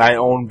 because I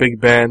own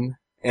Big Ben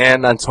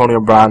and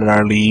Antonio Brown in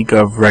our league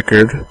of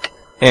record,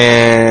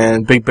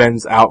 and Big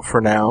Ben's out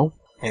for now,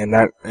 and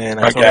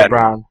Antonio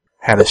Brown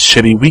had a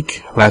shitty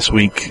week last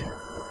week.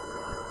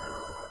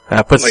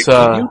 Can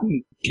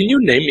you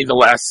name me the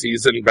last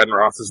season Ben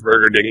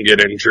Roethlisberger didn't get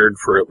injured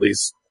for at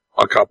least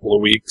a couple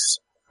of weeks?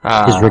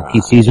 His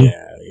rookie season?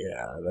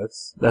 Yeah,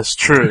 that's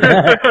true.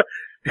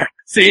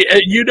 See,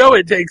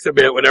 it takes a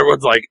bit when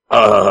everyone's like,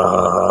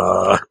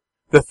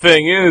 The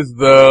thing is,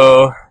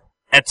 though,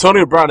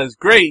 Antonio Brown is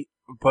great,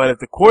 but if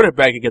the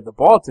quarterback can get the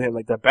ball to him,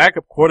 like the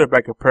backup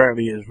quarterback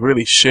apparently is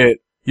really shit.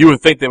 You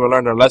would think they would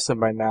learn their lesson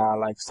by now,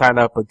 like sign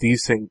up a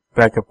decent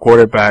backup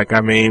quarterback.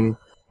 I mean,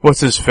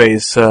 what's his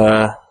face,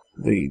 Well,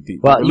 you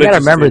gotta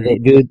remember,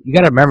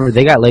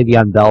 they got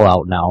Le'Veon Bell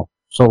out now.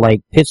 So,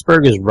 like,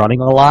 Pittsburgh is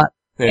running a lot.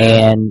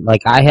 Yeah. And,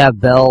 like, I have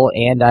Bell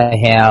and I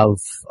have,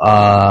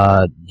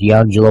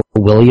 D'Angelo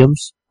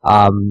Williams.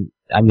 I'm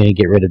gonna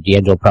get rid of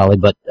D'Angelo probably,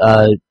 but,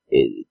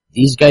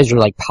 these guys are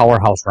like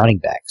powerhouse running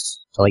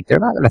backs. So, like, they're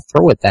not gonna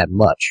throw it that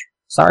much.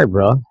 Sorry,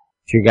 bro.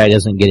 If your guy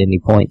doesn't get any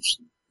points.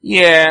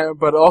 Yeah,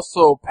 but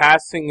also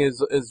passing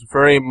is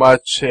very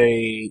much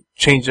a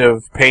change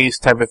of pace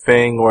type of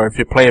thing, or if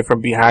you're playing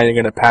from behind,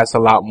 you're gonna pass a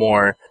lot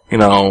more,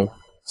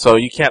 So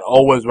you can't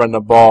always run the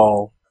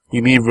ball.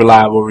 You need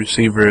reliable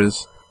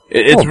receivers.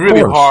 It's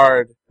really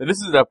hard.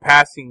 this is a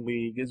passing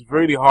league. It's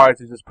really hard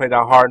to just play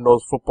that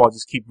hard-nosed football,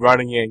 just keep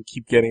running it and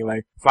keep getting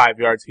like 5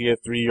 yards here,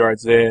 3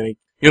 yards there.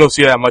 You don't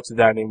see that much of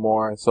that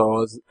anymore.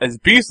 So as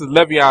beast as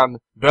Le'Veon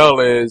Bell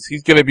is,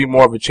 he's going to be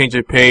more of a change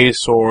of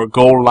pace or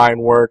goal line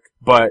work,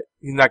 but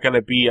he's not going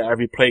to be an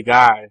every play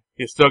guy.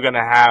 He's still going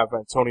to have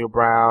Antonio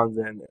Brown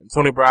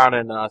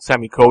and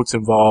Sammy Coates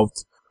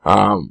involved.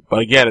 But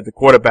again, if the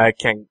quarterback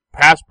can't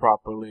pass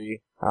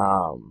properly,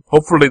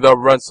 hopefully they'll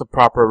run some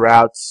proper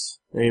routes,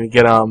 maybe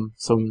get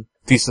some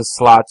decent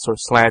slots or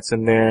slants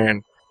in there,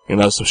 and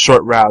some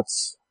short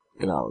routes.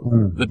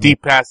 The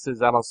deep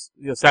passes,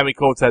 Sammy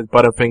Coates has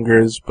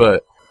butterfingers,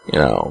 but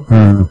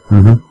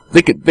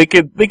they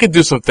could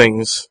do some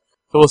things.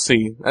 So we'll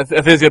see. I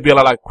think there's gonna be a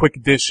lot of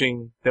quick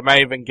dishing. They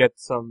might even get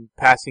some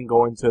passing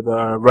going to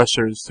the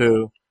rushers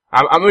too.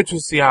 I'm interested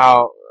to see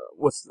how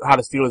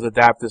the Steelers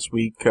adapt this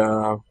week.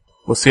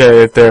 We'll see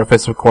if their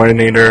offensive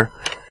coordinator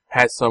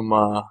has some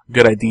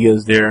good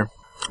ideas there.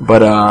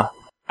 But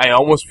I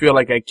almost feel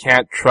like I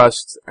can't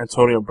trust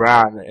Antonio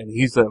Brown, and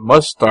he's a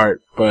must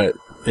start, but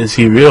is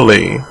he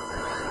really?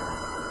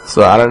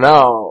 So I don't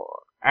know.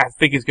 I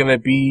think it's gonna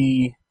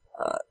be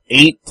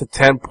 8 to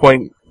 10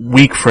 point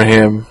week for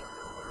him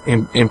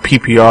in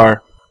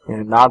PPR.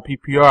 And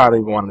non-PPR, I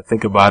don't even want to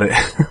think about it.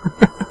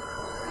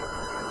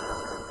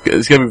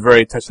 It's gonna be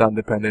very touchdown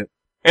dependent.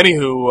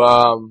 Anywho,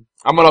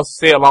 I'm gonna also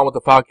say, along with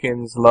the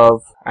Falcons'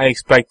 love, I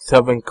expect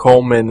Tevin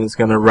Coleman is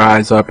gonna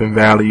rise up in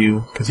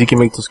value because he can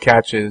make those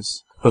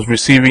catches. Those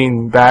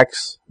receiving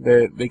backs,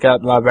 they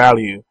got a lot of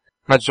value.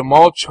 Now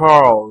Jamal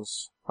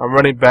Charles, a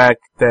running back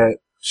that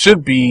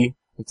should be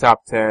in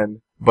top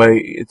 10, but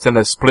it's in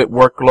a split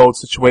workload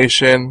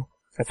situation.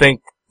 I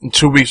think in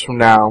 2 weeks from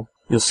now,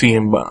 you'll see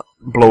him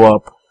blow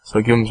up. So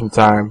give him some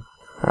time.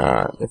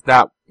 If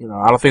not,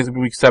 I don't think it's gonna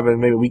be week 7,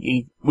 maybe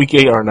week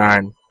 8 or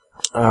 9.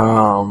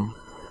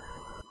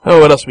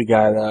 What else we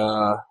got?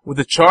 With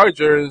the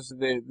Chargers,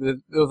 there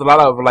was a lot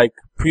of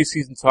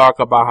preseason talk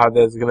about how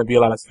there's gonna be a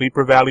lot of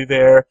sleeper value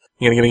there.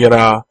 You're gonna get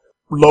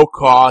low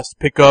cost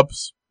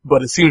pickups,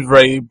 but it seems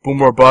very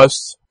boom or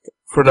bust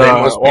for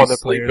all the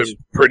players.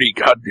 Sleeping pretty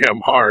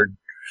goddamn hard.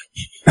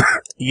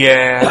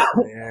 Yeah.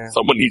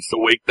 Someone needs to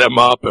wake them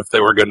up if they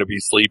were gonna be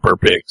sleeper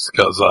picks,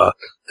 cause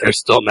they're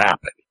still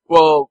napping.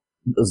 Well,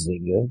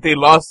 they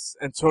lost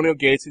Antonio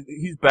Gates.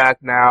 He's back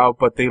now,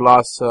 but they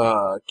lost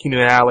Keenan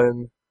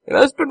Allen.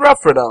 It's been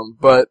rough for them,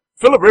 but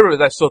Phillip Rivers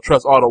I still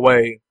trust all the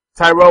way.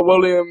 Tyrell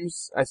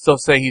Williams, I still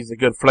say he's a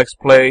good flex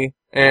play.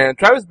 And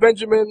Travis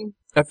Benjamin,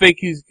 I think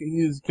he's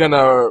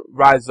gonna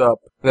rise up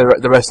the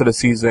rest of the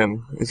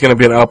season. It's gonna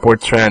be an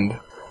upward trend.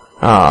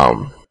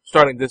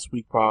 Starting this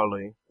week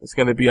probably. It's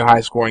gonna be a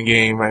high scoring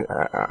game,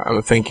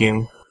 I'm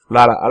thinking. A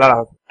lot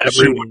of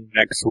Everyone shooting.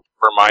 next week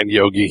remind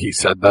Yogi he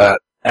said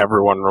that.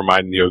 Everyone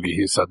remind Yogi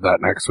he said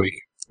that next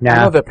week.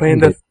 No, they're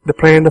playing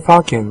the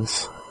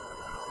Falcons.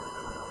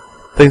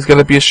 I think it's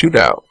gonna be a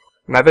shootout.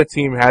 Neither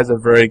team has a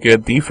very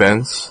good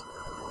defense.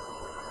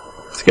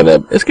 It's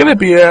gonna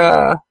be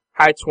a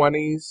high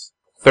 20s,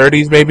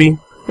 30s maybe.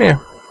 Yeah.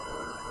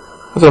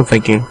 That's what I'm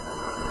thinking.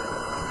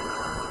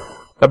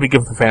 That'd be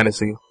good for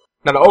fantasy.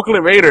 Now the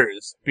Oakland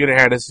Raiders, Peter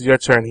Hand, this is your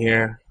turn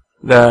here.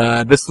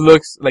 This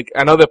looks like,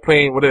 I know they're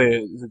playing,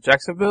 is it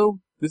Jacksonville?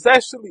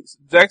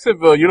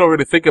 Jacksonville, you don't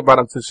really think about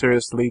them too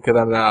seriously, cause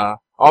on the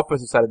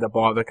offensive side of the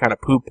ball, they're kinda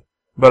poop.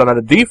 But on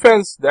the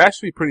defense, they're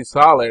actually pretty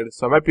solid,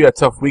 so it might be a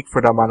tough week for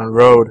them on the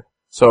road.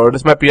 So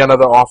this might be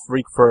another off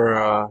week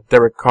for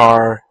Derek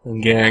Carr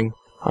and gang.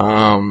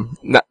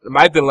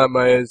 My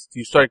dilemma is, do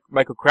you start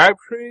Michael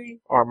Crabtree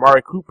or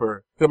Amari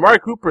Cooper? Because Amari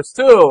Cooper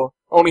still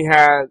only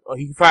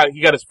he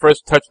got his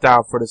first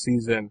touchdown for the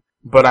season.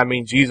 But I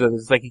mean, Jesus,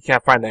 it's like he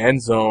can't find the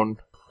end zone.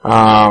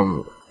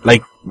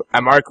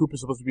 Amari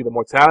Cooper's supposed to be the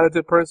more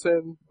talented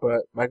person,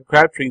 but Michael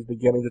Crabtree's been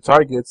getting the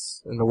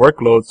targets and the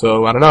workload,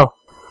 so I don't know.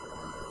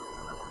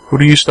 Who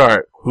do you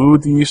start?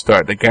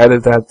 The guy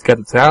that's got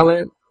the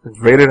talent, is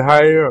rated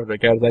higher, or the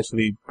guy that's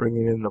actually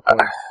bringing in the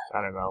points?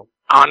 I don't know.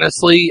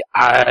 Honestly,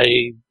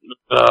 I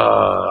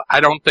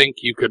don't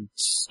think you could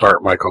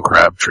start Michael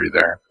Crabtree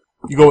there.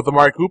 You go with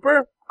Amari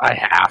Cooper? I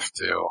have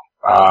to.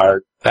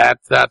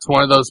 That's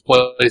one of those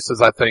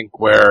places I think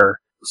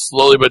where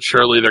slowly but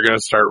surely they're going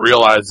to start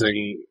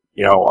realizing,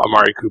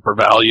 Amari Cooper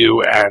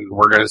value, and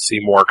we're going to see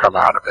more come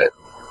out of it.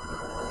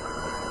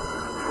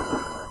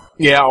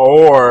 Yeah,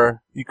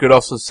 or you could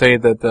also say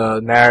that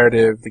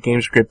the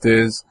game script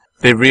is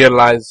they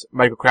realize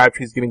Michael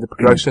Crabtree's getting the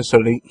production,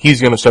 so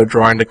he's going to start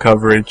drawing the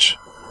coverage.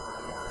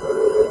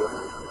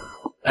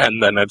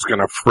 And then it's going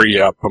to free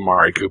up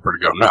Amari Cooper to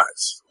go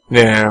nuts.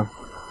 Yeah.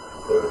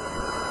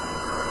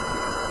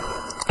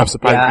 I'm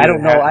surprised. Yeah, I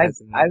don't know.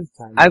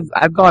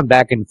 I've gone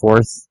back and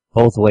forth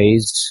both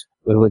ways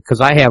because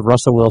I have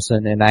Russell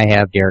Wilson and I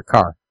have Derek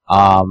Carr.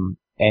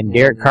 And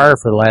Derek Carr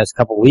for the last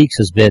couple of weeks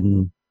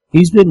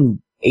he's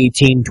been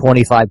 18,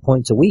 25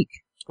 points a week.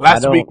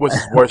 Last week was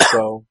his worst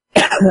though.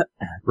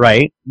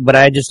 Right. But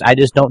I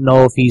just don't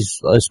know if he's,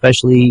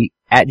 especially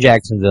at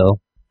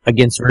Jacksonville,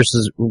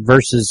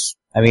 versus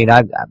I mean,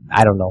 I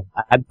don't know.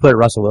 I'd put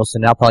Russell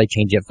Wilson. I'll probably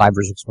change it 5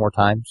 or 6 more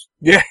times.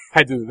 Yeah,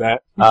 I do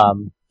that.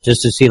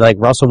 Just to see like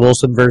Russell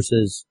Wilson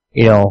versus,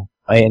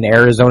 an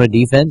Arizona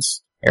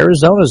defense.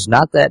 Arizona's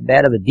not that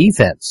bad of a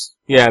defense.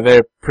 Yeah,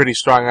 they're pretty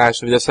strong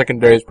actually. Their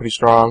secondary is pretty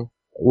strong.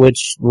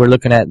 Which we're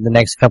looking at the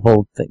next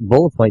couple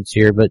bullet points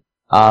here, but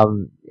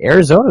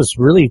Arizona's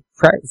really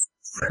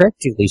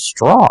practically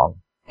strong.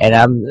 And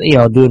I'm,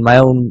 doing my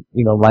own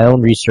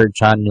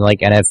research on like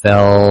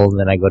NFL, and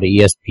then I go to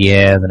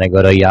ESPN, then I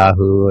go to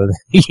Yahoo, and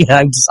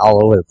I'm just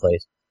all over the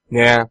place.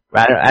 Yeah.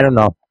 I don't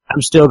know.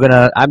 I'm still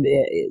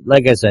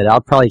like I said, I'll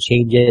probably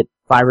change it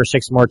 5 or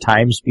 6 more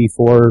times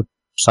before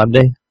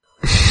Sunday.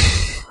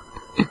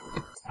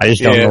 I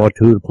just don't know what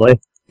to play.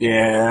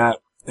 Yeah,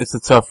 it's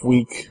a tough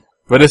week.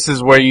 But this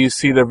is where you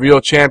see the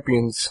real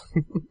champions.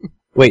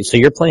 Wait, so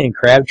you're playing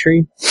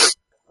Crabtree?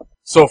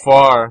 So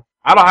far.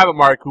 I don't have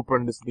Amari Cooper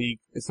in this league.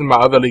 It's in my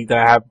other league that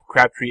I have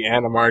Crabtree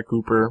and Amari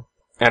Cooper.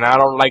 And I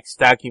don't like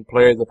stacking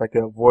players if I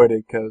can avoid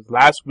it, because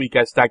last week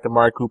I stacked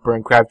Amari Cooper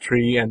and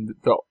Crabtree, and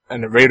the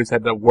Raiders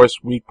had the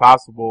worst week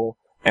possible.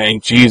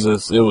 And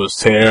Jesus, it was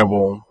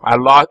terrible. I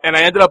lost, and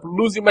I ended up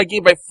losing my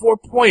game by 4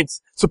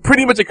 points. So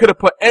pretty much I could have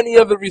put any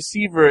other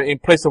receiver in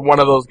place of one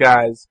of those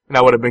guys, and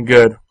I would have been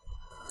good.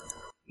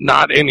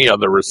 Not any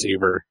other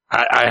receiver.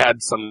 I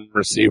had some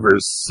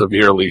receivers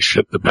severely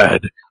shit the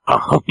bed.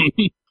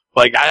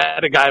 Like I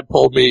had a guy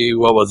pull me,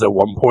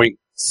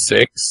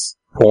 1.6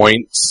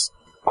 points.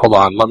 Hold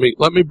on,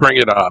 let me bring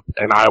it up,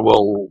 and I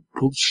will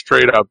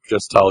straight up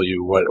just tell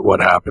you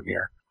what happened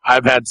here.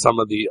 I've had some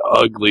of the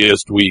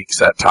ugliest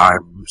weeks at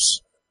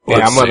times.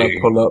 Yeah, I'm gonna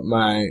pull up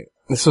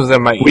this was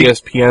in my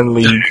ESPN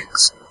league.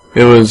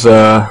 It was,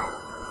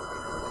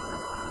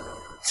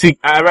 see,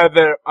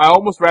 I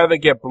almost rather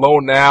get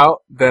blown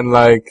out than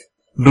like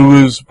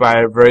lose by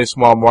a very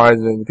small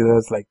margin,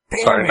 because it's like, damn.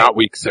 Sorry, not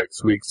week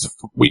 6, week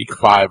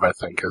 5 I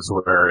think is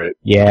where it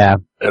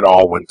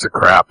all went to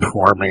crap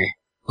for me.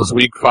 Was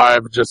week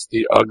 5 just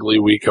the ugly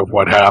week of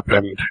what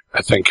happened?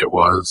 I think it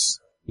was.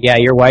 Yeah,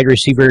 your wide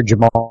receiver,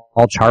 Jamal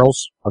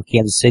Charles of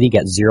Kansas City,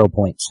 got 0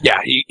 points.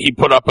 Yeah, he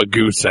put up a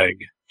goose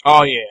egg.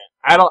 Oh yeah.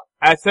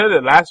 I said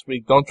it last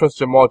week, don't trust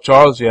Jamal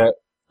Charles yet.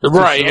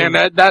 Right, and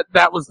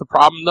that was the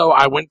problem though.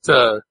 I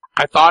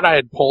thought I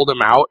had pulled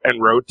him out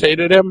and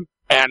rotated him,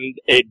 and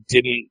it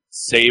didn't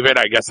save it.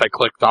 I guess I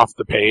clicked off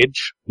the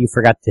page. You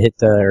forgot to hit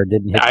I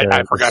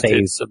forgot to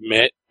hit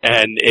submit,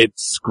 and it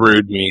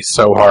screwed me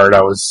so hard.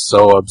 I was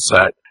so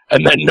upset.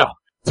 And then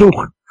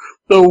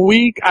the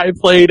week I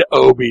played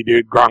Obi,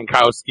 dude,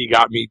 Gronkowski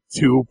got me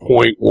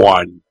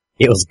 2.1.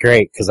 It was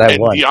great, because I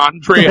won.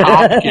 DeAndre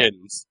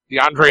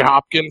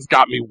Hopkins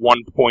got me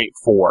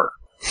 1.4.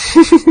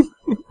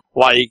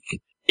 Like,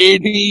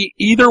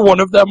 either one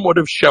of them would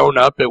have shown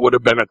up, it would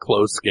have been a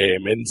close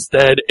game.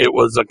 Instead, it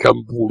was a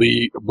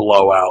complete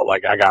blowout.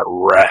 Like, I got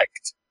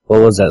wrecked.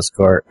 What was that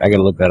score? I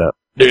gotta look that up.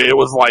 Dude, it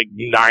was like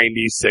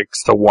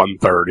 96 to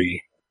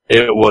 130.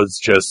 It was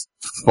just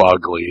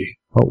fugly.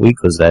 What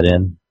week was that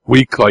in?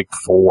 Week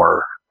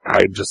 4.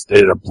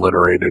 It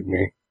obliterated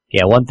me.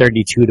 Yeah,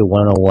 132 to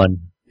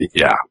 101.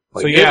 Yeah.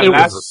 So yeah, it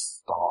was a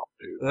stomp,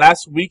 dude.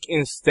 Last week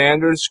in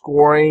standard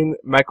scoring,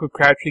 Michael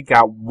Crabtree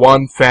got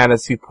 1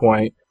 fantasy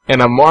point.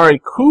 And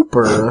Amari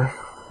Cooper,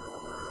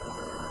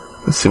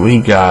 let's see what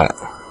he got.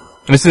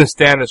 And this is in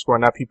standard score,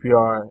 not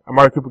PPR.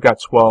 Amari Cooper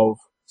got 12.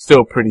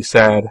 Still pretty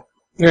sad.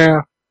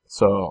 Yeah.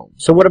 So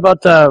what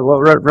about,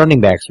 running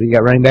backs? We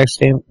got running backs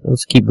today?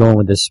 Let's keep going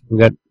with this.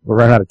 We're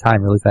running out of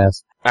time really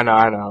fast. I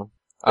know.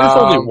 There's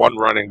only one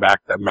running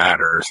back that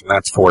matters, and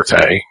that's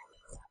Forte.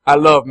 I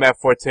love Matt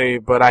Forte,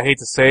 but I hate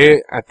to say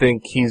it. I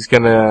think he's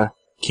gonna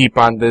keep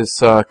on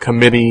this,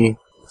 committee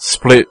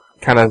split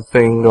kind of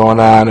thing going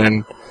on,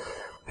 and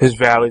his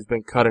value's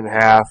been cut in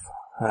half.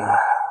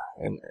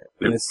 And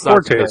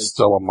Forte is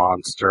still a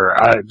monster.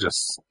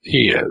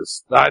 He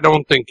is. I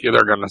don't think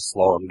they're gonna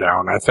slow him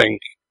down. I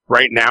think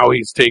right now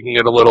he's taking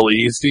it a little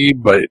easy,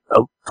 but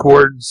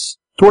towards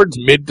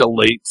mid to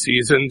late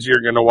seasons,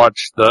 you're gonna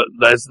watch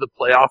as the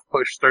playoff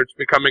push starts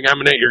becoming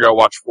imminent, you're gonna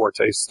watch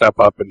Forte step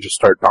up and just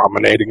start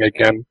dominating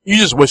again. You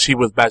just wish he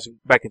was back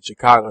in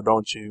Chicago,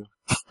 don't you?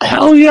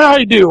 Hell yeah,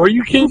 I do. Are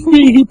you kidding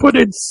me? He put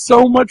in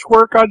so much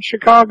work on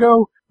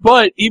Chicago.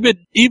 But even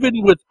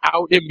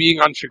without him being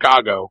on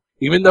Chicago,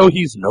 even though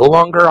he's no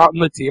longer on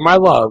the team I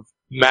love,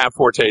 Matt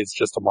Forte is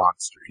just a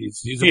monster.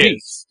 He's a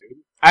beast, dude.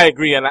 I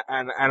agree, and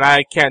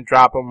I can't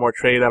drop him or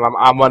trade him.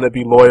 I'm gonna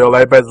be loyal.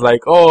 Everybody's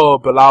like, oh,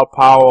 Bilal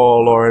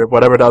Powell or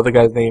whatever the other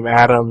guy's name,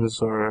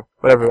 Adams or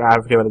whatever,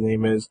 I forget what his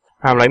name is.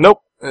 I'm like,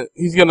 nope,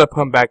 he's gonna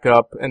come back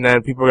up, and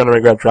then people are gonna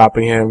regret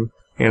dropping him.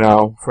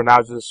 For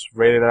now, just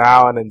rate it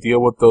out and then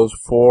deal with those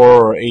 4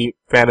 or 8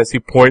 fantasy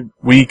point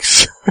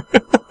weeks.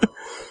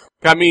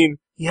 I mean,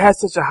 he has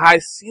such a high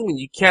ceiling.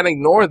 You can't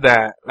ignore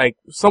that. Like,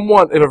 if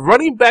a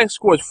running back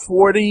scores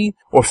 40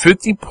 or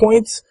 50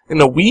 points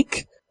in a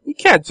week, you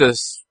can't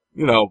just,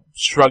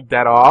 shrug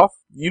that off.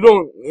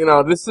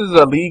 This is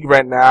a league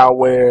right now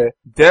where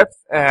depth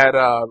at,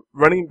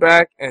 running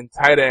back and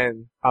tight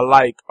end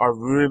alike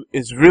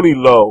is really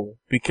low,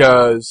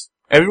 because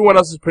everyone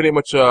else is pretty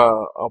much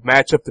a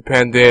matchup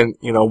dependent,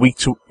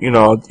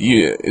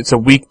 it's a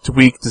week to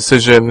week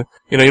decision.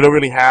 You don't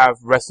really have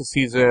rest of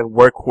season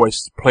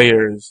workhorse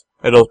players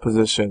at those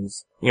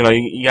positions.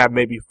 You have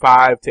maybe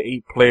 5 to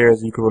 8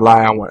 players you can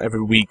rely on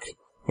every week.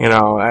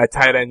 At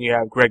tight end you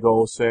have Greg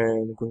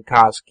Olsen,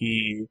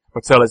 Gronkowski,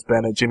 Martellus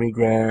Bennett, Jimmy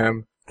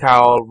Graham,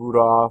 Kyle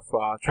Rudolph,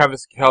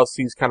 Travis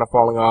Kelce's kind of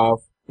falling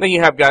off. Then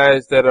you have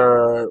guys that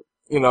are,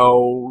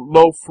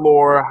 low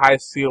floor, high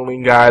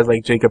ceiling guys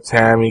like Jacob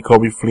Tamme,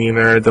 Kobe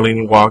Fleener,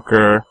 Delaney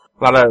Walker.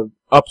 A lot of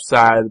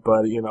upside,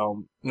 but,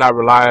 not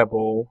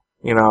reliable,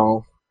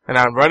 And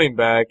on running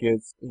back, you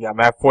got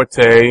Matt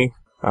Forte,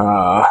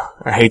 I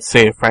hate to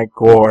say it, Frank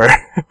Gore.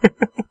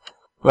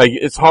 Like,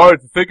 it's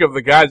hard to think of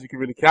the guys you can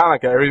really count.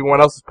 Like,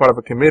 everyone else is part of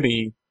a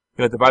committee.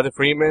 Devonta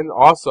Freeman,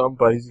 awesome,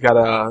 but he's got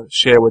to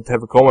share with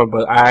Tevin Coleman,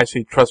 but I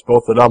actually trust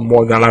both of them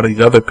more than a lot of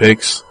these other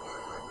picks.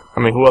 I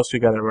mean, who else you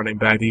got at running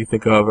back do you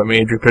think of? I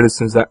mean, Adrian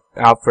Peterson's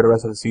out for the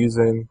rest of the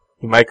season.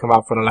 He might come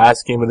out for the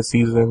last game of the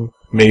season.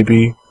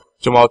 Maybe.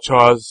 Jamal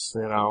Charles,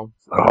 Oh,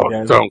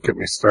 don't get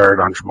me started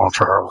on Jamal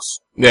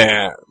Charles.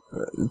 Yeah.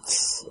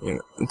 It's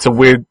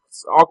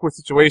awkward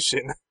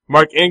situation.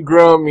 Mark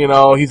Ingram,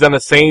 he's on the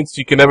Saints.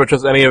 You can never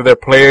trust any of their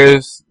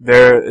players.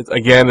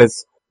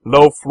 It's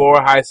low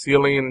floor, high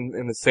ceiling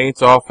in the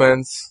Saints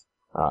offense.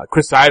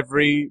 Chris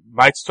Ivory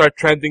might start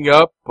trending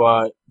up,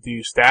 but do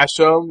you stash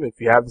him?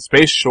 If you have the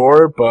space,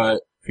 sure,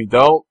 but if you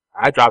don't,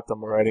 I dropped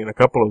him already in a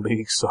couple of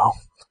leagues, so.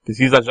 Cause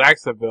he's at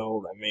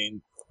Jacksonville. I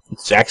mean,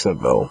 it's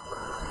Jacksonville.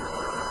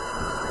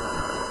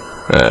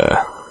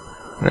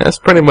 That's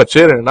pretty much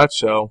it in a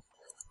nutshell.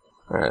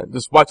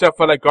 Just watch out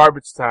for that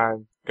garbage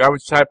time.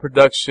 Garbage time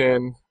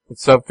production.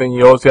 It's something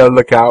you always gotta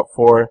look out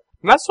for.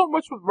 Not so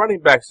much with running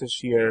backs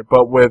this year,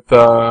 but with,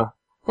 I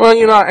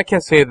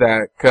can't say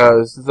that,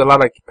 cause there's a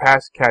lot of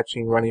pass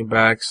catching running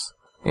backs,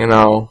 and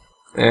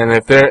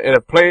if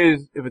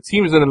a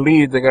team is in the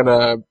lead, they're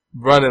gonna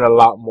run it a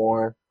lot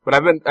more. But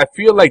I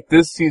feel like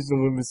this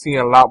season we've been seeing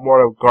a lot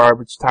more of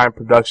garbage time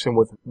production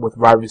with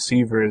wide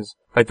receivers.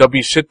 Like they'll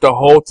be shit the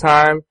whole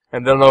time,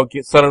 and then they'll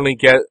suddenly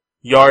get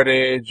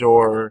yardage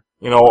or,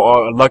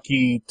 a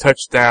lucky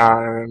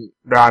touchdown and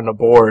they're on the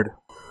board,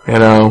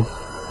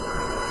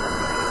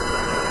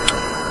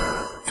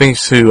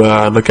 Things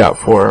to, look out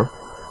for.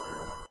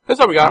 That's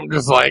all we got. I'm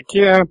just like,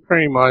 yeah,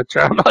 pretty much.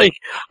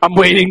 I'm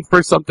waiting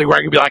for something where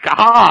I can be like,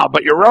 aha,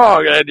 but you're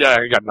wrong. And yeah,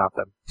 I got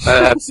nothing.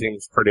 That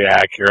seems pretty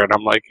accurate.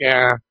 I'm like,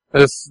 yeah,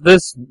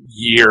 this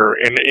year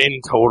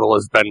in total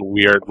has been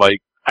weird.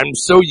 Like, I'm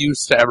so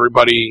used to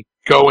everybody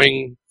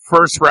going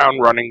first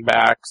round running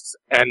backs,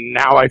 and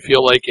now I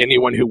feel like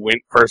anyone who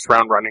went first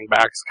round running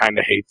backs kind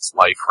of hates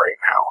life right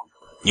now.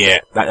 Yeah,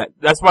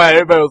 that's why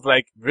everybody was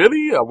like,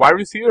 really? A wide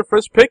receiver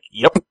first pick?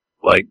 Yep.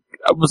 Like,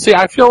 see,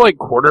 I feel like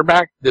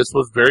this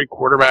was very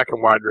quarterback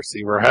and wide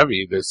receiver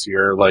heavy this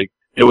year. Like,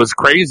 it was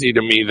crazy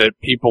to me that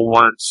people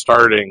weren't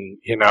starting,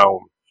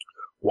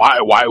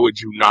 why would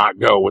you not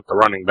go with the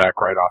running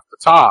back right off the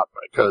top?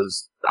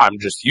 Because I'm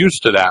just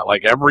used to that.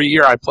 Like, every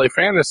year I play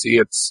fantasy,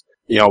 it's,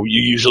 you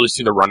usually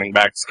see the running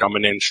backs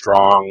coming in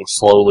strong,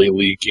 slowly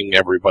leaking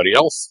everybody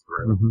else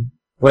through. Mm-hmm.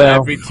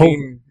 Well, every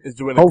team is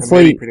doing a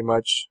committee pretty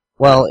much.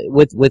 Well,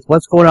 with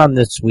what's going on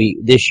this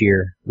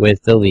year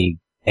with the league,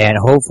 and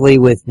hopefully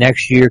with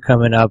next year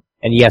coming up,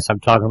 and yes, I'm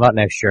talking about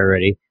next year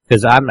already,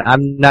 because I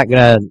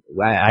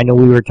know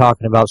we were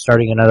talking about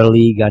starting another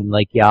league on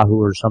like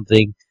Yahoo or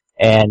something,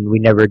 and we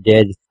never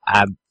did.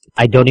 I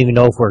don't even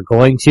know if we're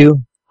going to.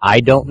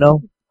 I don't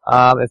know,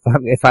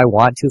 if I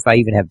want to, if I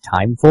even have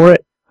time for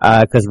it.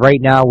 Cause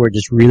right now we're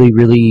just really,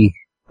 really,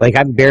 like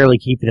I'm barely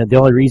keeping it. The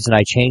only reason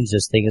I changed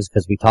this thing is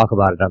because we talk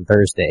about it on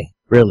Thursday.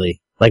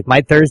 Really. Like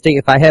my Thursday,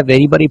 if I have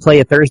anybody play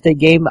a Thursday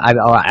game,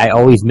 I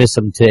always miss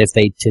them to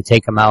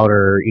take them out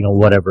or,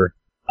 whatever.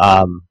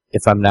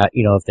 If I'm not,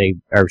 if they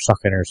are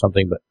sucking or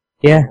something, but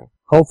yeah.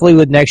 Hopefully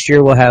with next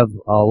year we'll have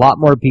a lot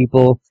more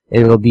people.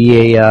 It'll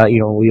be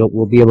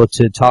we'll be able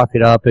to talk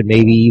it up and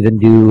maybe even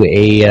do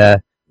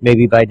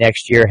maybe by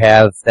next year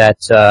have that,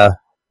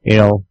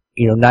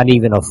 not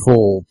even a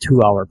full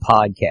 2-hour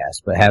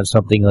podcast, but have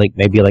something like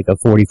maybe like a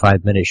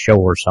 45-minute show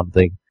or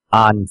something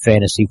on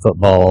fantasy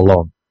football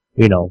alone.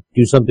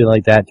 Do something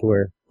like that to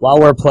where while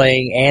we're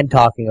playing and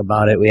talking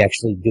about it, we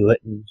actually do it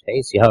and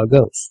hey, see how it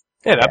goes.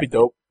 Yeah, that'd be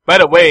dope. By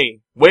the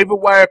way, waiver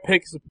wire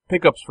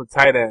pickups for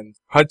tight ends.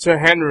 Hunter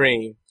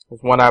Henry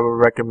is one I would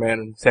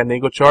recommend. San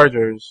Diego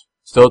Chargers.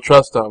 Still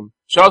trust them.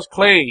 Charles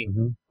Clay.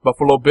 Mm-hmm.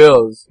 Buffalo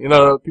Bills.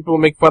 People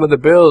make fun of the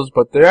Bills,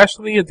 but they're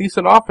actually a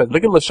decent offense.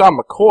 Look at LaShawn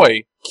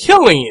McCoy.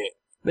 Killing it.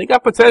 They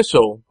got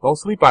potential. Don't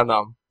sleep on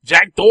them.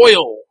 Jack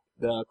Doyle.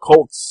 The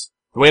Colts.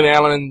 Dwayne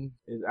Allen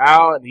is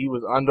out. He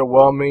was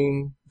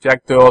underwhelming.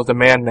 Jack Doyle's the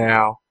man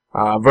now.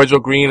 Virgil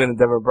Green and the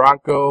Denver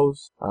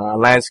Broncos.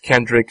 Lance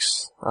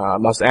Kendricks.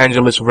 Los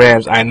Angeles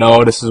Rams. I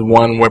know this is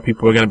one where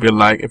people are going to be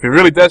like, if you're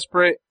really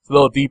desperate, it's a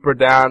little deeper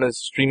down as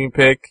streaming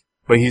pick,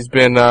 but he's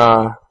been,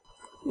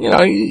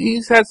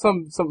 he's had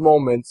some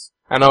moments.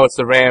 I know it's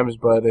the Rams,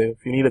 but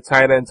if you need a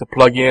tight end to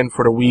plug in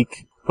for the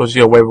week, those are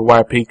your waiver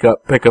wire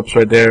pickups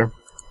right there.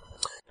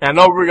 And I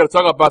know we're going to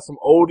talk about some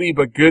oldie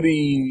but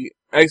goodie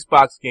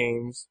Xbox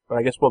games, but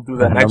I guess we'll do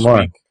that next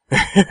week.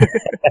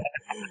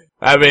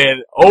 I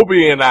mean,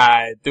 Obi and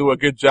I do a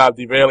good job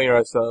derailing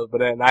ourselves, but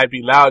then I'd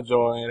be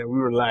Loudjoy, and we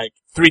were like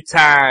 3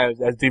 times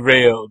as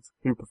derailed.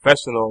 We were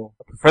professional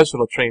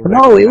trainers.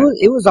 No,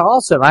 it was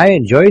awesome. I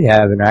enjoyed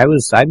having her. I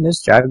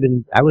missed her.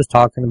 I was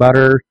talking about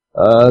her,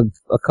 a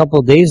couple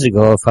of days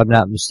ago, if I'm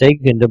not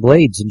mistaken, to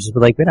Blades, and just be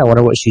like, man, I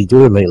wonder what she's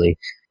doing lately.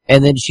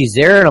 And then she's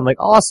there, and I'm like,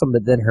 awesome,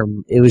 but then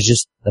it was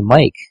just the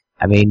mic.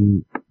 I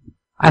mean,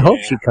 I hope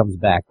she comes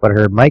back, but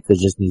her mic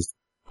just needs.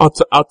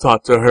 I'll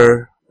talk to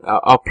her.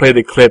 I'll play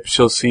the clip.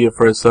 She'll see it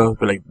for herself.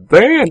 Be like,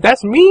 damn,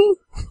 that's me.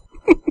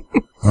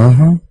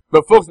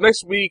 But folks,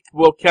 next week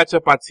we'll catch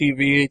up on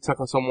TV, talk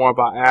some more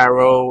about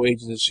Arrow,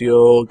 Agents of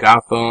S.H.I.E.L.D.,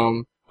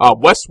 Gotham,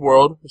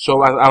 Westworld, a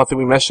show I don't think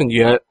we mentioned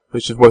yet,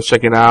 which is worth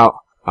checking out.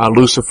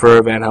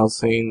 Lucifer, Van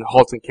Helsing,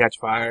 Halt and Catch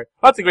Fire.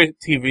 Lots of great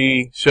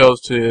TV shows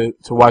to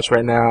watch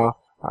right now.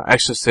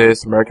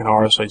 Exorcist, American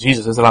Horror Story.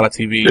 Jesus, there's a lot of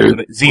TV.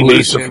 Dude, Z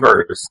Nation.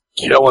 Lucifer is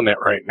killing it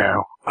right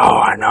now. Oh,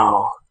 I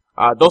know.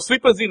 Don't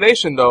sleep on Z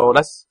Nation though.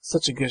 That's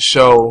such a good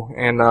show.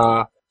 And,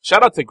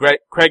 shout out to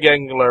Craig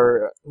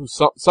Engler, who's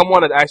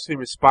someone that actually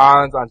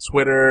responds on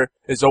Twitter,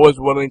 is always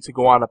willing to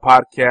go on a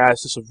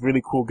podcast. Just a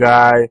really cool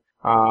guy.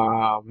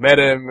 Met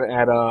him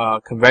at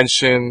a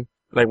convention.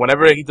 Like,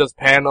 whenever he does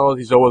panels,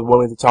 he's always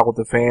willing to talk with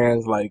the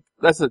fans. Like,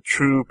 that's a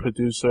true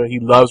producer. He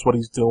loves what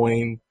he's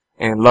doing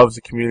and loves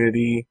the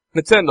community.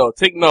 Nintendo,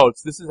 take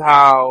notes. This is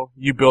how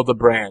you build a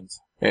brand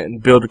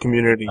and build a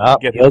community.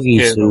 Get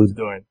these kids what he's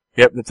doing.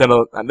 Yep,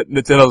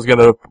 Nintendo's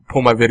gonna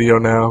pull my video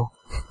now.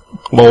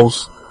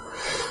 Lols.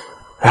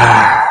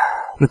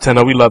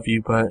 Nintendo, we love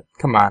you, but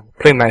come on,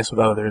 play nice with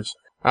others.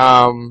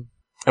 And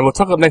we'll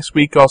talk next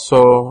week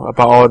also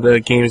about all the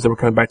games that we're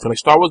coming back to, like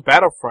Star Wars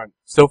Battlefront.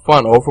 Still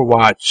fun.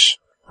 Overwatch.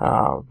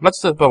 Not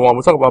just Xbox One.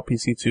 We'll talk about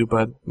PC too,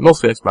 but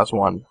mostly Xbox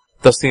One.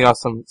 Dusting out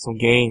some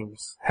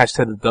games.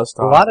 Hashtag the dust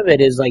off. A lot of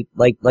it is like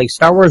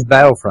Star Wars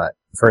Battlefront,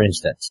 for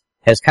instance,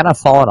 has kind of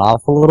fallen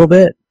off a little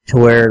bit to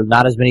where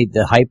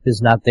the hype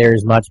is not there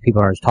as much.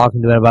 People aren't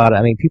talking to it about it.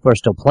 I mean, people are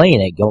still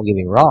playing it, don't get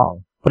me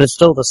wrong, but it's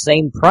still the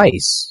same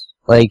price.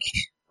 Like,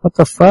 what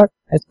the fuck?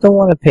 I don't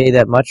want to pay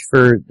that much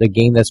for the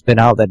game that's been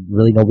out that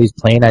really nobody's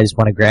playing. I just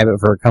want to grab it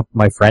for a couple of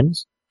my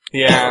friends.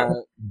 Yeah.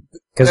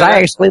 Because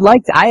I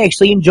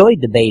actually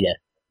enjoyed the beta.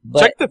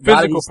 Check the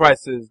physical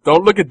prices.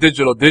 Don't look at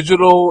digital.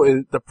 Digital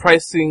is the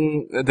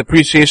pricing,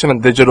 depreciation on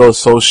digital is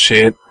so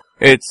shit.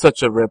 It's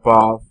such a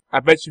ripoff. I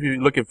bet you if you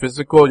look at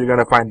physical, you're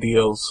gonna find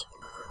deals.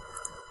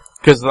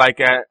 Cause like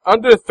at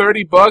under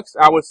 $30,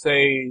 I would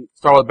say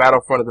Star Wars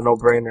Battlefront is a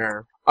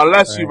no-brainer.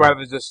 Unless you'd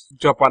rather just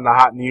jump on the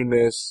hot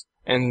newness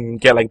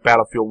and get like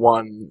Battlefield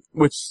 1,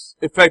 which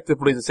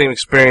effectively is the same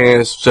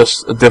experience,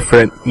 just a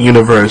different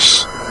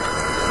universe.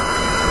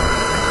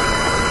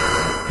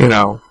 You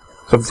know,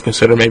 something to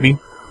consider maybe.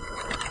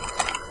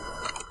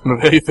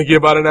 Are you thinking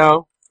about it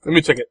now? Let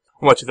me check it.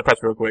 I'm gonna check the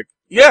price real quick.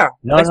 Yeah,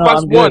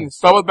 Xbox One,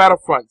 Star Wars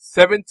Battlefront,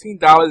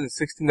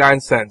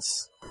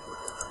 $17.69.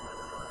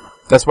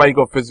 That's why you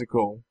go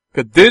physical.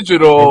 The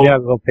digital... Maybe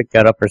I'll go pick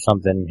that up or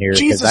something here.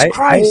 Jesus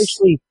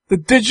Christ! The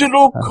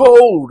digital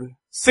code,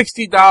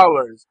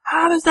 $60.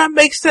 How does that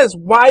make sense?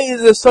 Why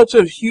is there such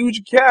a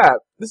huge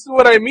gap? This is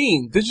what I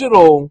mean.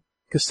 Digital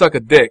could suck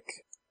a dick.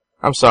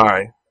 I'm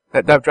sorry.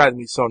 That drives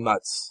me so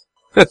nuts.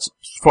 That's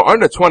for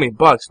under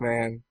 $20,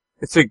 man.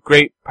 It's a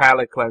great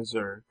palate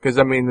cleanser. Cause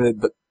I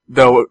mean,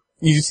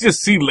 you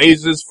just see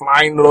lasers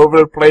flying all over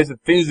the place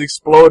and things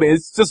exploding.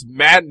 It's just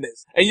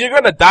madness. And you're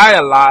gonna die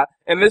a lot.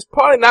 And there's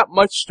probably not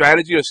much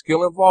strategy or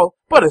skill involved,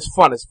 but it's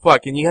fun as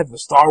fuck. And you have the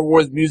Star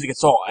Wars music.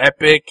 It's all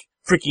epic.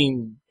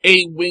 Freaking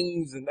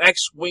A-Wings and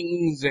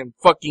X-Wings and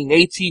fucking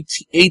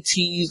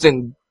ATs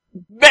and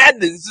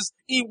madness. It's just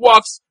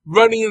Ewoks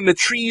running in the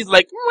trees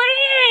like,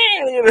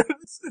 man,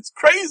 it's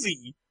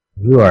crazy.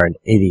 You are an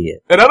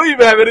idiot. And I don't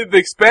even have any of the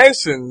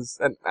expansions,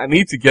 and I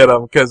need to get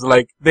them, cause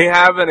like, they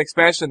have an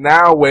expansion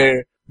now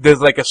where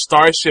there's like a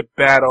starship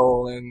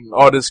battle and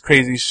all this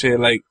crazy shit,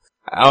 like,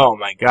 oh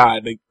my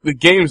god, like, the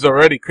game's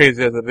already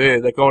crazy as it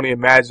is. I can only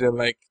imagine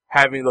like,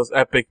 having those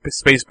epic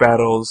space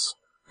battles.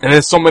 And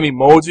there's so many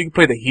modes, you can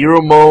play the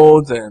hero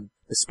modes, and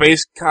the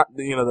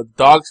the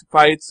dog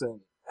fights, and,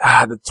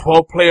 the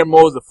 12-player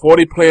modes, the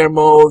 40-player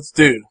modes,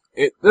 dude.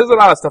 There's a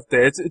lot of stuff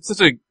there.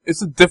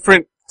 It's a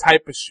different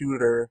type of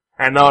shooter.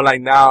 I know,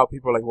 like, now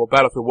people are like, well,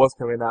 Battlefield was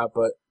coming out,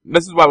 but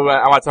this is why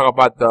I want to talk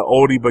about the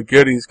oldie but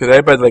goodies, because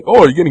everybody's like,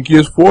 oh, you're getting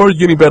Gears 4, you're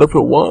getting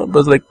Battlefield 1, but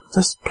it's like,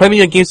 there's plenty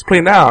of games to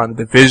play now.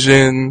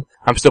 Division,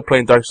 I'm still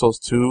playing Dark Souls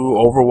 2,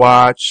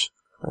 Overwatch,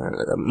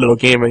 a little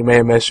game I may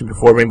have mentioned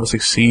before, Rainbow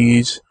Six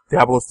Siege,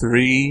 Diablo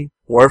 3,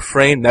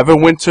 Warframe,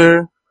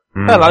 Neverwinter.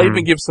 Mm-hmm. Hell, I'll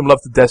even give some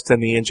love to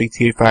Destiny and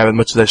GTA 5 as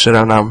much as I should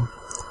on them.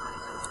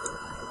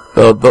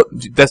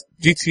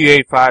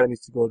 GTA 5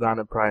 needs to go down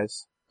in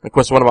price. Of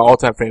course, one of my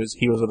all-time favorites,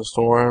 Heroes of the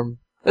Storm.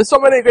 There's so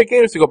many great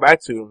games to go back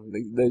to.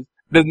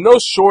 There's no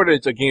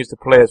shortage of games to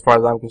play as far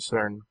as I'm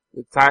concerned.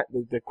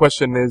 The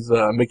question is,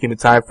 making the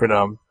time for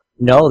them.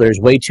 No, there's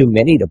way too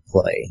many to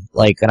play.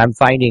 Like, and I'm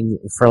finding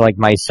for like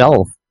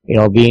myself, you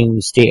know,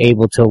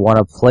 able to want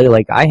to play,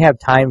 like I have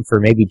time for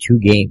maybe 2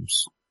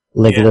 games.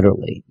 Like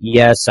literally.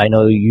 Yes, I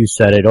know you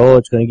said it. Oh,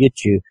 it's gonna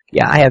get you.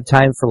 Yeah, I have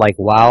time for like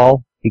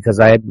WoW because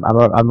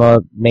I'm a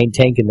main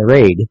tank in the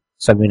raid.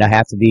 So I mean, I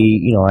have to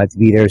be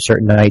there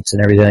certain nights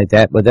and everything like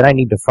that. But then I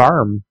need to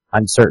farm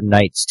on certain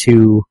nights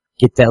to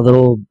get that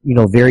little,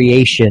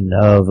 variation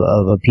of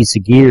a piece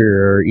of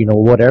gear or,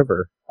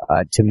 whatever,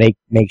 to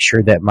make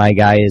sure that my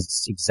guy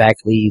is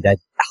exactly that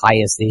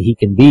highest that he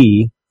can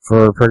be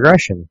for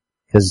progression.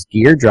 Cause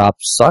gear drop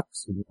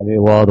sucks. I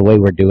mean, well, the way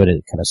we're doing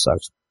it kind of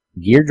sucks.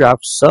 Gear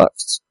drop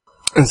sucks.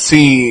 And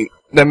see,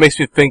 that makes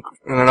me think,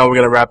 and I know we're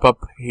gonna wrap up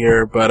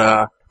here,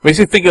 but, makes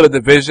me think of the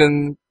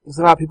Division. There's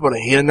a lot of people that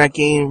hate in that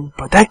game,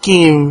 but that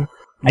game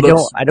I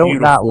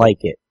don't not like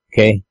it,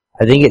 okay?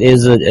 I think it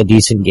is a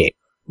decent game.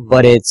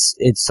 But it's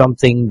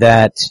something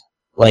that,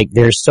 like,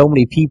 there's so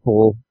many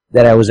people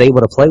that I was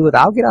able to play with.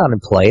 I'll get on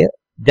and play it.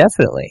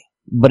 Definitely.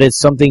 But it's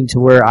something to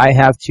where I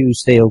have to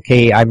say,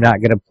 okay, I'm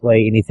not gonna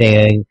play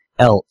anything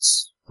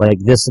else. Like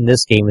this in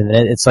this game, and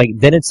then it's like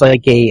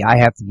I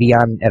have to be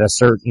on at a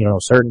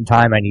certain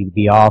time. I need to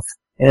be off,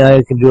 and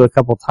I can do it a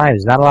couple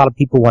times. Not a lot of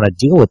people want to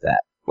deal with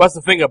that. Well, that's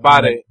the thing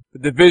about it.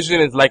 The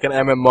Division is like an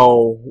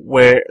MMO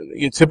where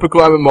your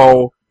typical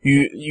MMO,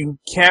 you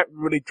can't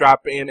really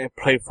drop in and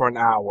play for an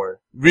hour.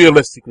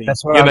 Realistically,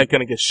 you're not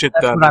gonna get shit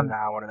done in an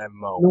hour in an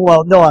MMO.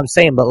 Well, no, I'm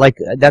saying, but like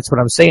that's what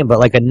I'm saying. But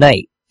like a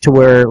night to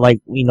where like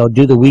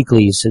do the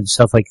weeklies and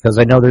stuff like because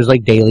I know there's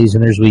like dailies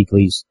and there's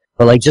weeklies.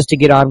 But like just to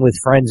get on with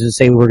friends and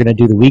say we're going to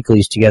do the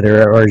weeklies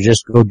together or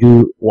just go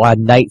do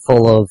one night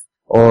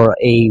or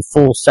a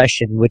full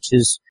session, which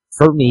is,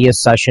 for me, a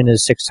session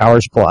is 6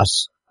 hours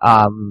plus.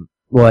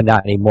 Well,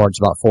 not anymore. It's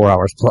about 4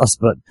 hours plus,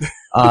 but,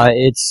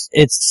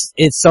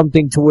 it's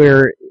something to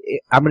where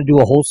I'm going to do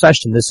a whole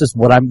session. This is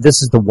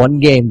the one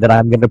game that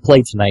I'm going to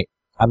play tonight.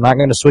 I'm not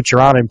going to switch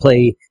around and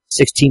play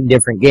 16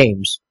 different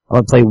games. I'm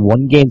going to play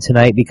one game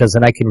tonight because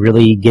then I can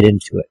really get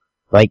into it.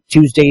 Like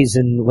Tuesdays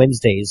and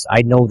Wednesdays,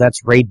 I know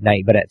that's raid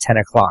night, but at 10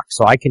 o'clock.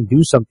 So I can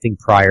do something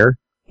prior,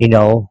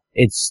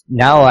 it's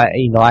now,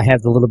 I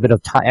have a little bit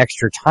of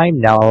extra time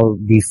now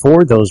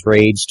before those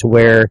raids to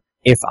where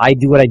if I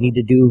do what I need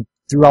to do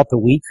throughout the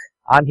week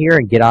on here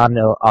and get on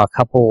a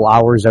couple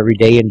hours every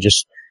day and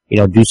just,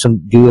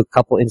 do a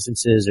couple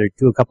instances or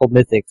do a couple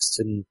mythics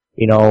and,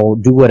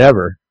 do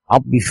whatever, I'll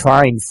be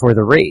fine for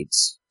the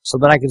raids. So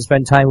then I can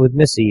spend time with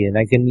Missy and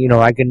I can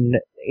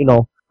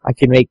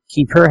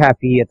keep her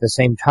happy at the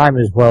same time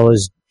as well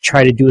as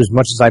try to do as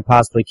much as I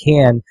possibly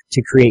can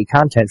to create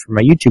content for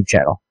my YouTube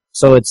channel.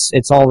 So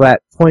it's all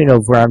that point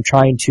of where I'm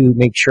trying to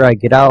make sure I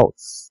get out,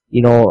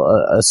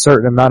 a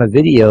certain amount of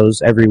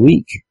videos every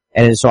week.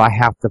 And so I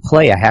have to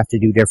play. I have to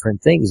do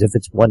different things. If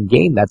it's one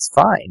game, that's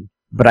fine.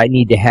 But I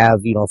need to have,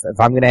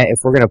 if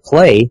we're gonna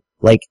play,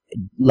 like,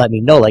 let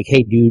me know, like,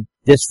 hey dude,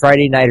 this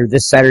Friday night or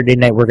this Saturday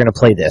night we're gonna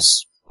play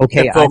this.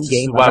 Okay, yeah, folks, I'm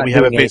game. This is why we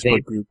have a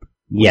Facebook group.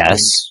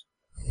 Yes.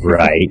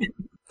 Right.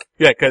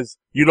 Yeah, cause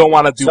you don't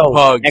want to do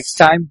pugs. Next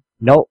time?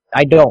 No,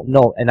 I don't.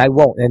 No, and I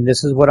won't. And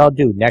this is what I'll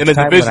do. Next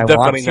time when I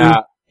want to.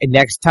 Not. And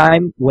next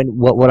time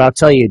what I'll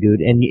tell you, dude,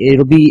 and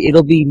it'll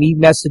be me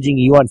messaging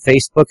you on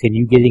Facebook and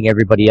you getting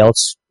everybody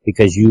else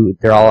because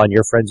they're all on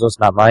your friends list,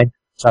 not mine,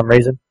 for some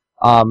reason.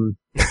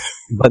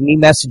 But me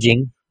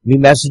messaging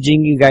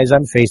you guys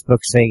on Facebook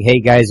saying, hey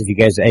guys,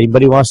 if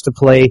anybody wants to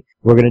play,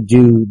 we're gonna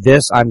do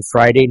this on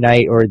Friday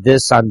night or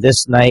this on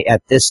this night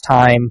at this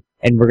time.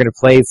 And we're gonna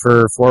play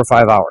for 4 or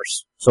 5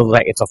 hours. So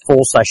like, it's a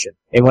full session.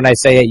 And when I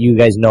say it, you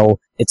guys know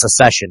it's a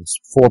session,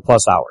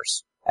 4+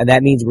 hours. And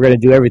that means we're gonna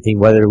do everything,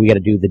 whether we gotta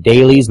do the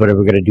dailies, whether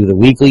we're gonna do the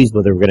weeklies,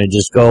 whether we're gonna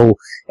just go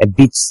and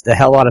beat the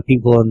hell out of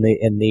people in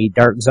the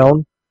dark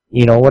zone,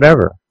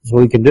 whatever. That's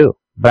what we can do.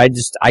 But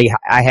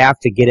I have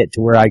to get it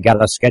to where I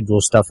gotta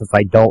schedule stuff. If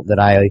I don't, then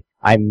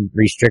I'm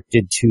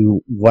restricted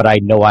to what I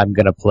know I'm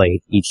gonna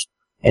play each,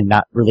 and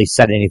not really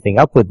set anything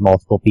up with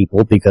multiple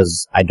people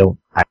because I'm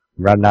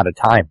running out of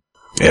time.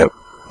 Yep.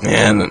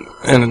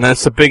 And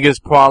that's the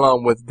biggest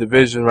problem with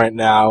Division right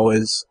now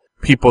is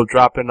people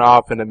dropping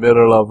off in the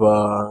middle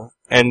of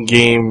end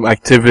game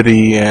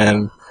activity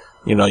and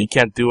you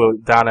can't do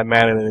it down a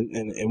man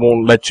and it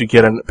won't let you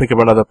pick up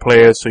another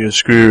player, so you're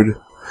screwed.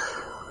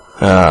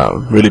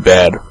 Really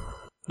bad.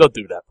 Don't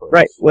do that, folks.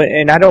 Right. Well,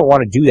 and I don't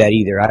want to do that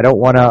either. I don't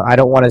want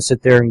to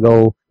sit there and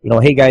go,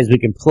 hey guys, we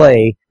can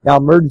play. Now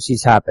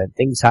emergencies happen,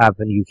 things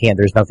happen,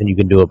 there's nothing you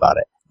can do about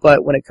it.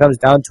 But when it comes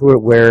down to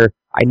it where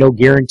I know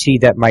guarantee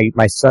that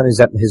my son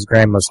is at his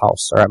grandma's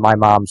house or at my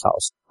mom's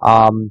house.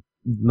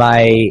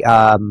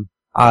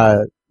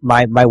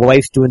 My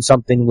wife's doing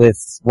something with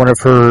one of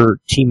her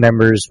team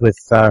members with,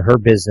 her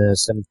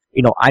business and,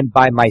 I'm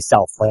by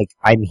myself, like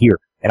I'm here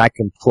and I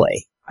can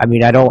play. I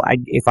mean,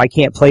 if I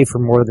can't play for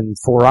more than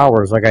 4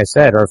 hours, like I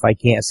said, or if I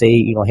can't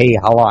say, hey,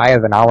 how long, I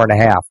have an hour and a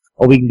half.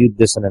 Oh, we can do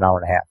this in an hour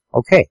and a half.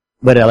 Okay.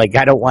 But I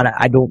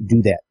don't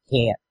do that.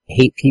 Can't.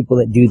 Hate people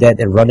that do that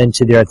run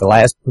into there at the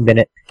last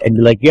minute and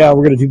be like, yeah,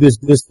 we're gonna do this,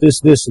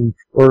 and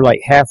we're like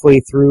halfway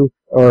through,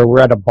 or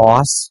we're at a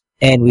boss,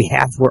 and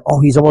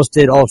he's almost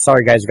did, oh,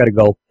 sorry guys, I gotta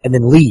go, and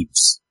then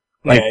leaves.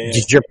 Like,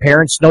 did your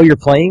parents know you're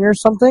playing or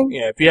something?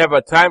 Yeah, if you have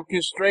a time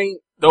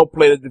constraint, don't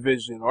play the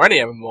Division or any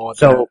MMO.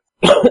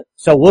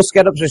 So we'll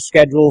set up a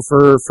schedule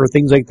for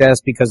things like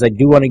this because I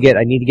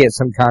need to get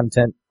some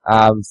content.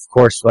 Of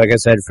course, like I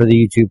said, for the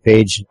YouTube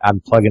page, I'm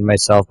plugging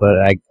myself, but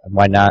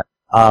why not?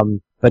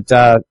 But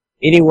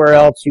anywhere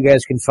else, you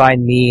guys can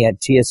find me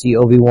at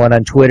TSEOB1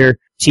 on Twitter,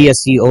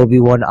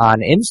 TSEOB1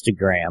 on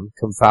Instagram.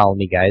 Come follow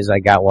me, guys. I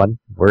got one.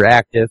 We're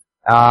active.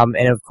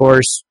 And of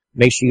course,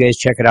 make sure you guys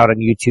check it out on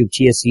YouTube,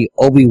 TSE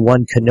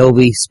Obi-Wan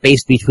Kenobi,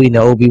 space between the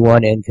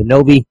Obi-Wan and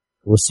Kenobi.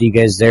 We'll see you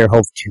guys there.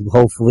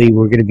 Hopefully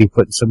we're going to be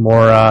putting some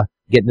more,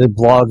 getting the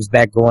blogs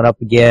back going up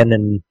again.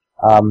 And,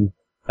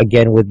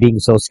 again, with being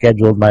so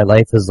scheduled, my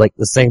life is like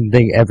the same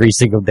thing every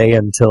single day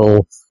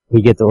until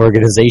we get the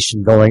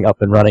organization going up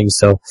and running.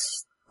 So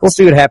we'll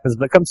see what happens.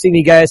 But come see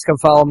me, guys. Come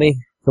follow me.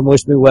 Come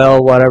wish me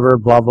well, whatever,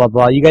 blah, blah,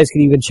 blah. You guys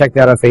can even check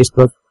that on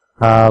Facebook.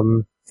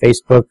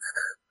 Facebook,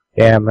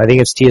 I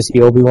think it's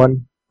TSE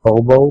Obi-Wan.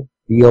 Bobo?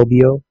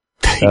 B-O-B-O?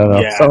 I don't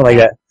know. Something like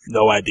that.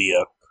 No idea.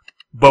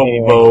 Bo.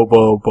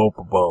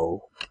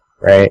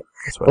 Right.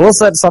 We'll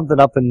set something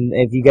up, and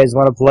if you guys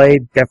want to play,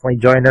 definitely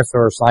join us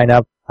or sign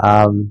up,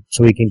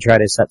 so we can try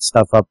to set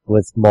stuff up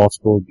with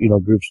multiple,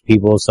 groups of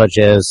people, such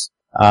as,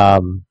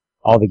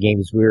 all the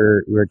games we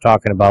were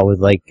talking about with,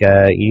 like,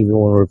 even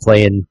when we're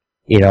playing,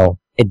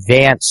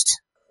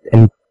 advanced,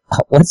 and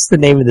what's the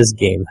name of this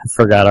game? I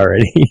forgot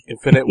already.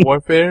 Infinite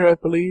Warfare, I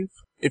believe.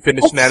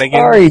 Infinite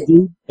Shenanigans. Sorry,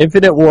 dude.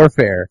 Infinite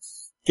Warfare.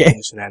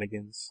 Infinite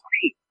Shenanigans.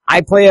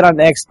 I play it on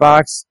the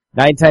Xbox.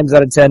 9 times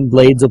out of 10,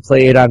 Blades will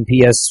play it on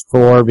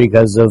PS4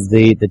 because of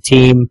the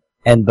team.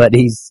 But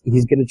he's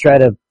gonna try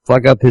to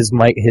plug up his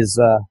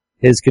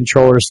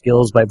controller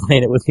skills by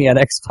playing it with me on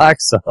Xbox.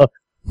 So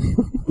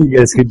you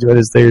guys can join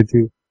us there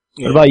too.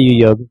 Yeah. What about you,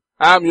 Yogi?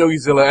 I'm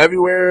YogiZilla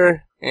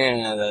everywhere.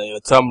 And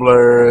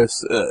Tumblr,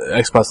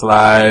 Xbox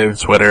Live,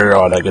 Twitter,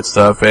 all that good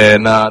stuff.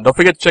 And don't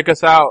forget to check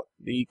us out.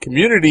 The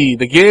community,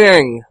 the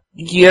gang,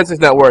 Geeky Antics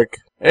Network,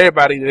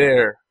 everybody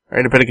there, our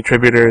independent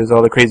contributors,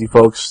 all the crazy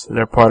folks that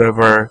are part of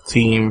our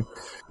team.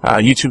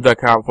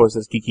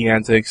 YouTube.com/Geeky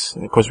Antics.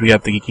 And of course, we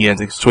have the Geeky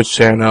Antics Twitch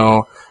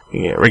channel.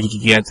 We're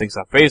Geeky Antics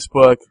on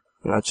Facebook.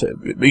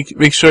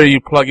 Make sure you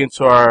plug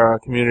into our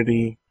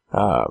community.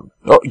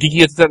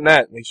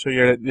 GeekyAntics.net. Make sure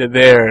you're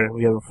there.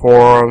 We have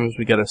forums.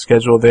 We got a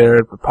schedule there,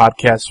 the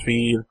podcast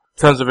feed.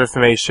 Tons of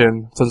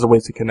information, tons of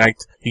ways to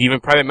connect. You can even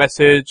private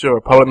message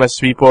or public message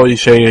people. You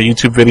share your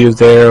YouTube videos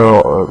there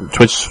or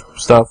Twitch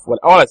stuff,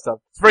 all that stuff.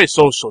 It's very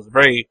social. It's a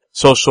very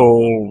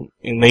social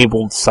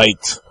enabled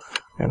site.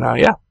 And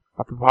if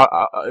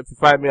you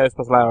find me on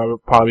Xbox Live, I'll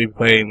probably be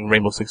playing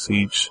Rainbow Six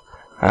Siege.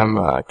 I'm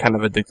kind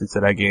of addicted to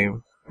that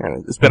game.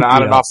 And it's been an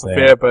on and off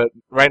affair, but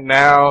right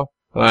now,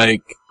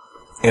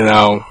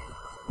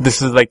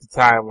 this is like the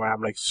time where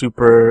I'm like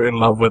super in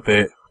love with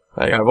it.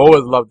 Like, I've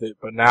always loved it,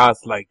 but now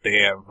it's like,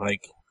 damn,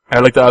 like,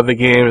 I looked at other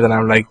games and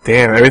I'm like,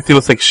 damn, everything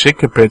looks like shit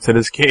compared to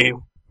this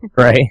game.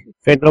 Right.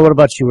 Fatal, what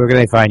about you? Where can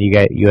they find you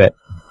at?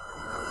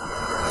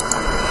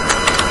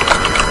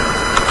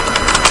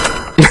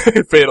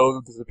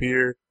 Fatal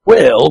disappear.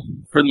 Well,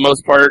 for the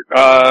most part,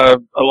 a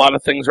lot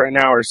of things right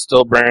now are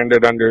still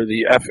branded under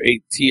the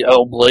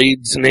F8TL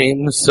Blades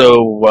name.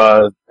 So,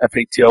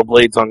 F8TL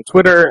Blades on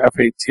Twitter,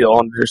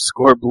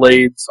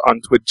 F8TL_Blades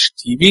on Twitch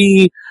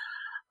TV.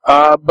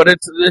 But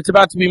it's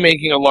about to be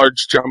making a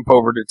large jump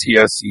over to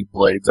TSE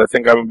Blades. I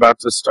think I'm about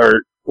to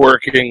start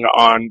working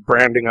on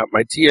branding up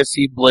my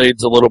TSE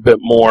Blades a little bit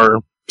more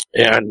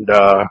and,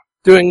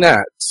 doing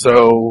that.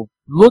 So,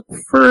 look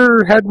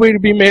for headway to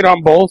be made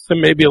on both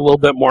and maybe a little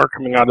bit more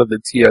coming out of the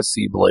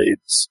TSE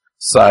Blades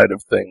side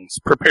of things.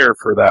 Prepare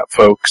for that,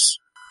 folks.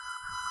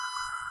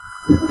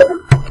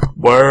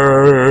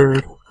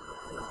 Word.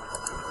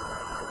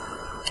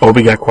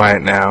 Obi got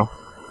quiet now.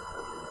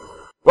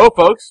 Well,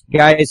 folks.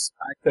 Guys.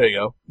 There you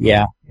go.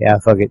 Yeah,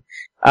 fuck it.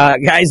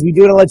 Guys, we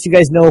do want to let you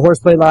guys know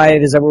HorsePLAY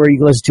Live is everywhere you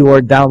can listen to or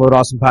download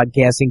awesome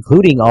podcasts,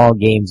 including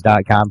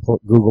allgames.com,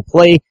 Google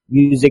Play,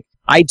 Music,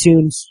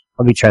 iTunes.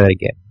 Let me try that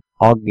again.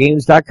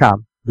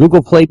 allgames.com,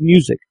 Google Play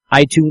Music,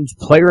 iTunes,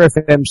 Player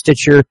FM,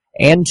 Stitcher,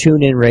 and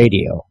TuneIn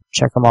Radio.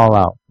 Check them all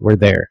out. We're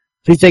there.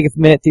 Please take a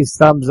minute to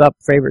thumbs up,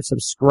 favorite,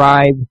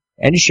 subscribe,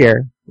 and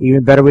share.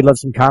 Even better, we'd love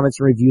some comments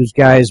and reviews,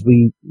 guys.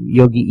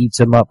 Yogi eats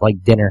them up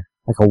like dinner,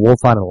 like a wolf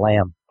on a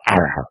lamb.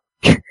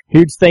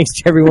 Huge thanks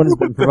to everyone who's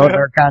been promoting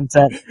our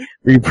content.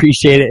 We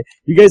appreciate it.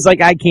 You guys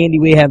like eye candy,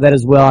 we have that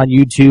as well on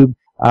YouTube.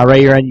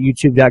 Right here on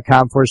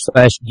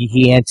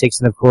youtube.com/Geeky Antics,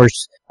 and of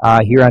course,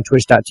 here on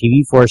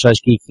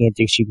twitch.tv/Geeky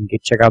Antics, you can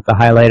check out the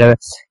highlight of it.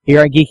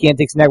 Here on Geeky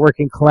Antics Network,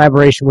 in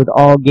collaboration with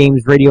All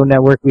Games Radio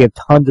Network, we have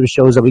tons of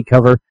shows that we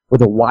cover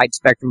with a wide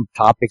spectrum of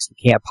topics. We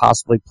can't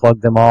possibly plug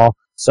them all.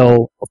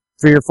 So,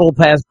 for your full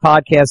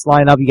podcast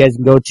lineup, you guys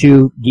can go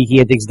to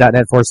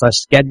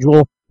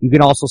geekyantics.net/schedule. You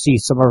can also see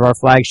some of our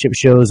flagship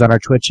shows on our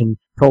Twitch and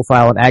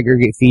profile and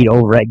aggregate feed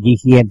over at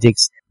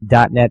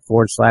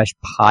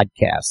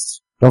geekyantics.net/podcasts.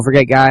 Don't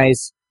forget,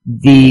 guys,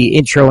 The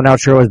intro and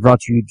outro is brought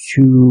to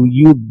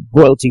you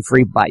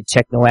royalty-free by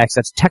TechnoX.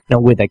 That's Techno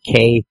with a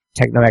K,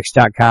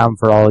 technox.com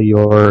for all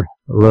your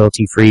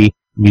royalty-free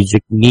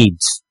music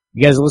needs.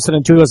 You guys are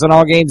listening to us on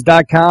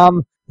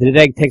allgames.com. The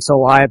Dead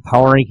Pixel Live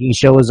Power Ranking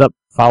Show is up,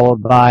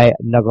 followed by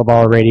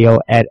Knuckleball Radio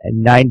at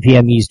 9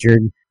 p.m.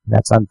 Eastern.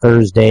 That's on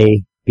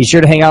Thursday. Be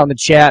sure to hang out in the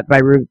chat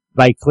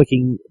by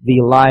clicking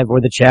the live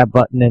or the chat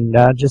button and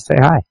just say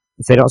hi.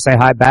 If they don't say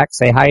hi back,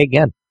 say hi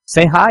again.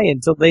 Say hi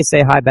until they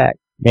say hi back.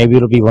 Maybe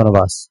it'll be one of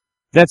us.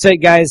 That's it,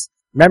 guys.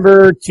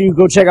 Remember to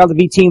go check out the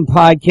V-Team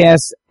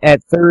podcast at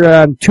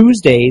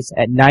Tuesdays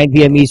at 9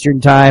 p.m. Eastern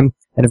Time.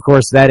 And, of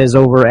course, that is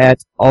over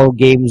at All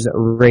Games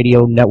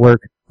Radio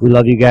Network. We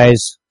love you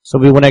guys. So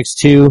we will next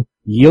to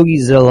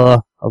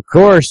Yogizilla, of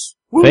course,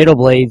 Woo. Fatal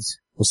Blades.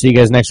 We'll see you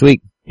guys next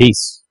week.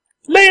 Peace.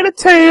 Later,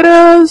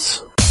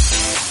 taters!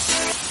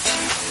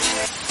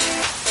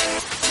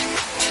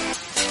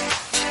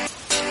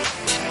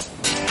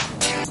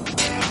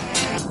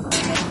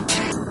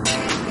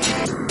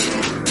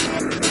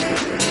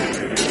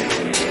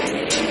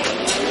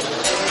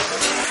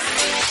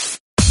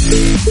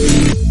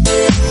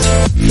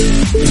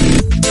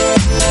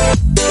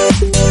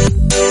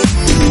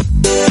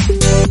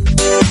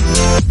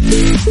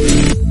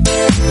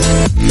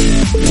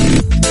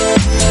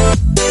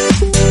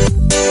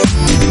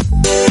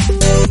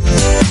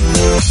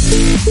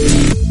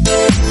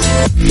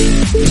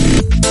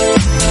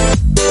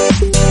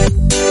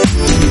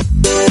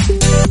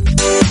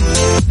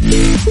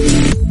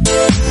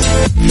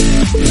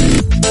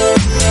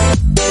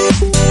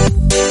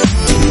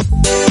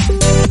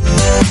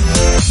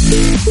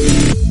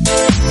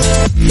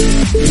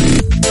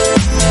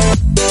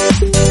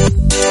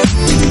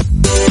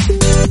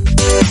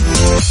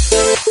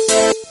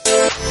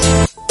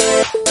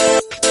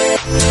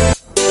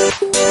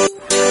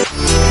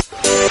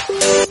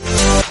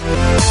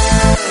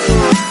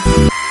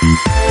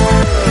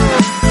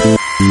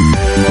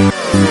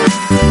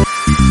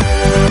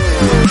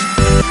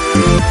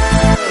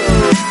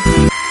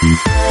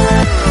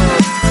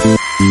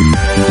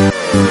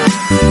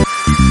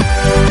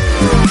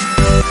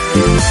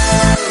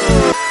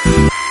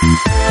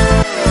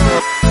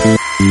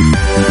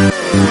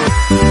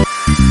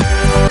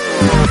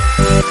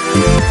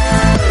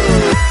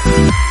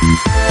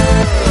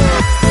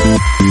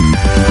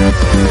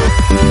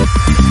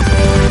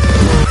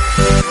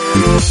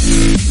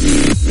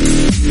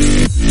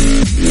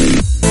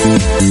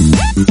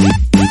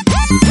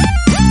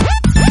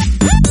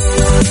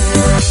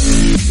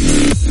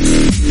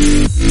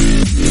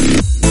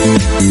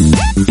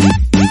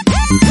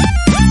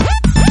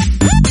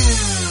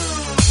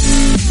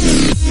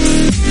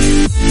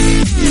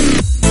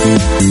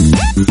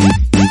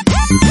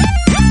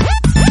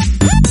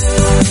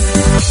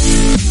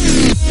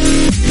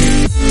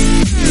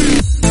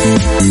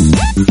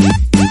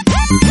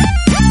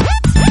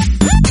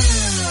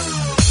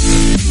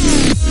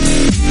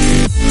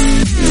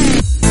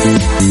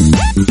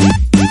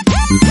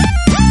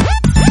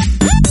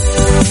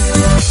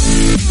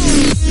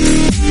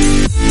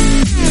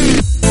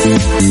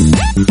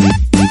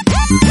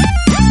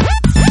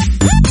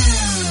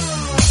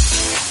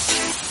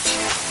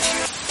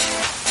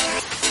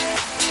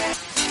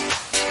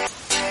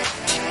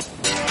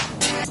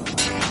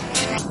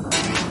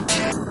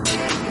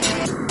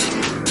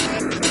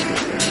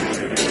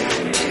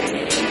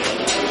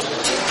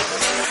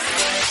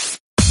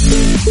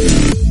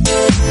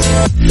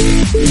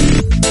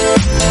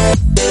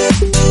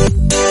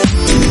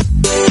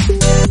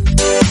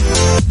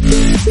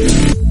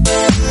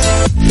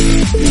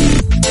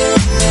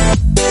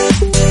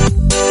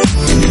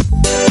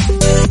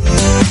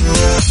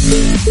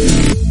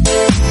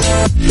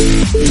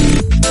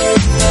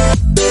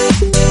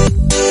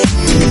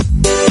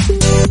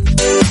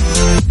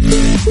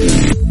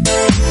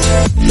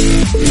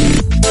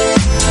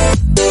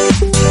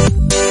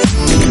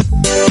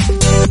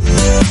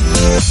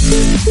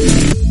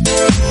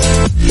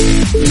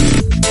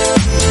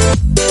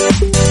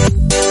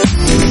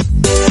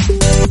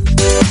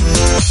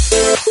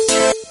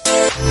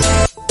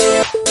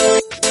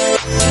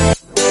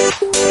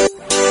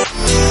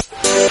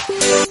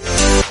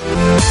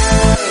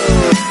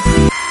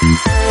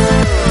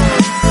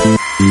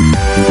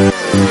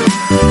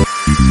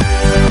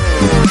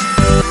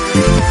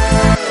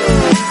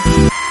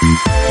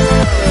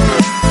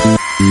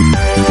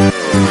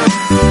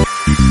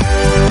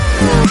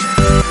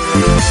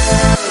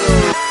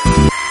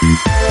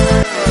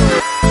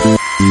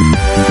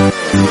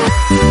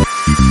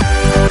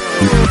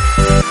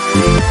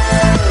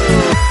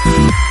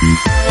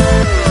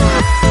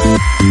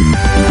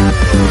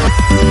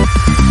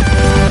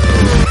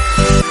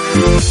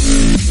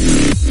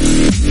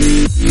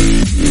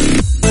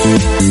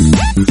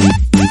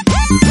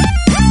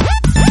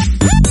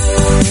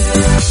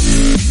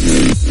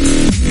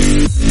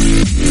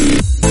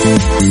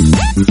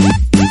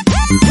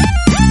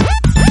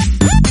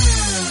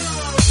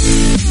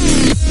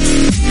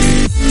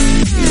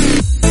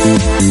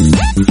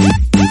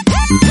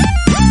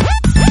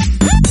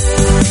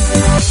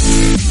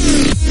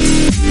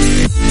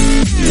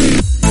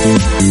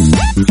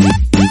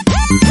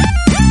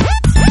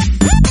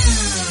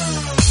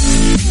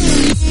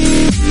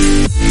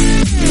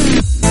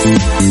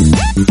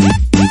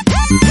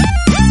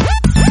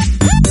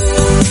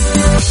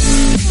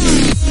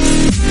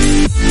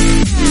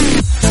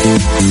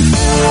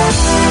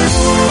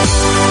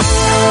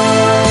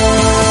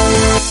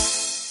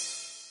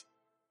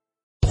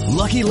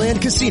 Lucky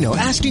Land Casino,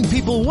 asking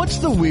people, what's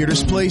the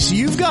weirdest place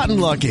you've gotten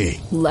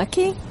lucky?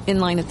 Lucky? In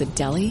line at the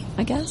deli,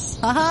 I guess?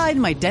 Aha, in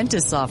my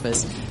dentist's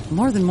office.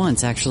 More than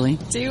once, actually.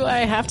 Do I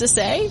have to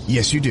say?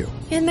 Yes, you do.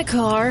 In the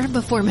car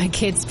before my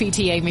kids'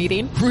 PTA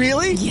meeting.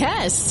 Really?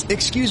 Yes.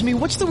 Excuse me,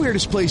 what's the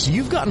weirdest place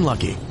you've gotten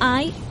lucky?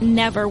 I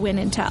never win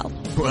and tell.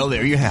 Well,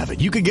 there you have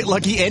it. You can get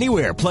lucky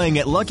anywhere, playing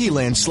at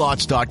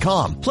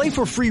LuckyLandSlots.com. Play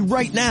for free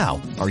right now.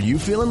 Are you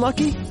feeling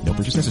lucky? No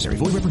purchase necessary.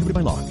 Void where prohibited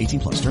by law.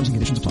 18+. Terms and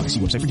conditions apply. See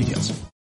website for details.